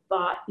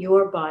that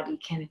your body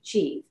can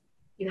achieve,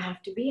 you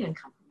have to be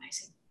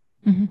uncompromising.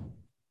 Mm-hmm.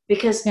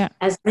 Because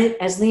as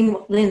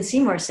Lynn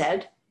Seymour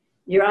said,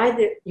 you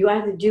either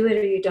do it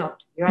or you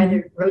don't. You're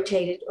either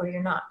rotated or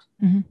you're not.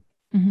 Mm-hmm.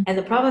 Mm-hmm. And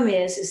the problem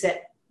is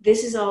that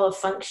this is all a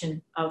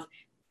function of,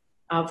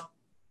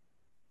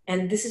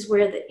 and this is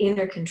where the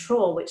inner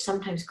control, which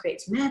sometimes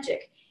creates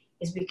magic,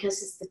 is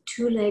because it's the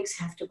two legs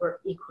have to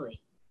work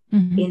equally.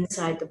 Mm-hmm.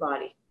 Inside the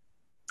body.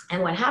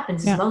 And what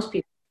happens is most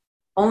people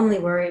only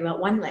worry about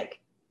one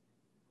leg,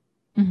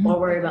 mm-hmm. or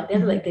worry about the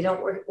other leg. They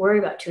don't worry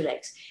about two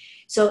legs.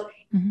 So,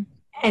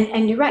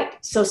 and you're right.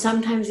 So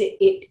sometimes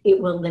it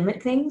will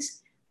limit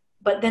things.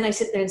 But then I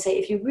sit there and say,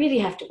 if you really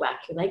have to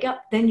whack your leg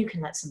up, then you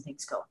can let some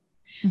things go.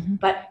 Mm-hmm.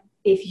 But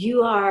if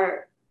you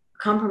are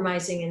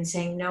compromising and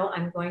saying, no,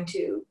 I'm going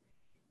to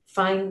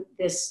find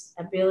this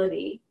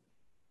ability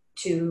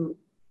to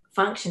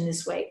function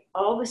this way,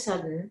 all of a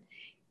sudden,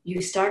 you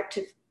start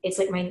to, it's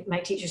like my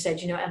teacher said,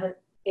 Eva,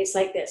 it's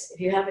like this. If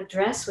you have a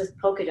dress with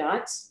polka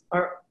dots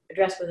or a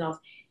dress with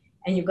all,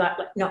 and you've got,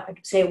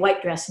 say a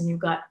white dress and you've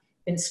got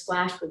been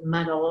splashed with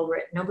mud all over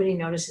it, nobody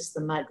notices the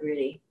mud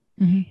really.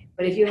 Mm-hmm.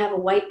 But if you have a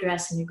white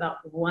dress and you've got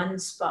one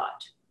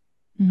spot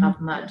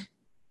of mud,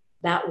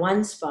 that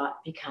one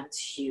spot becomes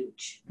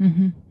huge.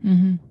 Mm-hmm.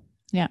 Mm-hmm.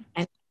 Yeah.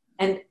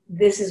 And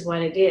this is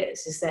what it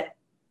is that,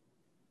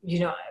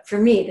 for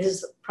me, this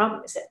is the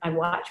problem, is that I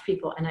watch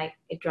people and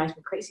it drives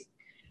me crazy.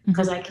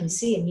 Because I can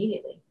see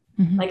immediately,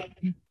 like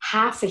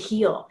half a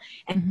heel.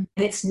 And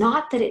it's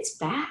not that it's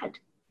bad,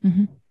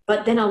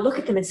 but then I'll look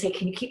at them and say,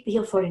 can you keep the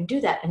heel forward and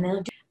do that? And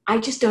they'll I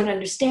just don't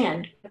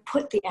understand.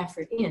 Put the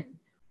effort in.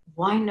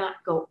 Why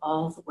not go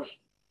all the way?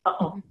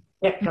 Uh-oh.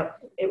 Yeah, no,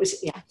 it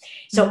was, yeah.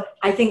 So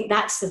I think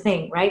that's the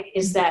thing, right?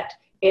 Is that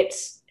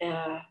it's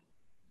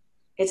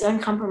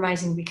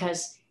uncompromising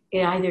because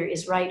it either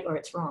is right or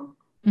it's wrong.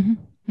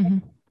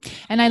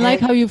 And I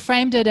like how you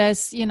framed it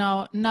as,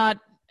 not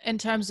in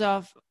terms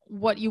of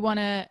what you want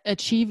to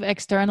achieve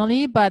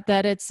externally, but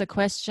that it's a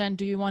question,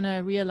 do you want to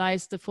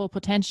realize the full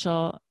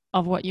potential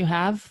of what you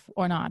have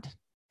or not,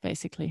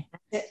 basically?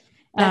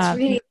 That's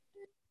really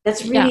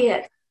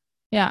it.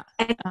 Yeah.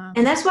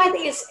 And that's why I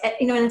think it's,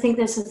 and I think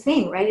that's the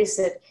thing, right? Is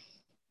that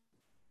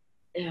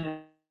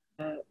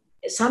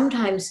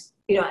sometimes,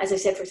 as I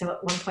said, for example,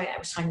 at one point I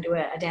was talking to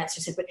a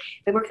dancer, said, but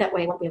if I work that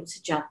way, I won't be able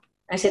to jump.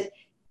 And I said,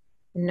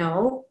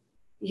 no,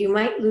 you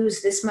might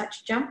lose this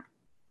much jump,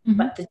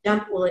 but the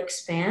jump will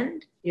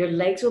expand Your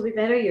legs will be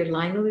better. Your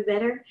line will be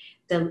better.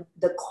 The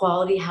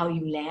quality, how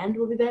you land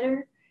will be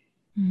better.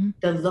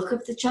 The look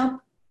of the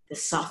jump, the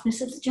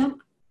softness of the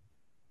jump.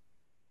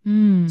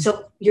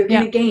 So you're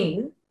going to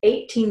gain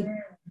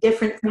 18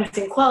 different things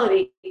in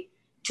quality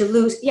to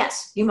lose.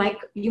 Yes, you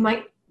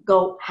might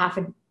go half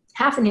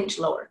an inch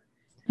lower,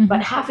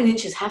 but half an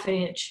inch is half an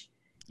inch.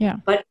 Yeah.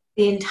 But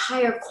the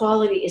entire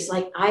quality is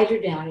like eider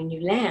down, and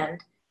you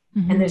land,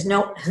 and there's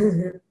no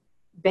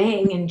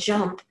bang and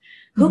jump.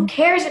 Who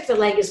cares if the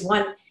leg is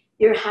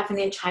you're half an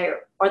inch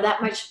higher or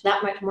that much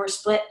more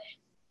split?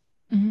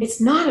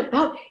 It's not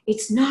about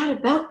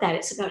that.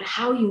 It's about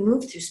how you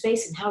move through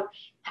space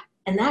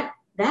and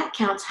that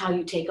counts how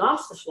you take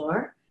off the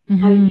floor.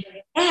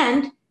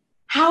 And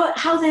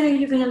how then are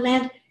you going to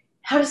land?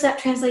 How does that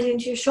translate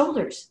into your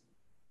shoulders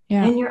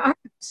and your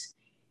arms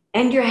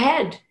and your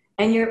head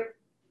and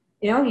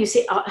you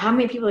see how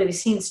many people have you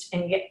seen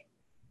and get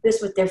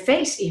this with their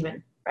face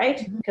even,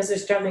 right? Because they're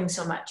struggling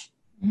so much.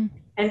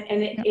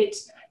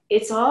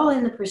 It's all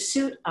in the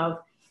pursuit of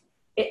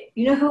it.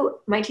 You know who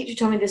my teacher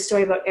told me this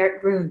story about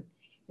Eric Brune.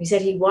 He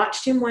said he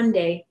watched him one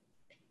day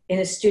in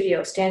a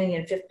studio standing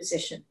in fifth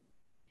position,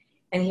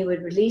 and he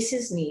would release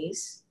his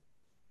knees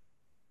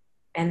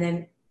and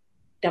then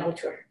double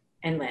tour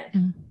and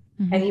land.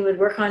 And he would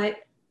work on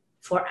it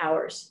for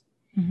hours.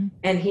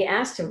 And he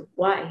asked him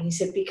why. He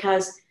said,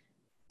 because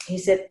he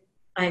said,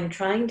 I'm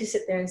trying to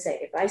sit there and say,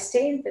 if I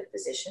stay in fifth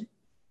position,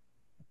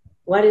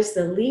 what is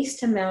the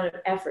least amount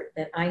of effort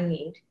that I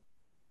need,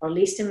 or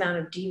least amount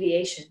of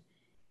deviation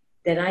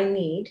that I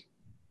need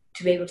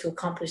to be able to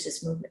accomplish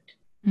this movement?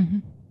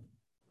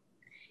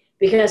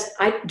 Because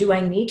do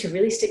I need to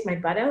really stick my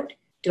butt out?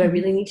 Do I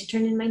really need to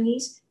turn in my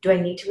knees? Do I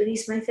need to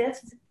release my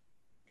fifth?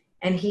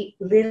 And he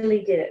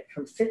literally did it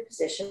from fifth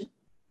position.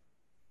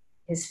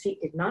 His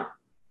feet did not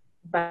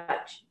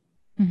budge.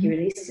 He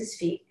released his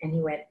feet and he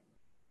went.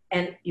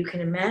 And you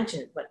can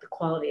imagine what the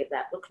quality of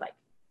that looked like,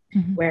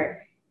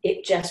 where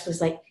it just was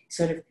like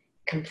sort of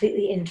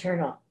completely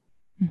internal,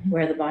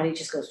 where the body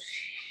just goes.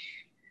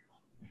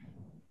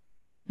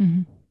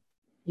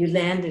 You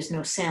land, there's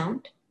no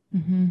sound.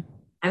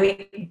 I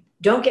mean,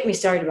 don't get me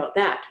started about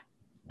that.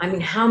 I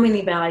mean, how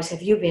many ballets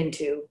have you been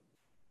to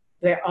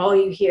where all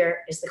you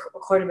hear is the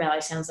quarter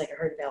ballet sounds like a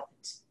herd of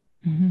elephants?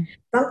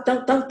 Dunk,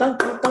 dunk, dunk, dunk,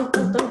 dunk, dunk,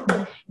 dunk, dunk,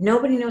 dunk.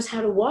 Nobody knows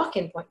how to walk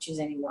in pointe shoes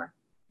anymore.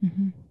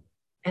 And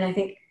I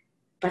think,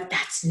 but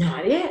that's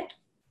not it.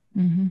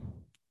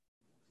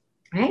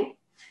 Right?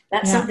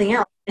 That's something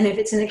else. And if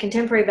it's in a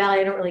contemporary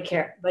ballet, I don't really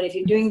care. But if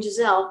you're doing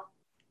Giselle,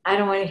 I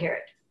don't want to hear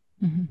it.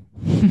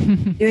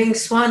 Doing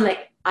Swan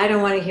Lake, I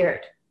don't want to hear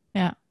it.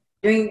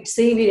 Doing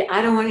Sleeping Beauty,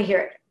 I don't want to hear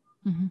it.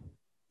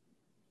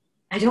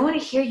 I don't want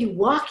to hear you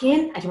walk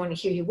in. I don't want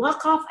to hear you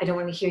walk off. I don't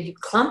want to hear you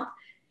clump.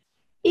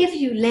 If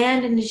you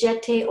land in the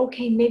jeté,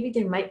 okay, maybe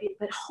there might be,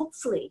 but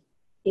hopefully,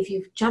 if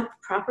you've jumped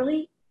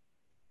properly,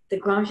 the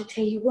grand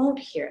jeté, you won't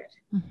hear it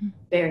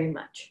very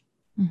much.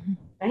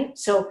 Right?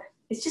 So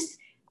it's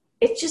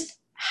just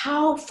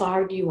how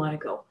far do you want to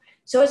go?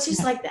 So it's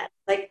just like that.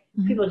 Like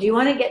people, do you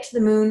want to get to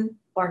the moon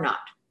or not?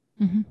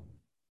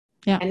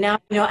 And now,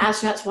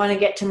 astronauts want to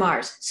get to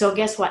Mars. So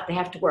guess what? They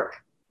have to work.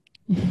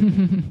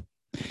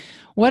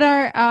 What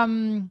are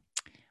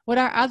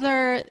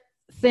other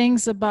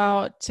things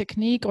about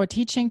technique or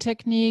teaching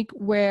technique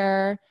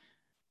where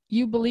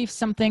you believe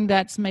something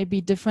that's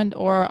maybe different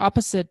or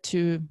opposite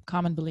to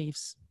common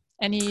beliefs?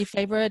 Any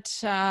favorite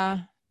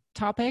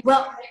topic?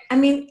 Well, I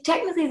mean,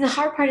 technically the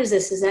hard part is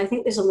this, is I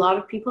think there's a lot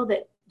of people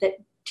that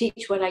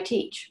teach what I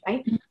teach,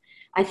 right?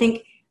 I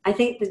think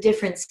the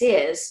difference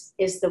is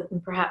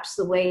perhaps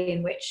the way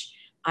in which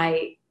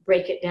I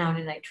break it down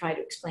and I try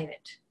to explain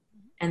it.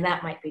 And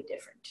that might be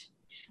different.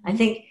 I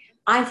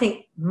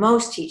think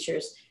most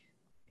teachers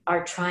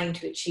are trying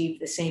to achieve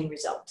the same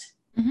result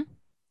in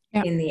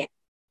the end.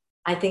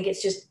 I think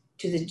it's just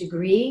to the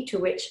degree to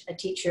which a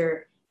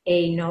teacher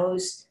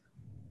knows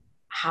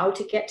how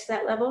to get to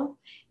that level,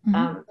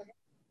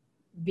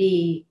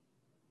 B,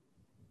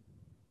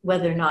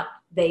 whether or not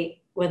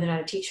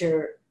a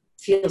teacher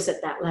feels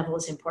that level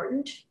is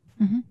important,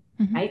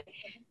 right?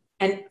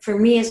 And for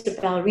me as a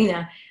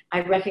ballerina,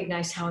 I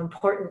recognized how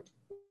important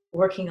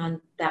working on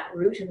that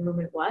root of the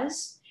movement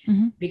was,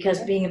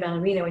 because being a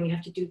ballerina, when you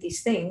have to do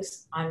these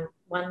things on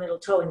one little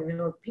toe in the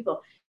middle of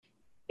people,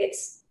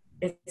 it's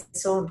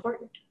so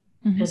important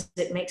because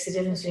it makes a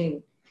difference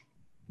between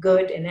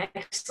good and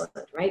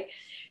excellent, right?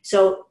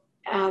 So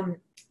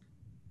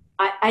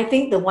I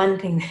think the one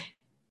thing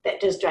that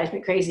just drives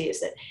me crazy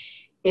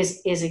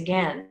is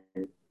again,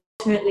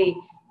 ultimately,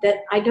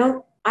 that I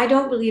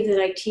don't believe that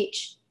I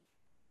teach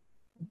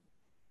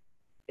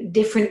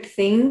different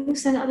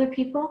things than other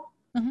people.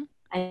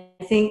 I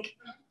think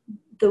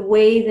the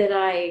way that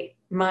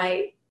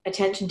my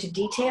attention to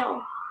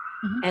detail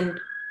and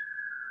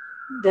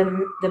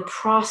the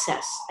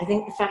process, I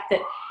think the fact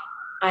that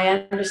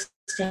I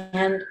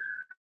understand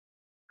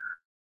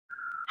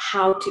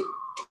how to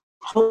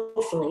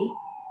hopefully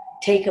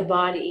take a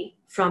body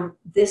from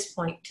this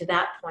point to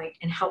that point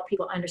and help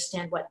people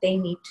understand what they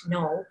need to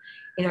know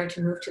in order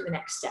to move to the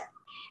next step.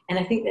 And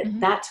I think that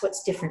that's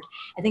what's different.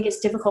 I think it's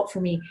difficult for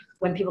me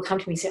when people come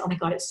to me and say, oh my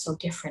God, it's so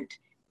different.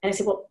 And I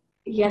say, well,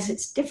 yes,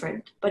 it's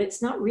different, but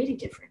it's not really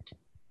different.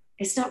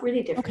 It's not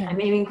really different. Okay. I'm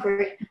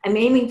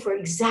aiming for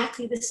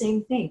exactly the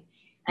same thing.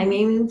 I'm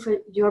aiming for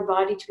your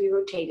body to be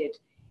rotated.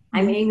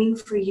 I'm aiming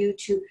for you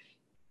to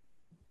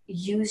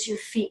use your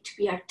feet, to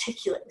be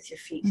articulate with your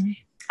feet.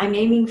 I'm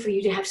aiming for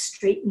you to have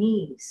straight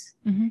knees.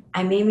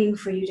 I'm aiming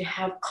for you to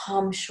have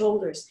calm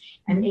shoulders.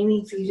 I'm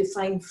aiming for you to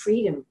find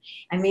freedom.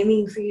 I'm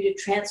aiming for you to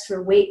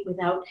transfer weight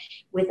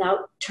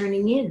without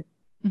turning in.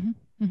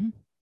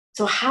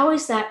 So how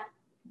is that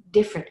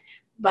different?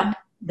 But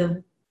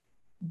the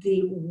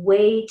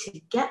way to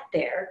get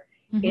there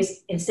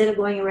is, instead of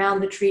going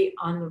around the tree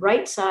on the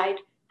right side,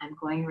 I'm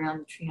going around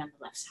the tree on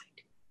the left side.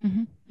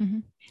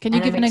 Can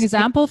you give an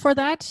example for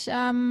that?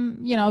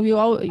 You know,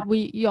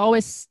 you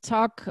always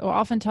talk, or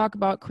often talk,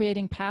 about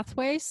creating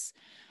pathways.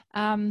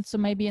 So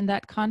maybe in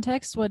that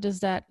context, what does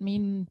that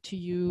mean to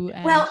you?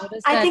 And well, what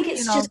does I that, think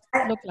it's just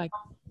look like?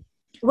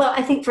 Well,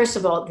 I think first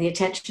of all, the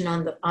attention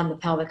on the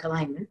pelvic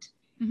alignment,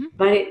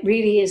 but it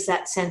really is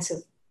that sense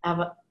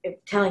of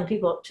telling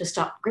people to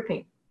stop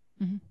gripping,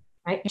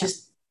 right? Yeah.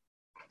 Just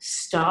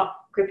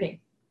stop gripping,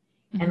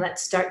 and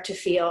let's start to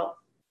feel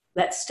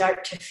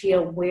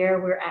where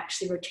we're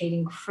actually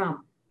rotating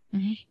from.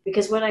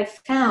 Because what I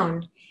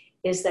found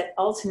is that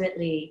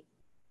ultimately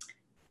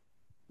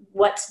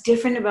what's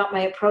different about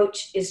my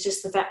approach is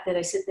just the fact that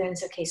I sit there and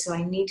say, okay, so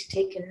I need to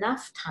take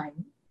enough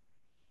time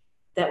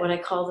that what I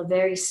call the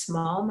very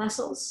small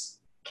muscles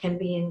can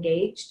be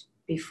engaged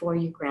before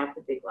you grab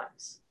the big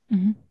ones.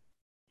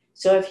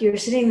 So if you're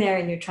sitting there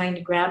and you're trying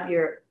to grab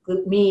your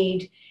glute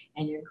med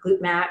and your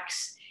glute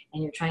max,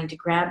 and you're trying to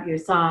grab your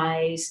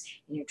thighs,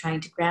 and you're trying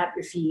to grab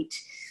your feet,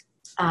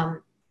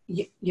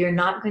 you're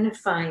not going to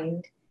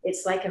find,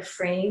 it's like a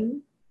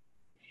frame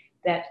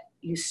that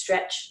you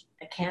stretch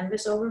a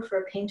canvas over for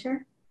a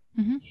painter.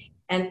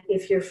 And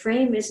if your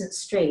frame isn't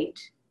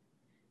straight,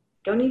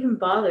 don't even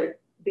bother,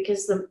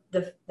 because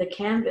the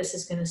canvas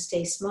is going to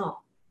stay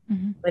small.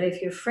 But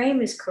if your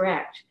frame is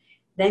correct,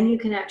 then you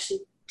can actually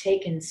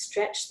take and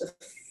stretch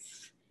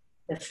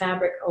the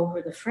fabric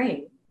over the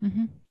frame.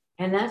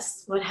 And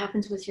that's what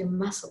happens with your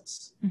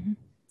muscles.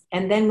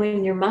 And then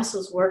when your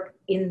muscles work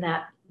in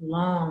that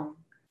long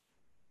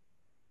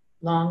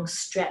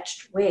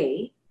stretched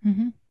way,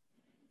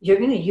 you're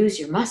going to use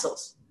your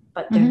muscles,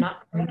 but they're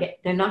not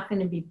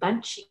going to be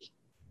bunchy.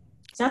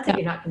 It's not that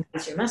you're not going to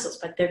use your muscles,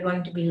 but they're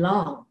going to be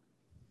long.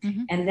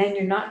 And then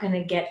you're not going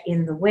to get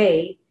in the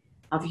way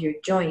of your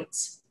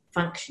joints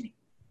functioning.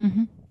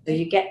 So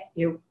you get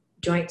your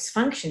joints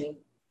functioning,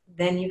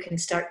 then you can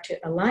start to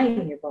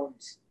align your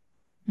bones,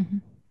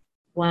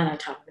 one on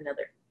top of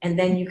another. And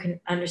then you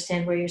can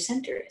understand where your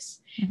center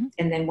is.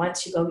 And then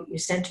once you go your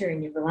center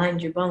and you've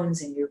aligned your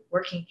bones and you're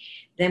working,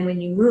 then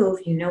when you move,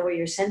 you know where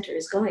your center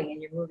is going,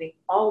 and you're moving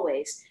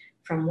always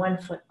from one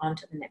foot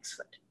onto the next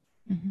foot.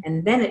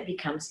 And then it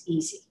becomes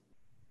easy.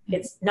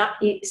 It's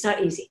not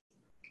easy,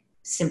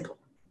 simple.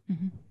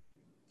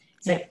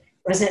 It's like,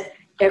 wasn't it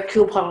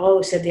Hercule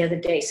Poirot said the other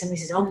day, somebody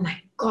says, oh my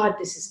God,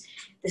 this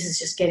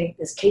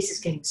case is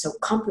getting so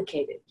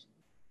complicated.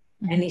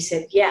 And he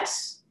said,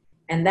 yes.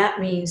 And that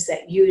means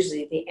that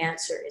usually the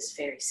answer is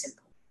very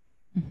simple.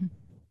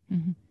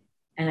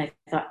 And I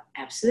thought,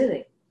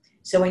 absolutely.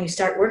 So when you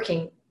start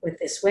working with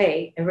this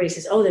way, everybody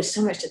says, oh, there's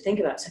so much to think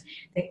about. So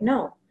I think,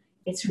 no,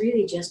 it's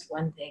really just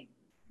one thing.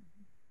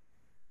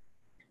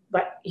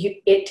 But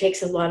it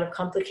takes a lot of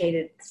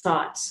complicated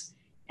thoughts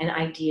and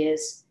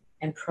ideas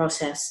and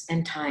process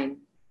and time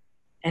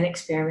and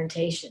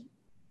experimentation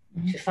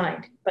to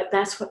find. But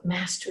that's what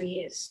mastery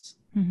is.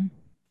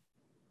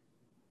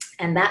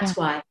 And that's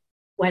why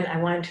when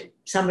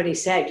somebody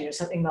said,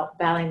 something about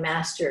ballet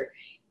master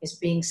is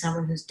being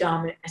someone who's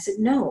dominant. I said,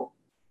 no,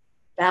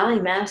 ballet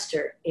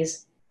master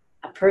is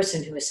a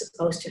person who is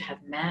supposed to have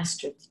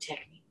mastered the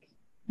technique.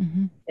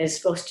 Is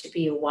supposed to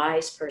be a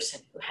wise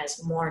person who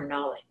has more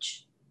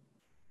knowledge.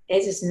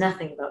 It is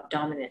nothing about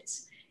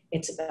dominance.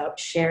 It's about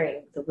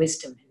sharing the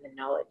wisdom and the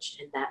knowledge.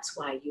 And that's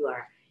why you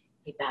are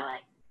a ballet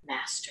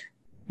master.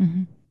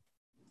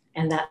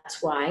 And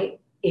that's why,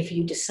 if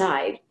you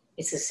decide,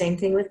 it's the same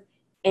thing with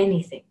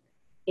anything.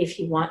 If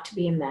you want to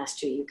be a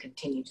master, you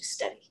continue to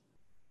study.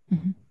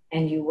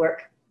 And you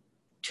work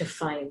to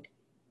find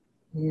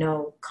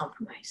no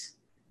compromise.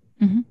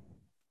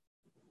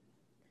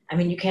 I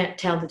mean, you can't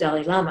tell the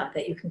Dalai Lama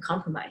that you can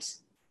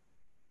compromise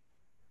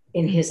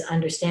in his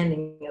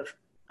understanding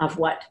of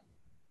what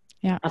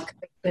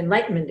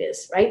enlightenment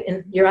is, right?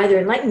 And you're either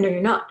enlightened or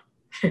you're not.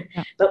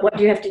 But what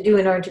do you have to do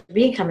in order to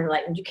become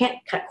enlightened? You can't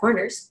cut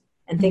corners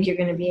and think you're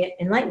going to be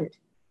enlightened.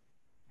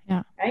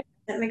 Right?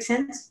 Does that make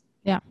sense?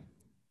 Yeah,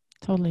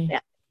 totally. Yeah.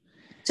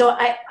 So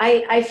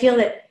I feel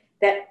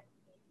that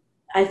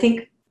I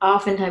think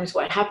oftentimes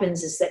what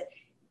happens is that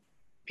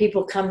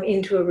people come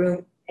into a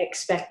room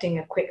expecting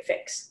a quick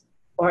fix,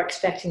 or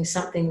expecting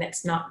something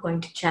that's not going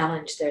to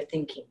challenge their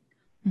thinking,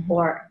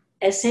 or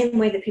the same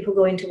way that people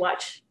go in to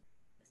watch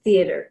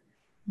theater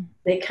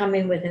They come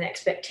in with an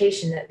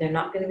expectation that they're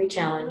not going to be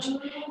challenged,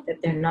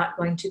 that they're not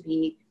going to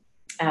be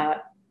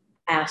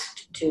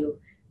asked to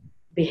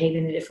behave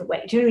in a different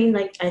way. Do you know what I mean?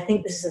 Like, I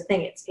think this is a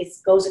thing. It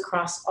goes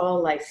across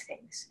all life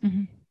things.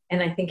 Mm-hmm.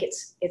 And I think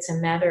it's a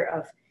matter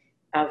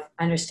of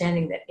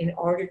understanding that in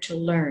order to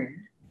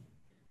learn,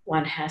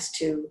 one has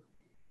to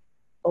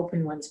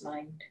open one's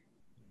mind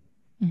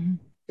mm-hmm.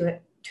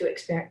 to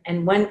experiment.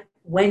 And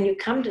when you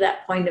come to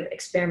that point of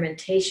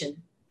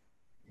experimentation,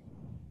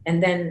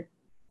 and then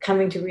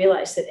coming to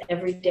realize that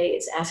every day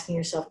it's asking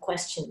yourself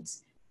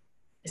questions.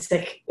 It's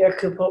like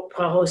Hercule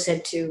Poirot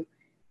said to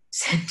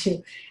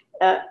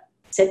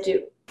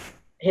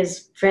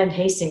his friend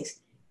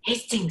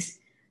Hastings,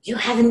 you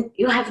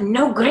have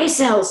no gray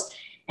cells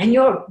and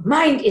your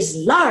mind is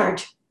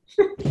large.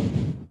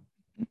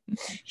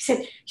 He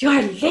said, you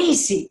are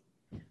lazy.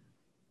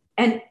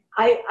 And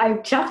I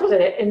chuckled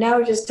at it, and now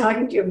we're just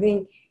talking to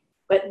you.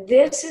 But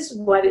this is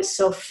what is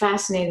so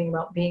fascinating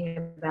about being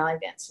a ballet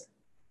dancer,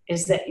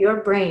 is that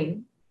your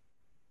brain,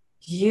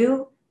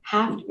 you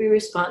have to be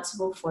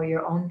responsible for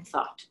your own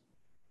thought.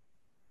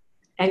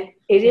 And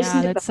it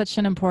isn't. Yeah, that's such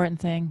an important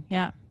thing.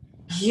 Yeah.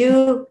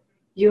 You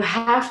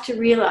have to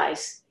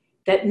realize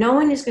that no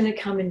one is going to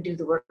come and do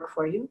the work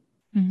for you.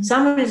 Mm-hmm.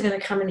 Someone is going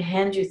to come and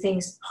hand you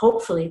things,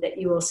 hopefully, that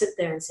you will sit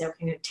there and say, okay,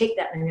 I'm going to take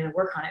that and I'm going to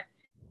work on it.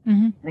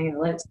 Mm-hmm. And I'm going to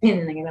let it spin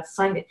and I'm going to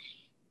find it.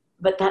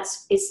 But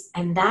that's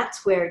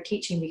where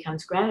teaching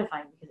becomes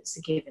gratifying, because it's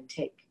a give and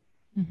take.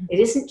 Mm-hmm. It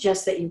isn't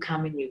just that you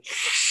come and you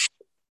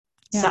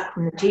suck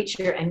from the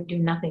teacher and do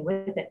nothing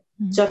with it.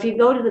 Mm-hmm. So if you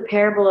go to the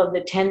parable of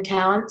the 10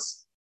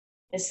 talents,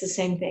 it's the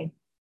same thing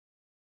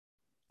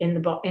in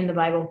the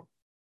Bible.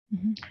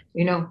 Mm-hmm.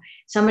 You know,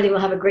 somebody will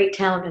have a great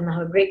talent and they'll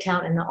have a great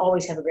talent and they'll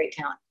always have a great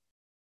talent.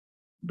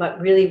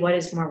 But really, what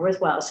is more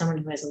worthwhile is someone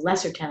who has a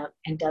lesser talent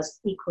and does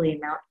equally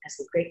amount as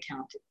the great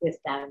talent with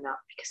that amount,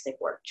 because they've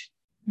worked.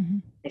 Mm-hmm.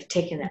 They've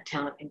taken that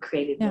talent and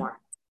created more.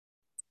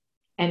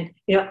 And,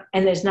 you know,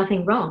 and there's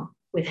nothing wrong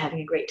with having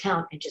a great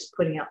talent and just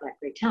putting out that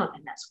great talent,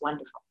 and that's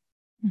wonderful.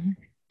 Mm-hmm.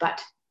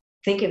 But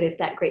think of if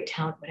that great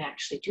talent would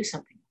actually do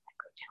something with that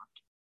great talent.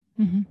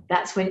 Mm-hmm.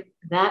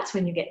 That's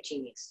when you get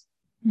genius.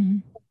 Mm-hmm.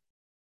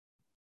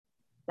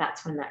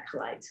 That's when that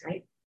collides,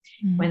 right?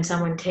 Mm-hmm. When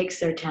someone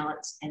takes their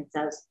talents and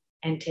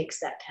takes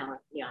that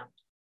talent beyond.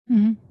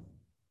 Mm-hmm.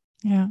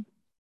 Yeah.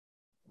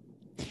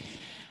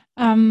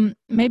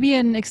 Maybe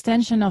an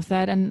extension of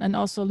that, and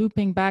also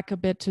looping back a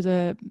bit to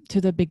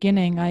the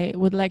beginning, I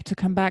would like to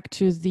come back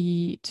to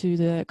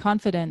the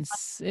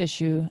confidence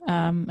issue.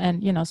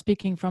 And, you know,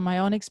 speaking from my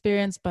own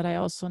experience, but I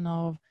also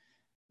know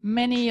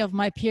many of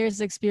my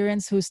peers'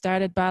 experience who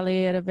started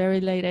ballet at a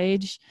very late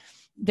age.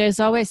 There's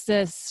always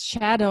this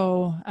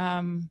shadow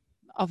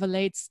of a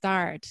late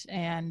start,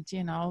 and,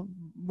 you know,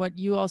 what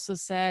you also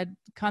said,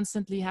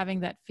 constantly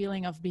having that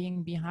feeling of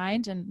being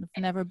behind and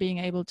never being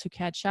able to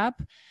catch up.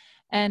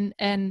 And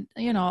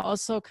you know,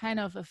 also kind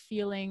of a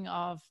feeling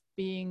of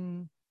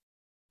being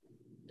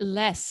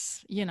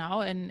less, you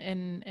know,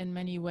 in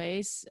many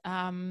ways.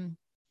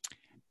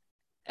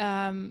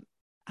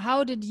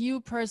 How did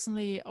you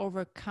personally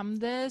overcome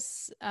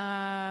this?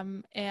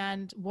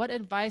 And what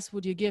advice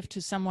would you give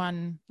to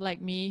someone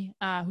like me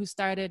who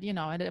started, you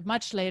know, at a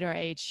much later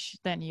age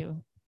than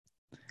you?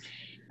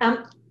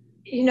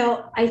 You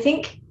know, I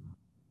think,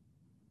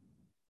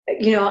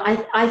 you know,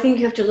 I think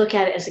you have to look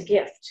at it as a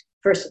gift,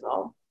 first of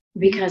all.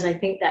 Because I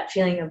think that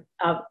feeling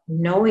of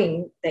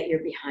knowing that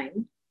you're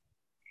behind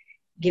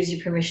gives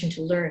you permission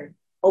to learn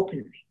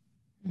openly.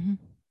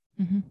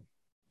 Mm-hmm. Mm-hmm.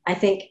 I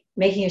think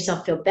making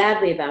yourself feel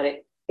badly about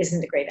it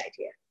isn't a great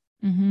idea.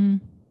 Mm-hmm.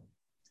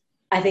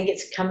 I think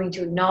it's coming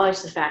to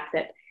acknowledge the fact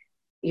that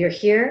you're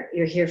here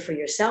for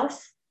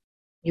yourself,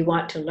 you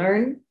want to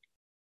learn.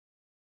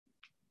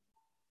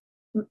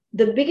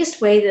 The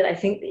biggest way that I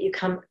think that you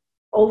come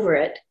over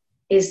it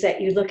is that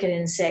you look at it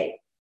and say,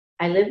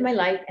 I live my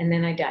life and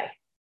then I die.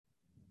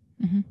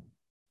 Mm-hmm.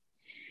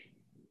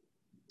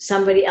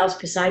 Somebody else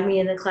beside me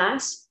in the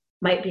class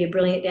might be a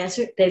brilliant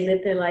dancer. They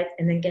live their life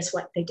and then guess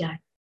what? They die.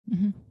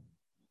 Mm-hmm.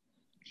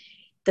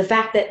 The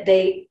fact that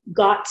they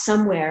got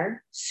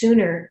somewhere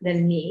sooner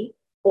than me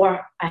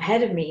or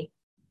ahead of me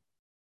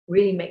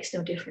really makes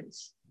no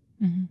difference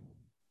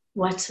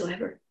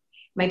whatsoever.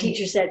 My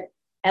teacher said,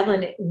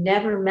 Evelyn, it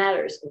never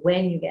matters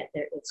when you get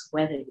there. It's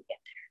whether you get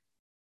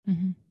there.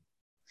 Mm-hmm.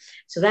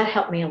 So that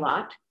helped me a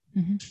lot.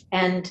 Mm-hmm.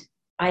 And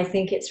I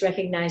think it's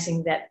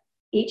recognizing that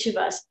each of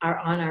us are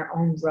on our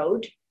own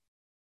road,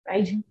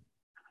 right? Mm-hmm.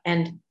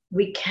 And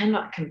we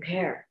cannot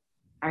compare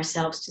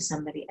ourselves to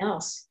somebody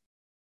else.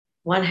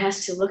 One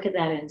has to look at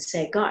that and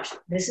say, gosh,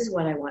 this is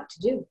what I want to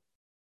do.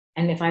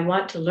 And if I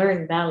want to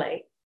learn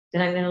ballet,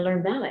 then I'm going to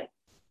learn ballet.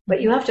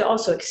 But you have to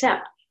also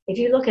accept, if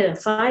you look at a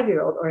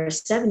 5-year-old or a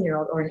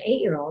 7-year-old or an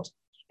 8-year-old,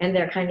 and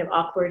they're kind of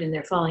awkward and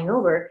they're falling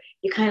over,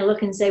 you kind of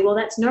look and say, well,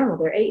 that's normal,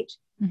 they're 8.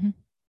 Mm-hmm.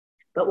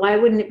 But why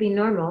wouldn't it be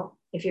normal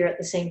if you're at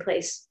the same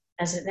place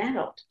as an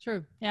adult?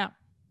 True. Yeah.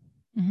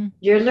 Mm-hmm.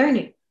 You're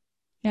learning.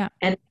 Yeah.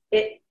 And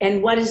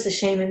what is the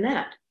shame in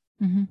that?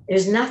 Mm-hmm.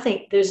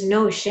 There's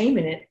no shame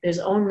in it. There's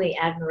only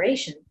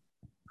admiration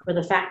for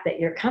the fact that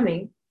you're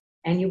coming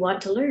and you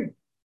want to learn.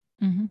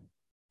 Mm-hmm.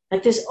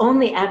 Like there's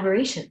only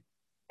admiration.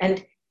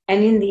 And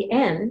in the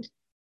end,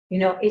 you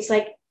know, it's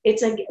a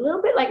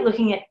little bit like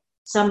looking at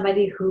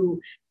somebody who,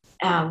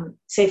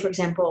 say, for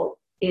example,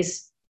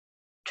 is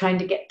trying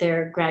to get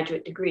their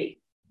graduate degree,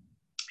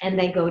 and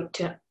they go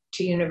to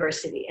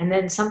university, and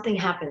then something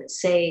happens,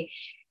 say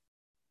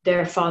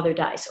their father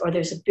dies, or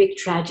there's a big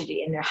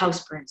tragedy and their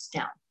house burns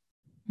down,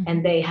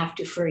 and they have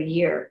to, for a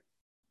year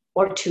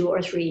or 2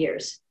 or 3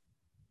 years,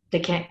 they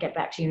can't get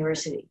back to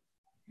university.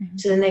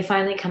 So then they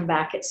finally come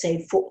back at,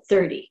 say,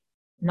 30,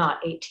 not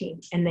 18,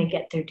 and they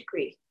get their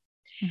degree.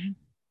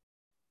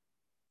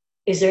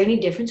 Is there any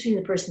difference between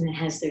the person that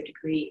has their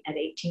degree at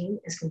 18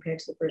 as compared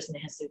to the person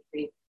that has their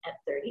degree at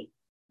 30?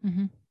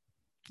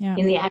 Yeah.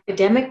 In the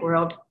academic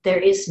world, there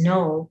is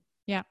no.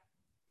 Yeah.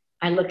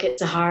 I look at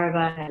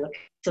Zaharova, I look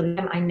at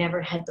them. I never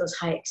had those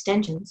high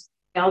extensions.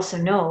 I also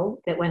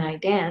know that when I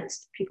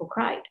danced, people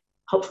cried,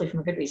 hopefully from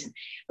a good reason.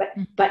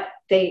 But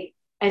they,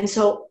 and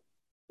so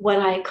what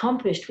I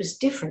accomplished was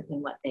different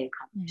than what they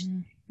accomplished.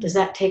 Does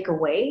that take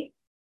away?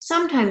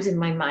 Sometimes in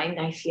my mind,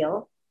 I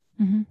feel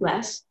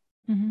less,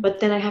 but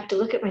then I have to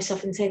look at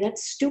myself and say,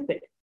 that's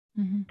stupid.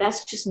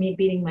 That's just me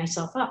beating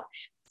myself up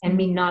and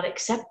me not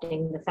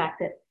accepting the fact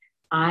that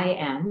I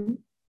am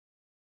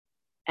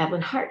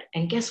Evelyn Hart.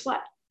 And guess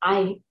what?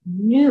 I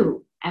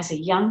knew as a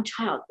young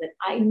child that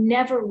I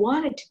never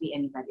wanted to be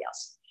anybody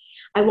else.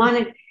 I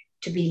wanted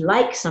to be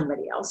like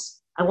somebody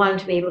else. I wanted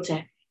to be able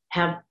to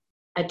have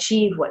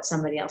achieve what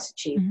somebody else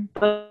achieved,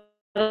 but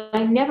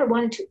I never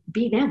wanted to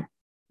be them.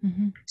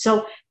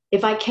 So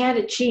if I can't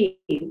achieve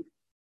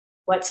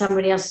what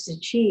somebody else has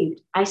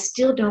achieved, I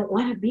still don't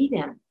want to be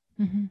them.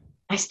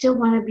 I still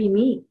want to be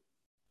me.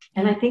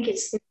 And I think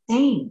it's the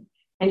same.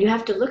 And you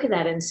have to look at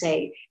that and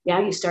say, yeah,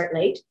 you start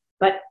late,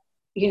 but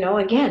you know,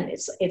 again,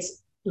 it's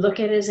look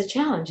at it as a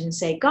challenge and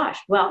say, gosh,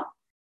 well,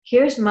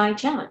 here's my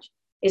challenge.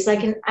 It's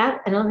like an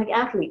Olympic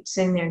athlete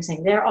sitting there and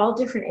saying, they're all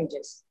different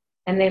ages.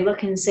 And they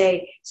look and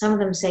say, some of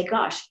them say,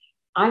 gosh,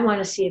 I want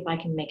to see if I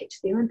can make it to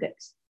the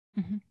Olympics.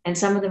 And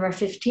some of them are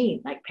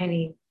 15, like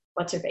Penny,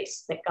 what's her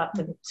face, that got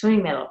the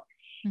swimming medal.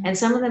 And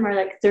some of them are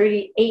like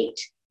 38.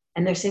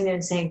 And they're sitting there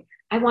and saying,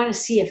 I want to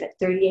see if at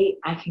 38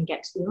 I can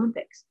get to the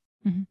Olympics.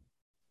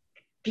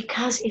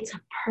 Because it's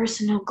a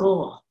personal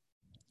goal.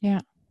 Yeah.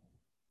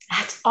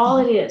 That's all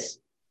it is.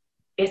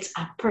 It's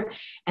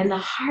and the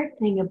hard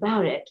thing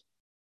about it,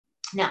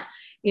 now,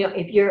 you know,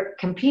 if you're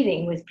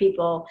competing with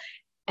people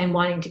and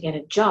wanting to get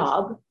a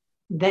job,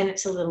 then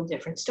it's a little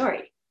different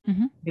story.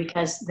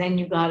 Because then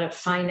you got a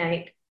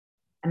finite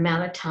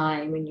amount of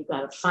time and you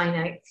got a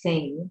finite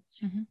thing.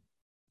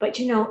 But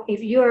you know,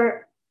 if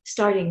you're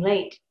starting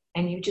late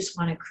and you just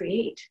want to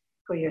create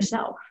for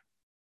yourself,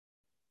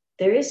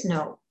 there is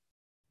no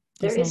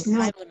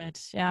time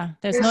limit. Yeah.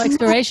 There's no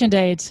expiration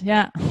date.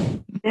 Yeah.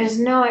 There's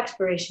no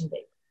expiration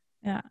date.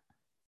 Yeah.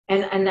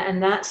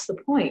 And that's the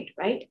point,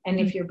 right? And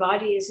if your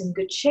body is in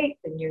good shape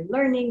and you're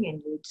learning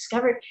and you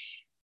discover,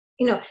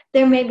 you know,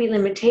 there may be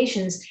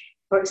limitations.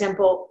 For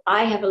example,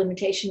 I have a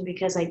limitation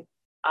because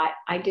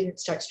I didn't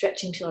start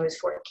stretching till I was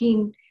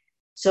 14.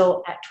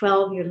 So at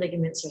 12, your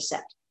ligaments are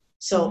set.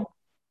 So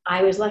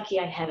I was lucky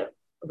I had a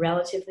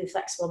relatively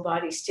flexible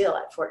body still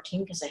at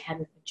 14 because I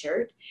hadn't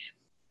matured.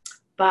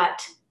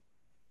 But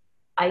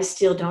I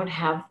still don't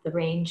have the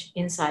range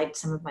inside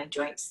some of my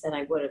joints that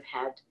I would have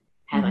had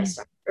I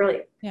started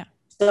earlier. Yeah.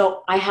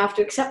 So I have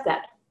to accept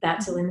that.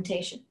 That's a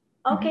limitation.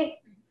 Okay.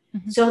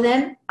 So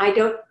then I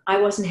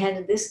wasn't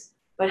handed this,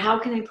 but how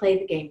can I play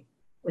the game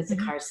with the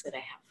cards that I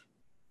have?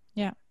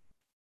 Yeah.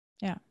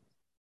 Yeah.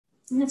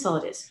 And that's all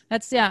it is.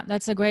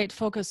 That's a great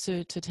focus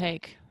to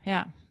take.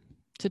 Yeah.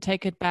 To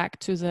take it back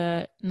to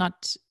the,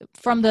 not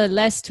from the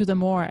less to the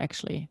more,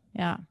 actually.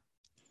 Yeah.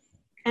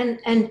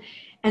 And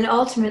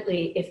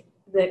ultimately, if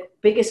the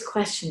biggest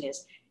question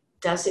is,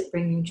 does it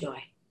bring you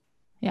joy?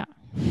 Yeah.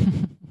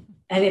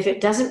 And if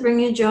it doesn't bring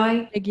you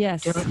joy, big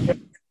yes.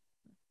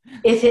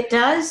 If it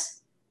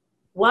does,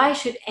 why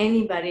should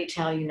anybody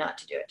tell you not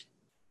to do it?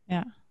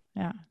 Yeah.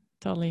 Yeah,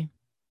 totally.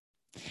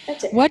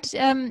 That's it. What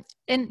in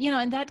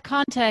that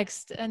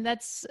context, and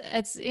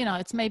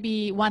it's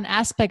maybe one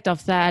aspect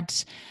of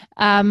that.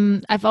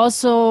 I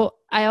also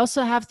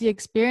have the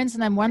experience,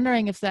 and I'm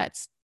wondering if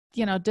that's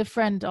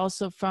different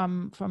also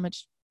from a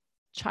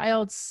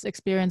child's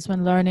experience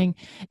when learning,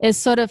 is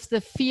sort of the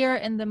fear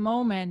in the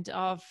moment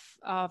of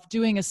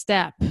doing a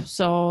step.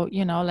 So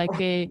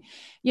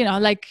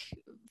like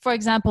for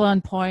example,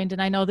 on point,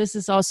 and I know this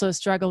is also a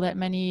struggle that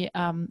many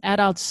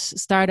adult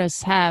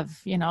starters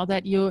have.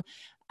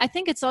 I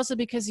think it's also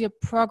because you're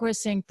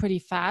progressing pretty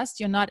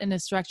fast. You're not in a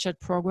structured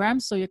program,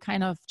 so you're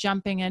kind of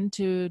jumping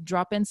into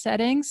drop-in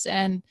settings,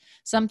 and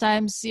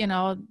sometimes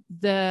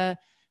the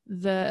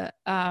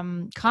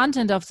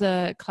content of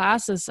the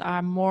classes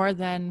are more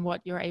than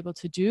what you're able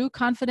to do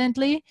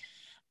confidently.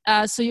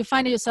 So you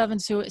find yourself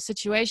into a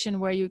situation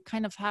where you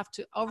kind of have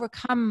to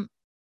overcome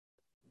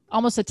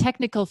almost a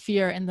technical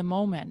fear in the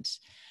moment.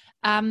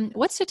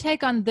 What's your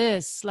take on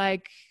this?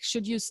 Like,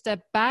 should you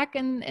step back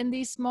in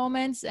these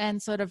moments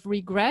and sort of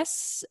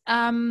regress?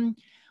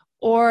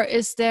 Or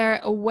is there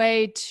a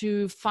way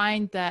to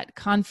find that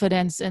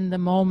confidence in the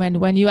moment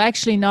when you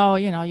actually know,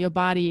 your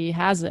body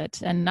has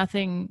it and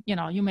nothing,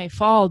 you may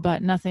fall,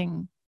 but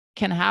nothing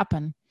can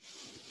happen?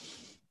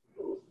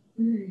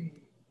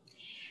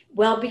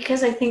 Well,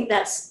 because I think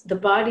that's the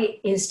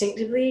body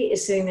instinctively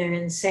is sitting there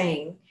and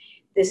saying,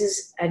 this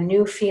is a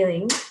new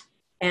feeling,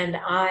 and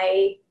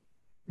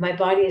my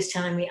body is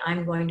telling me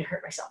I'm going to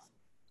hurt myself.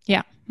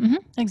 Yeah,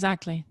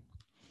 exactly.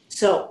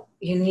 So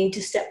you need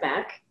to step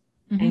back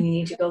and you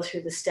need to go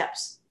through the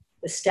steps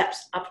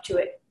up to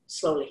it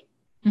slowly.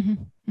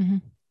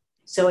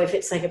 So if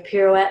it's like a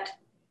pirouette,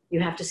 you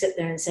have to sit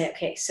there and say,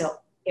 okay, so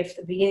if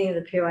the beginning of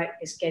the pirouette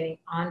is getting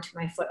onto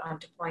my foot,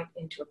 onto point,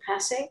 into a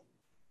passe,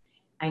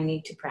 I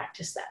need to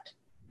practice that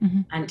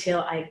until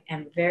I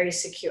am very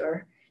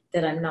secure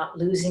that I'm not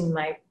losing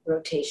my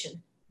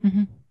rotation,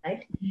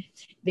 right?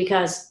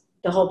 Because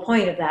the whole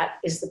point of that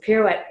is the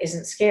pirouette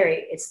isn't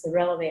scary, it's the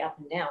releve up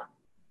and down.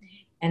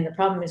 And the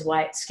problem is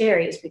why it's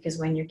scary is because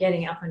when you're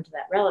getting up into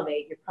that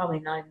releve, you're probably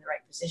not in the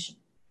right position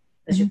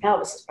because your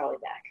pelvis is probably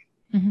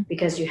back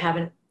because you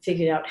haven't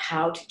figured out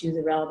how to do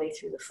the releve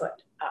through the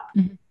foot up.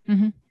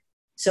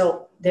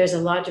 So there's a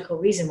logical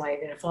reason why you're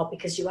going to fall,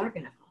 because you are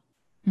going to fall.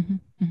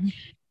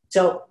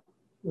 So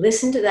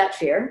listen to that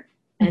fear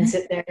and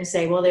sit there and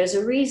say, well, there's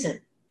a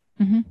reason,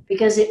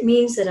 because it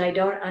means that I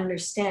don't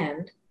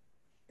understand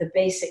the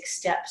basic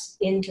steps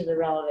into the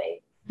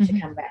releve to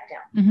come back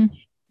down.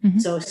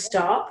 So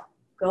stop,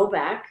 go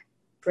back,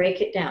 break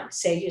it down.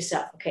 Say to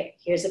yourself, okay,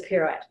 here's a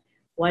pirouette.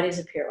 What is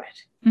a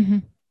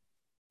pirouette?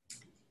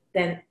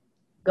 Then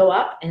go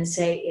up and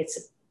say it's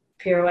a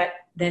pirouette,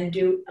 then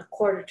do a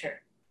quarter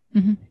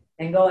turn.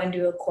 Then go and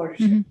do a quarter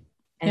turn.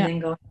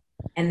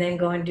 And then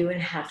go and do a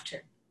half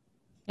turn.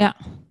 Yeah.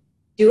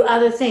 Do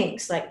other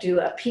things like do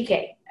a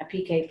piqué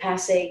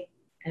passe,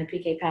 and a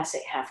piqué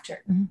passe half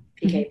turn.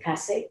 Piqué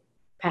passe,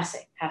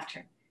 passe half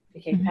turn.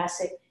 Piqué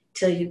passe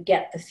till you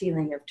get the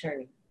feeling of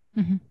turning.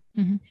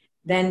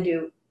 Then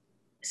do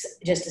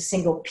just a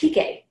single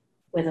piqué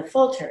with a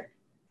full turn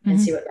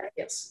and see what that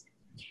feels.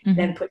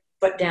 Then put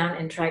foot down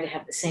and try to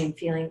have the same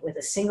feeling with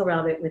a single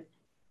releve with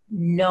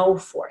no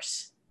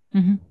force.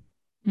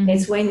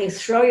 It's when you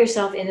throw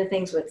yourself into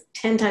things with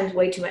 10 times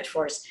way too much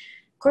force,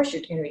 of course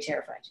you're going to be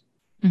terrified.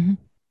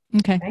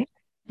 Okay. Right?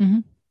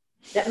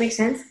 That makes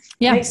sense?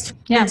 Yeah. Makes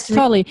sense to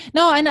Totally.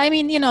 No, and I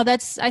mean,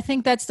 I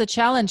think that's the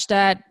challenge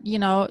that,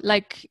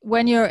 like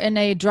when you're in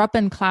a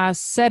drop-in class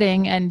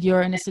setting and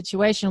you're in a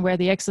situation where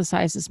the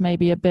exercise is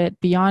maybe a bit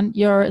beyond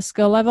your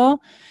skill level,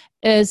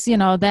 is,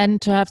 then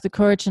to have the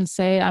courage and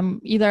say, I'm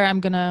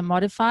going to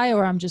modify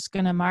or I'm just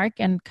going to mark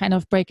and kind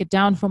of break it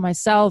down for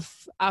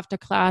myself after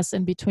class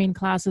and between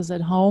classes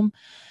at home.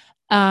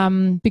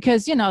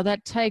 Because,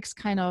 that takes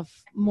kind of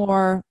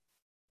more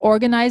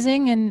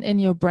organizing in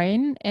your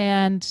brain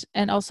and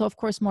also, of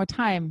course, more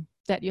time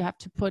that you have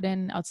to put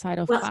in outside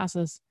of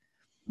classes.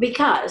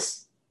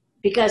 Because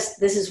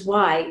this is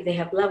why they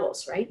have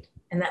levels, right?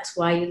 And that's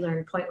why you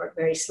learn point work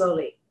very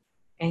slowly.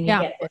 And you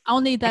get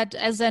only that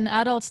as an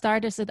adult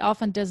starters, it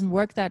often doesn't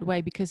work that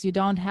way because you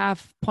don't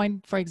have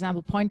point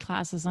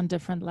classes on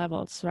different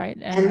levels, right?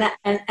 And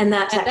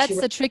that's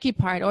the tricky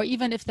part. Or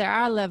even if there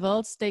are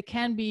levels, they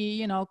can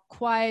be,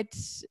 quite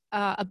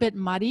a bit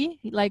muddy,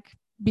 like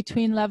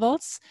between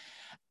levels.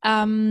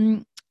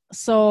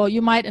 So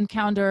you might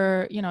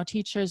encounter,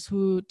 teachers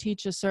who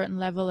teach a certain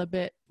level a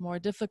bit more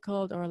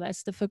difficult or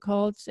less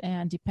difficult,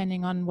 and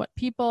depending on what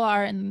people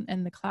are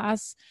in the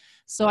class.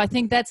 So I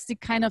think that's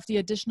the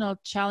additional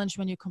challenge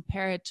when you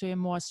compare it to a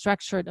more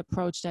structured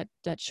approach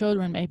that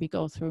children maybe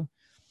go through.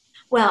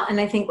 Well, and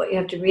I think what you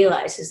have to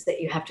realize is that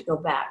you have to go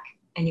back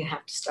and you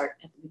have to start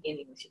at the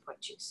beginning with your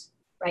point shoes,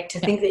 right? To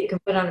think that you can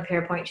put on a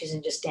pair of point shoes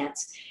and just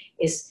dance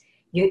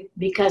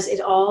because it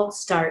all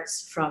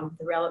starts from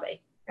the releve,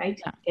 right?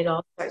 Yeah. It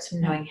all starts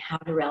from knowing how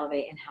to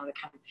releve and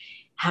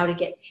how to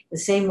get the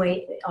same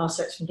way. It all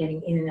starts from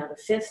getting in and out of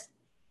fifth.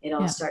 It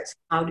all starts,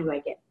 how do I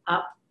get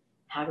up?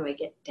 How do I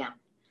get down?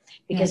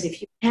 Because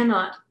if you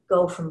cannot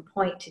go from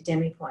point to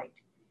demi-point,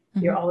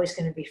 you're always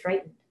going to be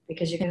frightened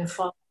because you're going to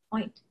fall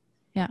point.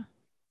 Yeah.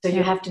 So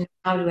you have to know,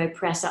 how do I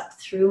press up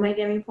through my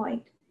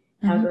demi-point?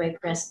 How do I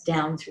press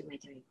down through my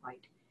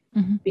demi-point?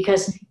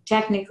 Because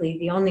technically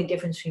the only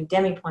difference between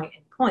demi-point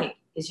and point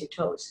is your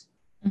toes.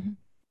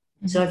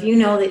 So if you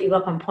know that you go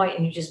up on point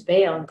and you just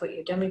bail and put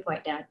your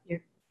demi-point down,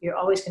 you're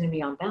always going to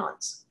be on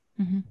balance.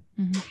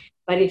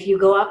 But if you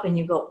go up and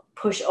you go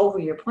push over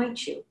your point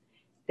shoe,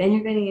 then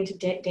you're getting into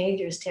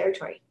dangerous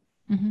territory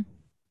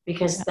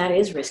because that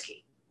is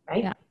risky,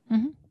 right? Yeah.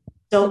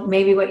 So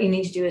maybe what you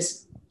need to do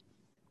is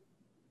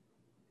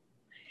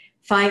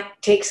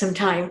take some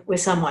time with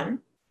someone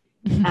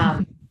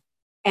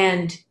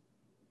and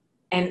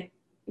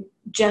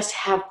just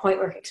have point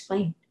work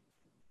explained.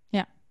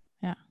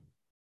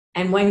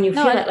 And when you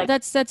No, feel it, like,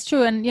 that's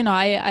true. And,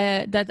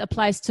 I that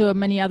applies to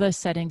many other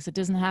settings. It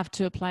doesn't have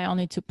to apply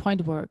only to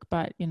point work,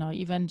 but,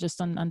 even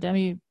just on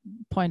demi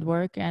point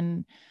work.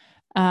 And,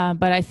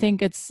 but I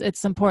think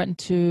it's important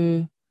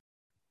to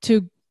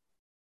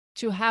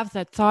have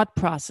that thought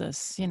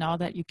process,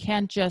 that you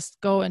can't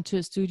just go into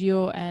a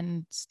studio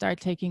and start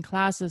taking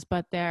classes,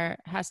 but there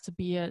has to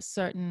be a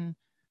certain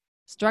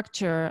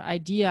structure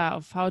idea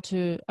of how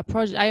to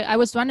approach it. I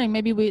was wondering,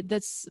 maybe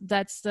that's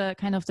the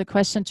kind of the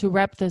question to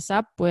wrap this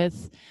up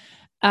with.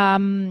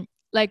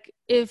 Like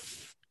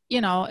if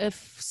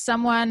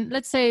someone,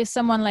 let's say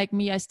someone like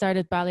me, I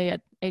started ballet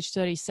at age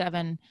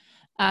 37.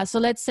 So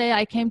let's say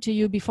I came to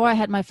you before I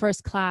had my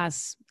first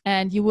class,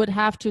 and you would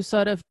have to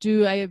sort of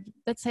do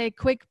let's say, a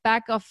quick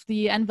back of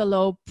the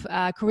envelope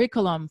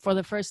curriculum for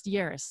the first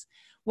years.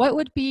 What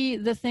would be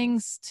the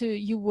things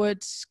you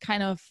would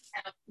kind of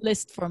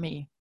list for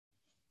me?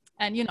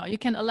 And, you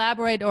can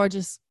elaborate or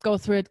just go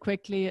through it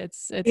quickly.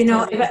 It's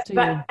totally up to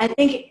you. I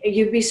think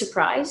you'd be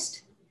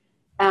surprised,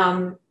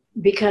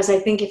 because I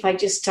think if I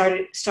just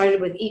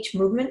started with each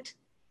movement,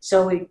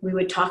 so we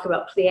would talk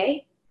about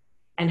plie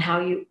and how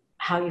you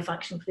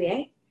function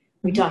plie.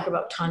 We talk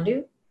about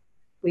tendu.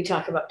 We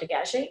talk about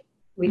dégagé.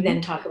 We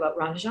then talk about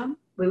rond de jambe.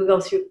 We would go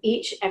through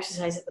each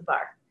exercise at the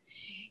bar.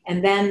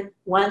 And then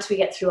once we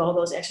get through all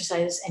those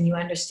exercises and you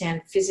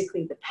understand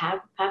physically the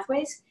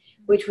pathways,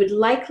 which it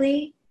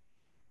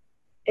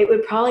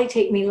would probably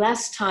take me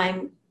less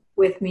time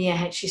with Mia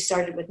had she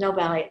started with no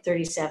ballet at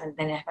 37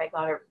 than if I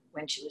got her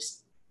when she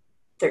was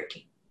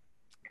 13.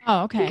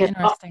 Oh, okay.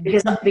 Interesting.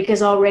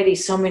 Because already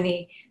so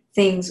many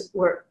things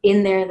were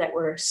in there that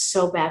were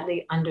so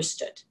badly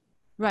understood.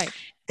 Right.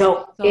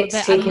 So the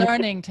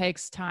unlearning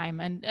takes time,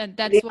 and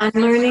that's what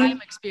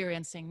I'm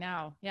experiencing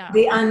now. Yeah.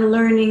 The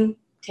unlearning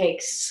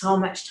takes so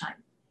much time.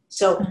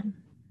 So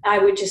I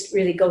would just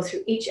really go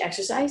through each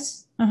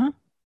exercise,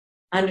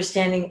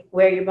 understanding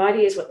where your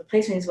body is, what the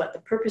placement is, what the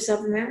purpose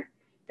of them are.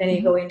 Then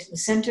you go into the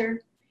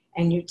center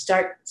and you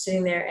start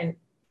sitting there and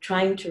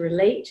trying to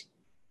relate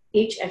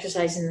each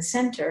exercise in the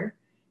center.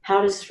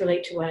 How does this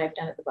relate to what I've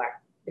done at the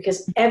bar?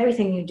 Because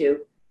everything you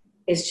do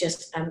is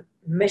just a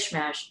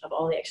mishmash of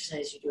all the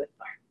exercises you do at the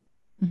bar.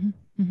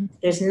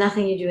 There's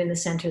nothing you do in the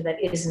center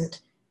that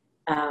isn't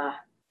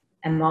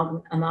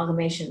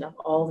amalgamation of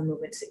all the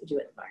movements that you do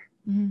at the bar.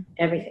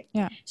 Everything.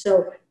 Yeah.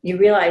 So you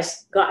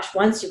realize, gosh,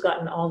 once you've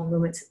gotten all the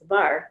movements at the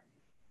bar,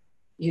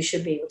 you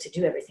should be able to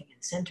do everything in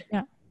the center.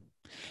 Yeah.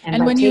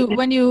 And when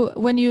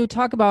you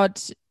talk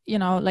about,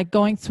 like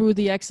going through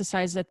the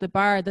exercise at the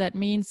bar, that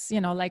means,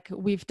 like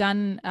we've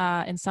done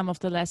in some of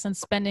the lessons,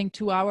 spending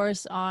 2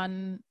 hours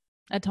on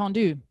a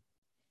tendu.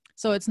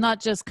 So it's not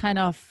just kind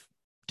of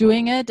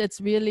doing it, it's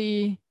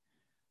really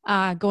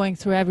going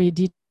through every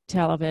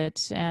detail of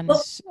it. And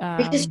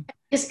because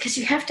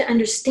you have to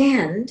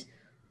understand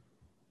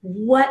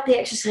what the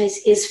exercise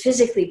is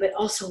physically, but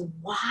also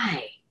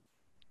why.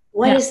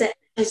 What is that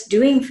exercise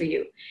doing for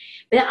you?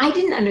 But I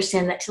didn't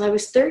understand that till I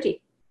was 30.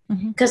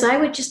 Because I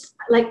would just,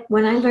 like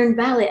when I learned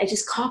ballet, I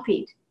just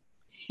copied.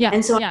 Yeah.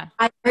 And so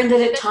I learned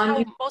that at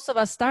tendu. Most of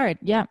us start.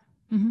 Yeah.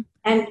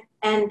 And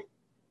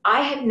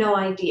I had no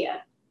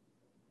idea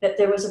that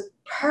there was a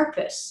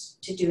purpose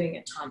to doing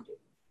a tendu.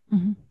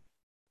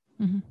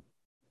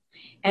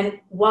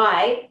 And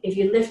why, if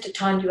you lift a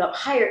tendu up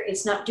higher,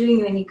 it's not doing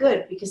you any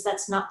good, because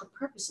that's not the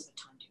purpose of a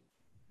tendu.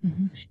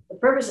 The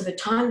purpose of a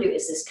tendu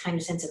is this kind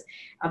of sense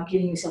of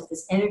giving yourself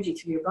this energy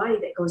through your body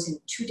that goes in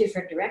two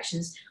different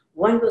directions.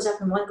 One goes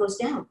up and one goes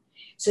down.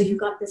 So you've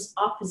got this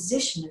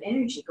opposition of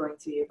energy going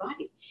through your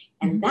body.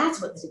 And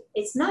that's what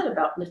it's not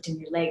about lifting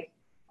your leg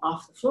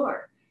off the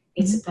floor.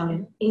 It's about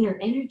an inner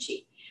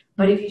energy.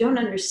 But if you don't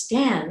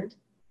understand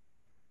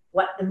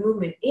what the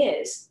movement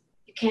is,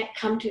 you can't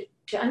come to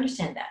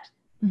understand that.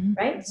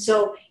 Right?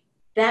 So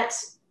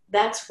that's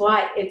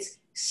why it's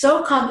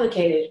so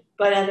complicated,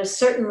 but at a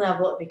certain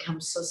level it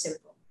becomes so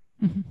simple.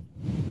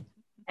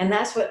 And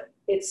that's what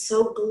it's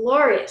so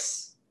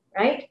glorious,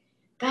 right?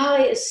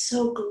 Ballet is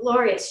so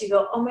glorious. You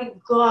go, oh my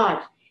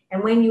God.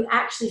 And when you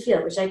actually feel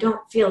it, which I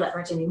don't feel that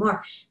much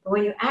anymore, but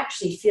when you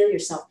actually feel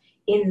yourself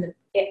in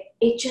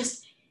it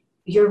just,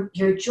 your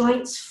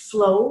joints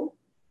flow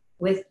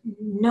with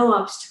no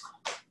obstacle.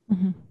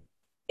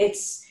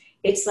 It's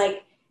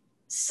like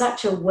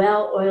such a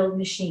well-oiled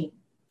machine.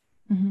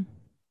 And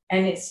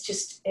it's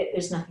just,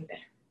 there's nothing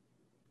better.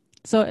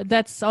 So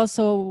that's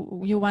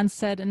also, you once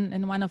said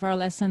in one of our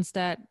lessons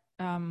that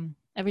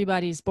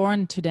everybody's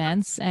born to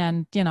dance.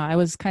 And, I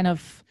was kind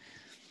of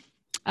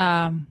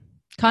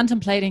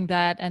contemplating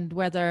that, and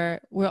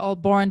whether we're all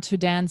born to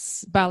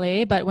dance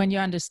ballet, but when you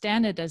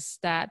understand it as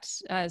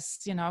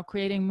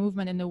creating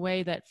movement in a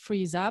way that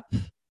frees up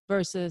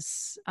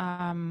versus,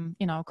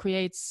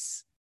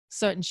 creates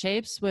certain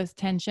shapes with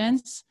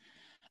tensions,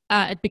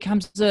 it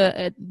becomes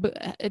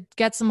it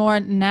gets a more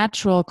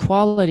natural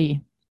quality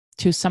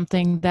to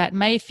something that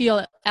may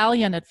feel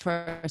alien at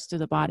first to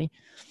the body.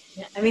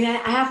 Yeah, I mean, I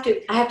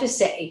have to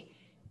say,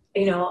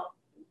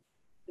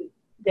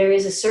 there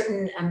is a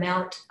certain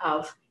amount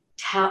of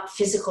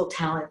physical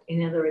talent.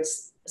 In other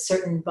words, a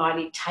certain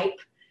body type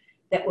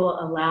that will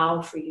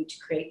allow for you to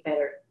create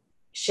better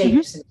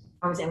shapes and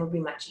forms, and will be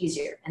much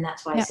easier. And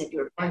that's why I said you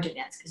were born to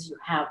dance, because you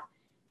have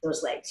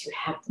those legs, you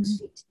have those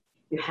feet,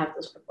 you have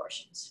those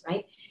proportions,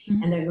 right?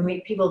 And there are going to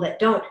be people that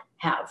don't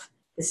have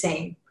the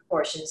same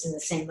proportions and the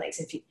same legs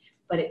and feet,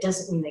 but it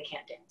doesn't mean they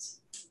can't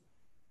dance.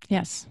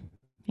 Yes.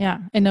 Yeah,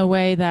 in a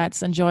way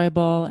that's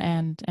enjoyable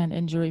and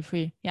injury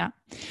free. Yeah.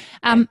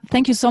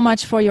 Thank you so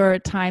much for your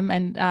time.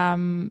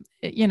 And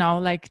you know,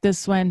 like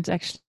this went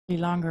actually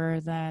longer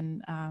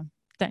than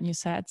you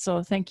said.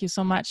 So thank you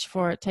so much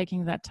for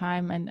taking that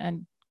time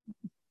and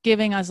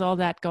giving us all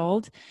that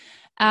gold.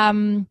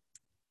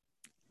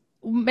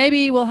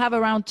 Maybe we'll have a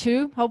round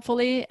 2,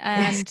 hopefully.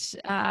 And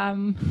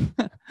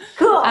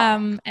cool.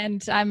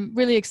 And I'm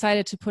really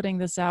excited to putting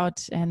this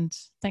out. And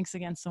thanks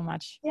again so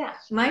much. Yeah,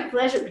 my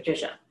pleasure,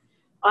 Patricia.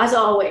 As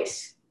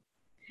always.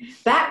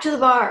 Back to the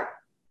bar.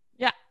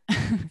 Yeah.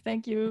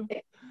 Thank you.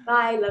 Okay.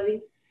 Bye,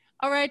 lovey.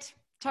 All right.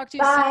 Talk to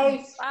you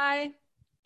soon. Bye.